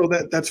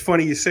trip. that's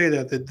funny you say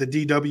that. The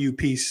DW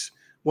piece,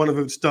 one of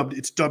it's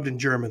dubbed in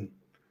German.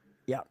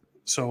 Yeah.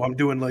 So I'm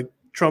doing like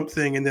Trump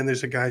thing, and then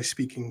there's a guy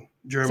speaking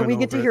German. So we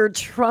get to over it hear a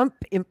Trump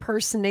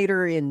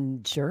impersonator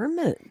in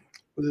German.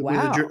 with a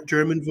Wow.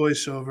 German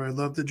voiceover. I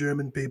love the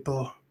German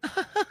people.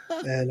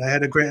 And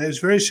it was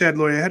very sad,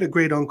 Lori. I had a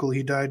great uncle.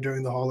 He died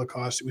during the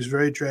Holocaust. It was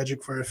very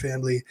tragic for our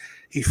family.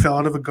 He fell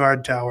out of a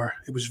guard tower.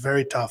 It was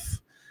very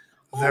tough.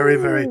 Very,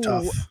 very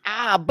tough.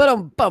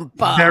 Bum.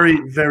 Very,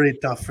 very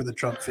tough for the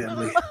Trump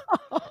family.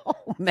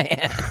 Oh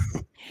man,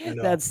 You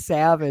know. that's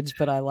savage,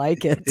 but I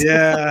like it.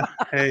 Yeah.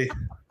 Hey.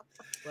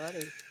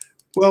 Funny.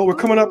 Well, we're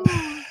coming up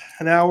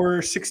an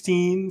hour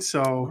 16.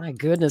 So My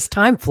goodness,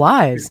 time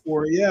flies.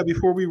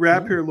 before we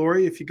wrap here,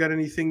 Lori, if you got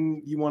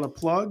anything you want to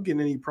plug and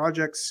any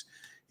projects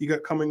you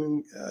got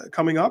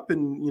coming up,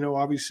 and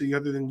obviously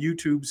other than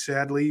YouTube,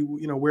 sadly,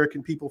 where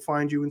can people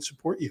find you and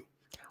support you?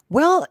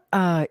 Well,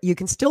 you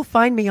can still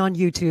find me on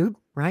YouTube,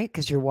 right?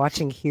 Because you're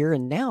watching here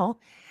and now.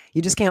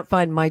 You just can't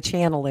find my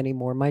channel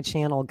anymore. My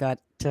channel got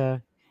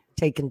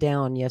taken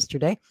down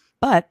yesterday,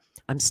 but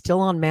I'm still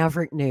on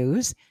Maverick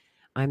News.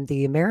 I'm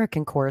the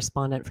American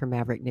correspondent for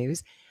Maverick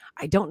News.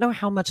 I don't know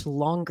how much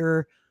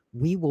longer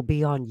we will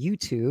be on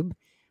YouTube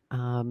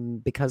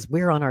because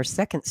we're on our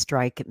second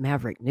strike at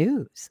Maverick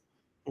News,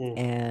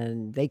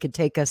 and they could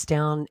take us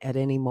down at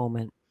any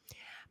moment.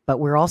 But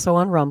we're also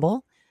on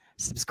Rumble.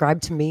 Subscribe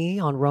to me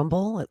on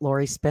Rumble at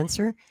Lori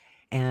Spencer,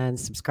 and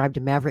subscribe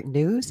to Maverick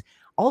News.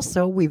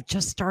 Also, we've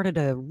just started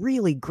a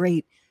really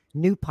great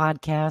new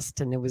podcast,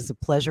 and it was a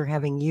pleasure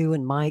having you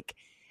and Mike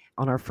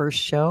on our first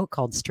show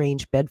called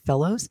Strange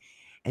Bedfellows.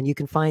 And you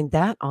can find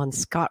that on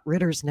Scott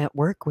Ritter's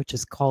network, which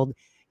is called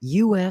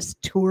U.S.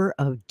 Tour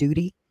of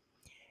Duty.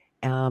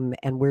 And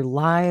we're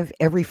live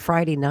every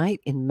Friday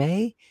night in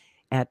May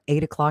at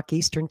 8 o'clock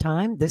Eastern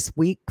Time. This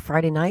week,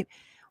 Friday night,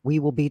 we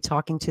will be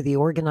talking to the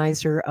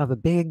organizer of a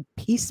big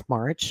peace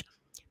march,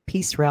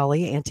 peace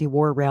rally,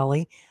 anti-war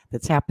rally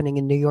that's happening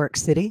in New York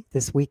City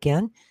this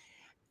weekend.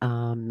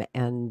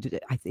 And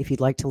if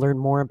you'd like to learn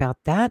more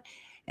about that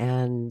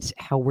and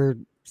how we're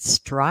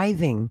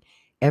striving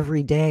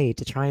every day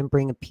to try and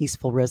bring a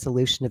peaceful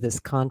resolution to this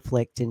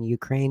conflict in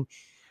Ukraine,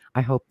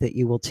 I hope that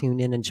you will tune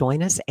in and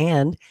join us.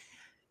 And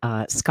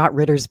Scott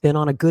Ritter's been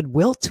on a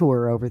goodwill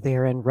tour over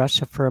there in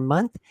Russia for a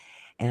month,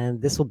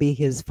 and this will be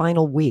his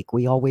final week.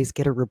 We always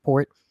get a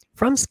report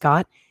from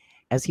Scott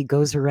as he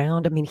goes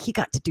around. I mean, he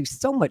got to do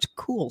so much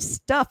cool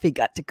stuff. He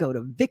got to go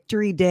to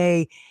Victory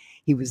Day.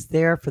 He was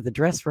there for the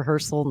dress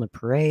rehearsal and the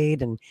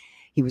parade, and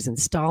he was in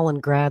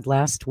Stalingrad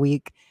last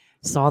week,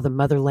 saw the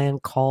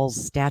Motherland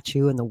Calls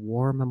statue and the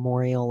war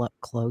memorial up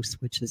close,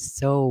 which is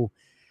so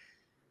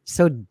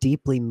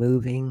deeply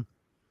moving.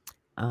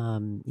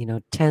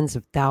 Tens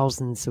of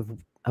thousands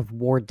of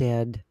war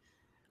dead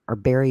are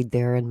buried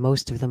there, and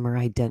most of them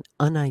are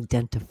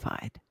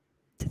unidentified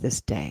to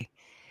this day.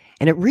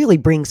 And it really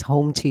brings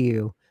home to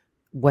you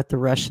what the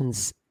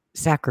Russians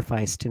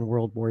sacrificed in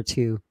World War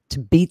II to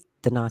beat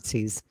the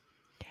Nazis.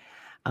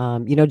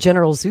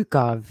 General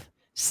Zhukov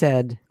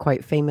said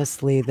quite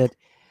famously that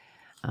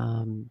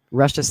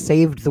Russia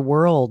saved the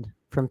world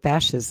from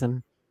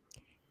fascism,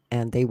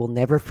 and they will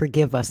never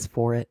forgive us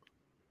for it.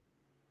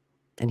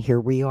 And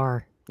here we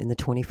are in the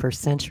 21st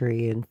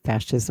century, and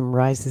fascism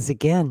rises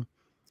again.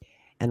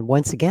 And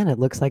once again, it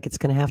looks like it's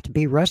going to have to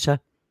be Russia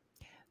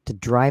to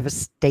drive a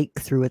stake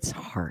through its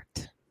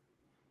heart.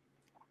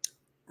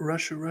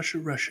 Russia.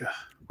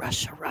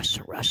 Russia,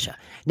 Russia, Russia.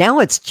 Now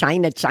it's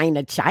China,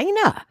 China,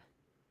 China.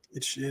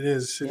 It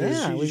is. It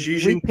Yeah, is. Xi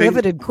we Jinping.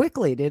 pivoted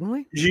quickly, didn't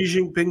we? Xi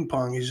Jinping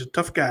Pong. He's a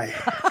tough guy.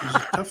 He's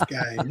a tough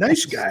guy.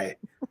 Nice guy.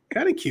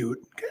 Kind of cute.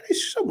 Kind of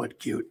somewhat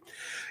cute.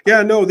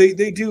 Yeah, no, they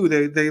do.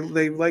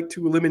 They like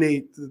to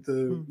eliminate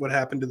the what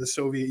happened to the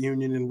Soviet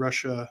Union and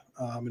Russia,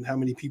 and how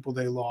many people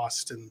they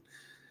lost, and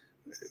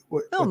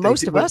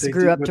most of us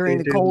grew up during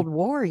the Cold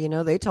War. You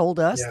know, they told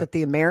us that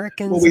the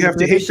Americans, we have the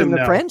to hate British, them and the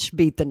now. French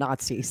beat the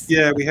Nazis.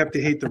 Yeah, we have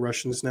to hate the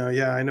Russians now.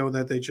 Yeah, I know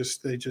that they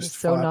just It's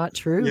so fought. not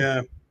true.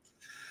 Yeah.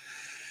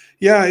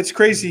 Yeah, it's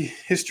crazy.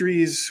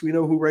 History is, we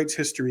know who writes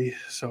history.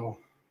 So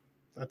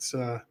that's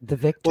the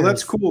victors. well,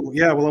 that's cool.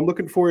 Yeah, well, I'm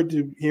looking forward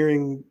to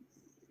hearing,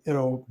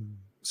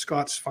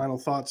 Scott's final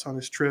thoughts on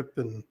his trip,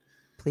 and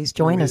please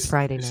join us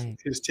Friday night.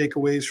 His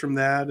takeaways from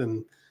that,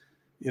 and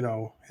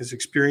his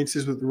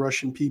experiences with the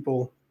Russian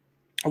people.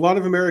 A lot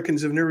of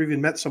Americans have never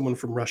even met someone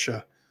from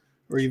Russia,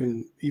 or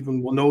even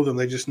will know them.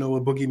 They just know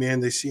a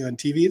boogeyman they see on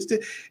TV.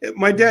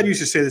 My dad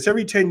used to say this: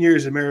 every 10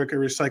 years, America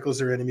recycles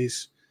their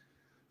enemies.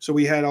 So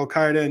we had Al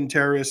Qaeda and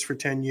terrorists for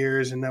 10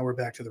 years, and now we're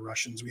back to the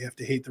Russians. We have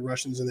to hate the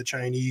Russians and the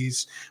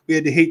Chinese. We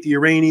had to hate the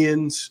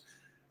Iranians.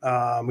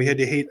 We had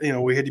to hate,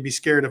 we had to be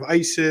scared of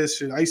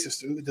ISIS, and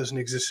ISIS doesn't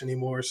exist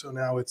anymore. So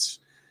now it's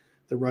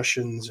the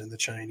Russians and the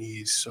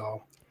Chinese.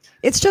 So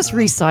it's just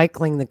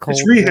recycling the Cold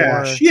War. It's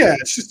rehash. War. Yeah,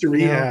 it's just a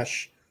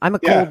rehash. I'm a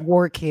Cold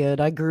War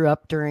kid. I grew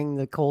up during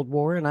the Cold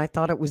War, and I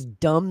thought it was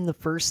dumb the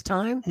first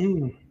time.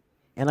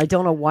 And I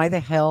don't know why the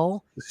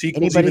hell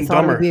anybody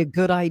thought it would be a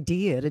good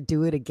idea to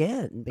do it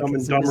again,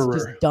 because it was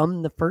just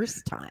dumb the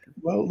first time.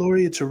 Well,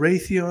 Lori, it's a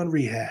Raytheon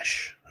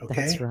rehash.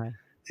 Okay, that's right.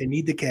 They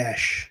need the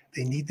cash.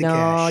 They need the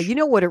cash. No, you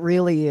know what it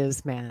really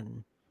is,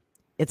 man.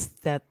 It's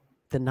that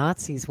the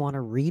Nazis want a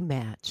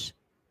rematch.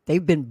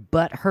 They've been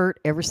butthurt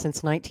ever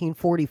since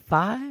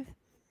 1945,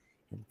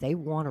 and they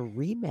want a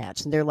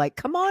rematch. And they're like,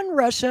 "Come on,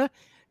 Russia,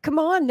 come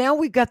on! Now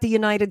we've got the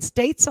United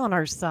States on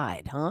our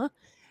side, huh?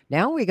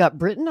 Now we got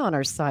Britain on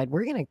our side.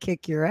 We're going to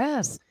kick your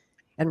ass."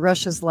 And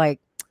Russia's like,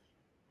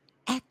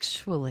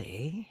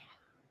 actually.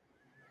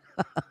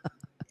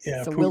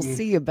 Yeah, so Putin, we'll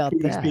see about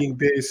Putin's that. being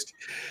based.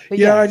 But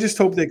yeah, I just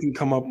hope they can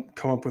come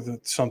up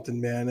with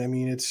something, man. I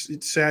mean, it's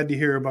sad to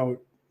hear about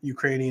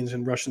Ukrainians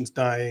and Russians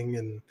dying,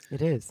 and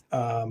it is.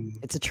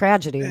 It's a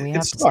tragedy, and we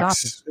have to stop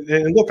it.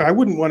 And look, I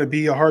wouldn't want to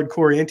be a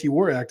hardcore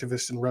anti-war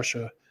activist in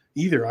Russia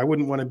either. I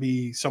wouldn't want to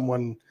be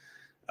someone,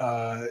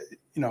 a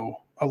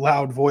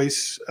loud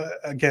voice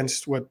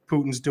against what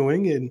Putin's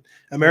doing. In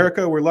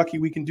America, we're lucky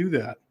we can do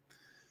that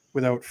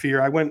without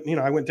fear. I went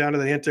down to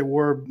the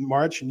anti-war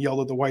march and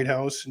yelled at the White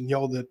House and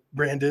yelled at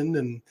Brandon.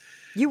 And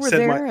you were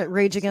there at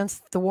Rage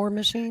Against the War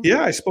Machine?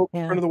 Yeah, I spoke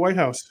in front of the White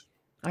House.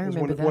 I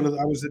remember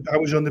that. I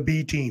was on the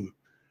B team,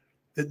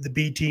 the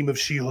B team of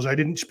SEALs. I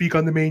didn't speak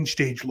on the main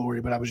stage, Lori,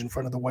 but I was in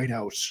front of the White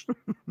House.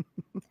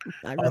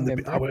 I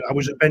remember. I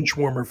was a bench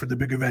warmer for the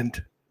big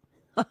event.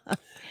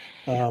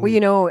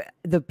 Well,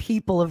 the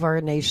people of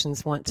our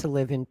nations want to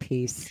live in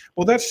peace.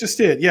 Well, that's just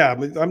it. Yeah,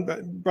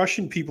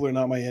 Russian people are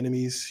not my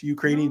enemies.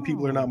 Ukrainian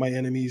people are not my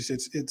enemies.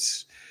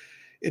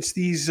 It's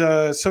these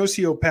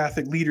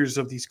sociopathic leaders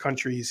of these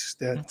countries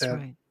that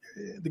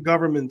the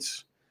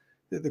governments,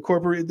 the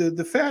corporate,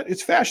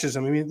 it's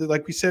fascism. I mean,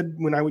 like we said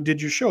when I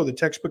did your show, the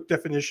textbook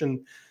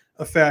definition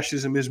of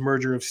fascism is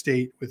merger of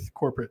state with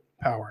corporate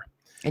power.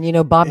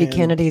 And Bobby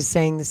Kennedy is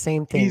saying the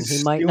same thing.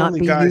 He might not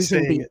be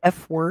using the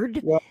F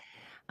word. Well,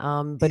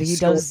 but he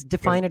does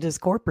define it as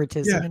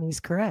corporatism, and he's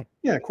correct.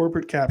 Yeah,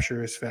 corporate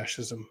capture is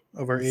fascism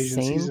of our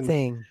agencies. Same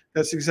thing.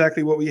 That's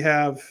exactly what we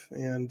have,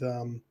 and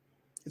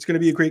it's going to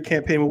be a great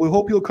campaign. Well, we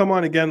hope you'll come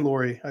on again,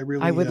 Lori.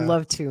 I would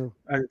love to.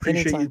 I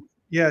appreciate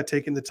you,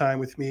 taking the time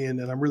with me, and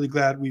I'm really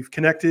glad we've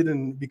connected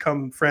and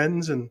become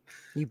friends. And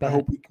I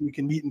hope we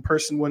can meet in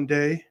person one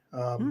day.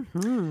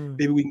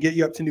 Maybe we can get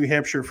you up to New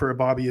Hampshire for a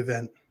Bobby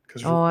event.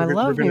 I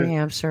love New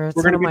Hampshire. It's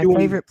one of my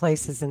favorite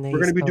places in the East Coast.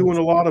 We're going to be doing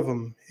a lot of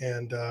them,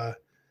 and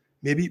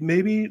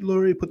maybe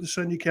Lori, put this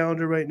on your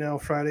calendar right now.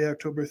 Friday,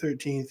 October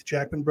 13th,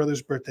 Jackman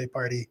Brothers birthday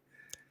party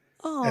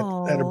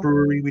at a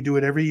brewery. We do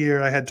it every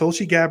year. I had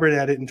Tulsi Gabbard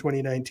at it in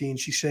 2019.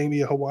 She sang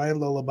me a Hawaiian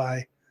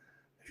lullaby,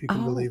 if you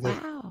can believe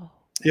it. Wow.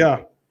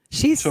 Yeah.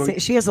 She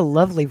has a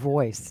lovely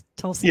voice.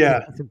 Tulsi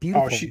has a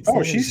beautiful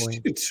voice.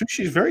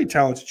 She's very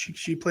talented.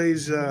 She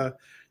plays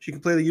she can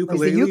play the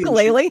ukulele. The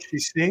ukulele. She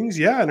sings,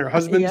 and her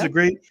husband's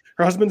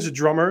her husband's a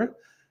drummer.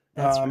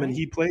 That's right. And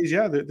he plays.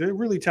 Yeah, they're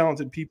really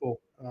talented people.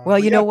 Well,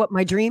 you know what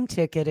my dream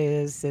ticket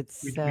is?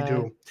 It's we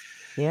do.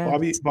 Yeah,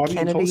 Bobby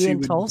Kennedy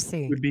and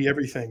Tulsi would be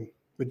everything.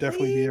 Would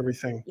definitely be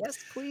everything. Yes,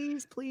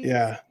 please.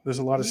 Yeah, there's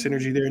a lot of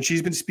synergy there, and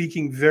she's been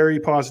speaking very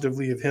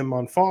positively of him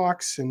on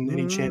Fox, and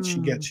any chance she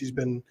gets, she's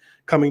been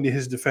coming to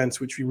his defense,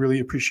 which we really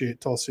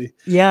appreciate, Tulsi.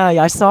 Yeah,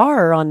 I saw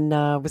her on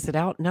was it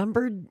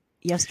Outnumbered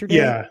yesterday?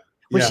 Yeah.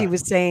 Where she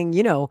was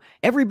saying,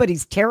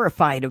 everybody's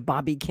terrified of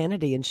Bobby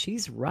Kennedy, and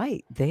she's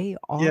right. They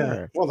are.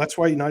 Yeah. Well, that's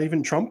why not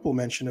even Trump will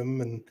mention him.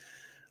 And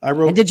I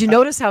wrote. And did you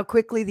notice how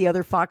quickly the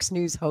other Fox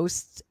News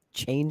hosts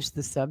changed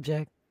the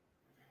subject?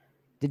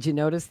 Did you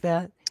notice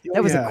that?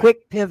 That was a yeah.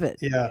 quick pivot.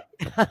 Yeah.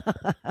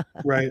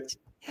 Right.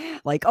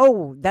 Like,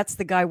 oh, that's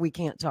the guy we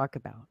can't talk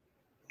about.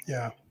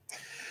 Yeah.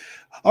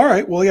 All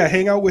right. Well, yeah,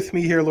 hang out with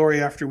me here,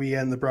 Lori, after we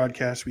end the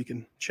broadcast. We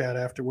can chat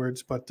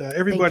afterwards. But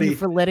everybody, Thank you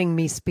for letting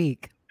me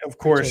speak. of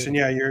course, and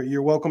yeah,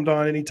 you're welcomed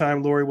on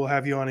anytime, Lori. We'll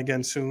have you on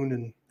again soon.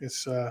 And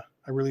it's I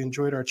really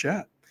enjoyed our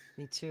chat.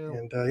 Me too.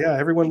 And yeah,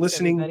 everyone Thanks,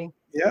 listening. everybody.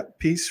 Yeah,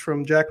 peace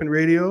from Jackman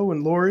Radio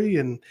and Lori.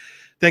 And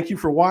thank you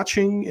for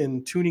watching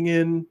and tuning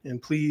in.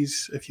 And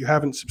please, if you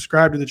haven't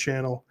subscribed to the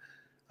channel,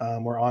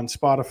 we're on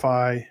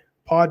Spotify,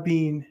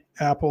 Podbean,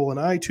 Apple, and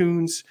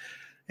iTunes.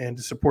 And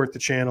to support the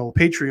channel,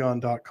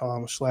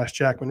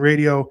 patreon.com/Jackman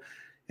Radio.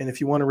 And if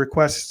you want to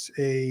request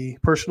a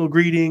personal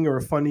greeting or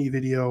a funny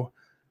video,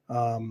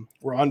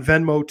 we're on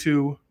Venmo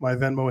too. My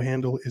Venmo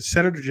handle is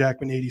Senator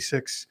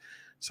Jackman86.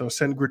 So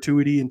send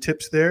gratuity and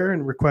tips there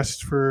and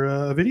requests for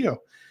a video.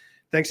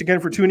 Thanks again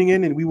for tuning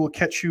in, and we will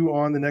catch you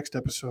on the next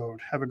episode.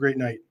 Have a great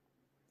night.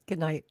 Good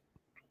night.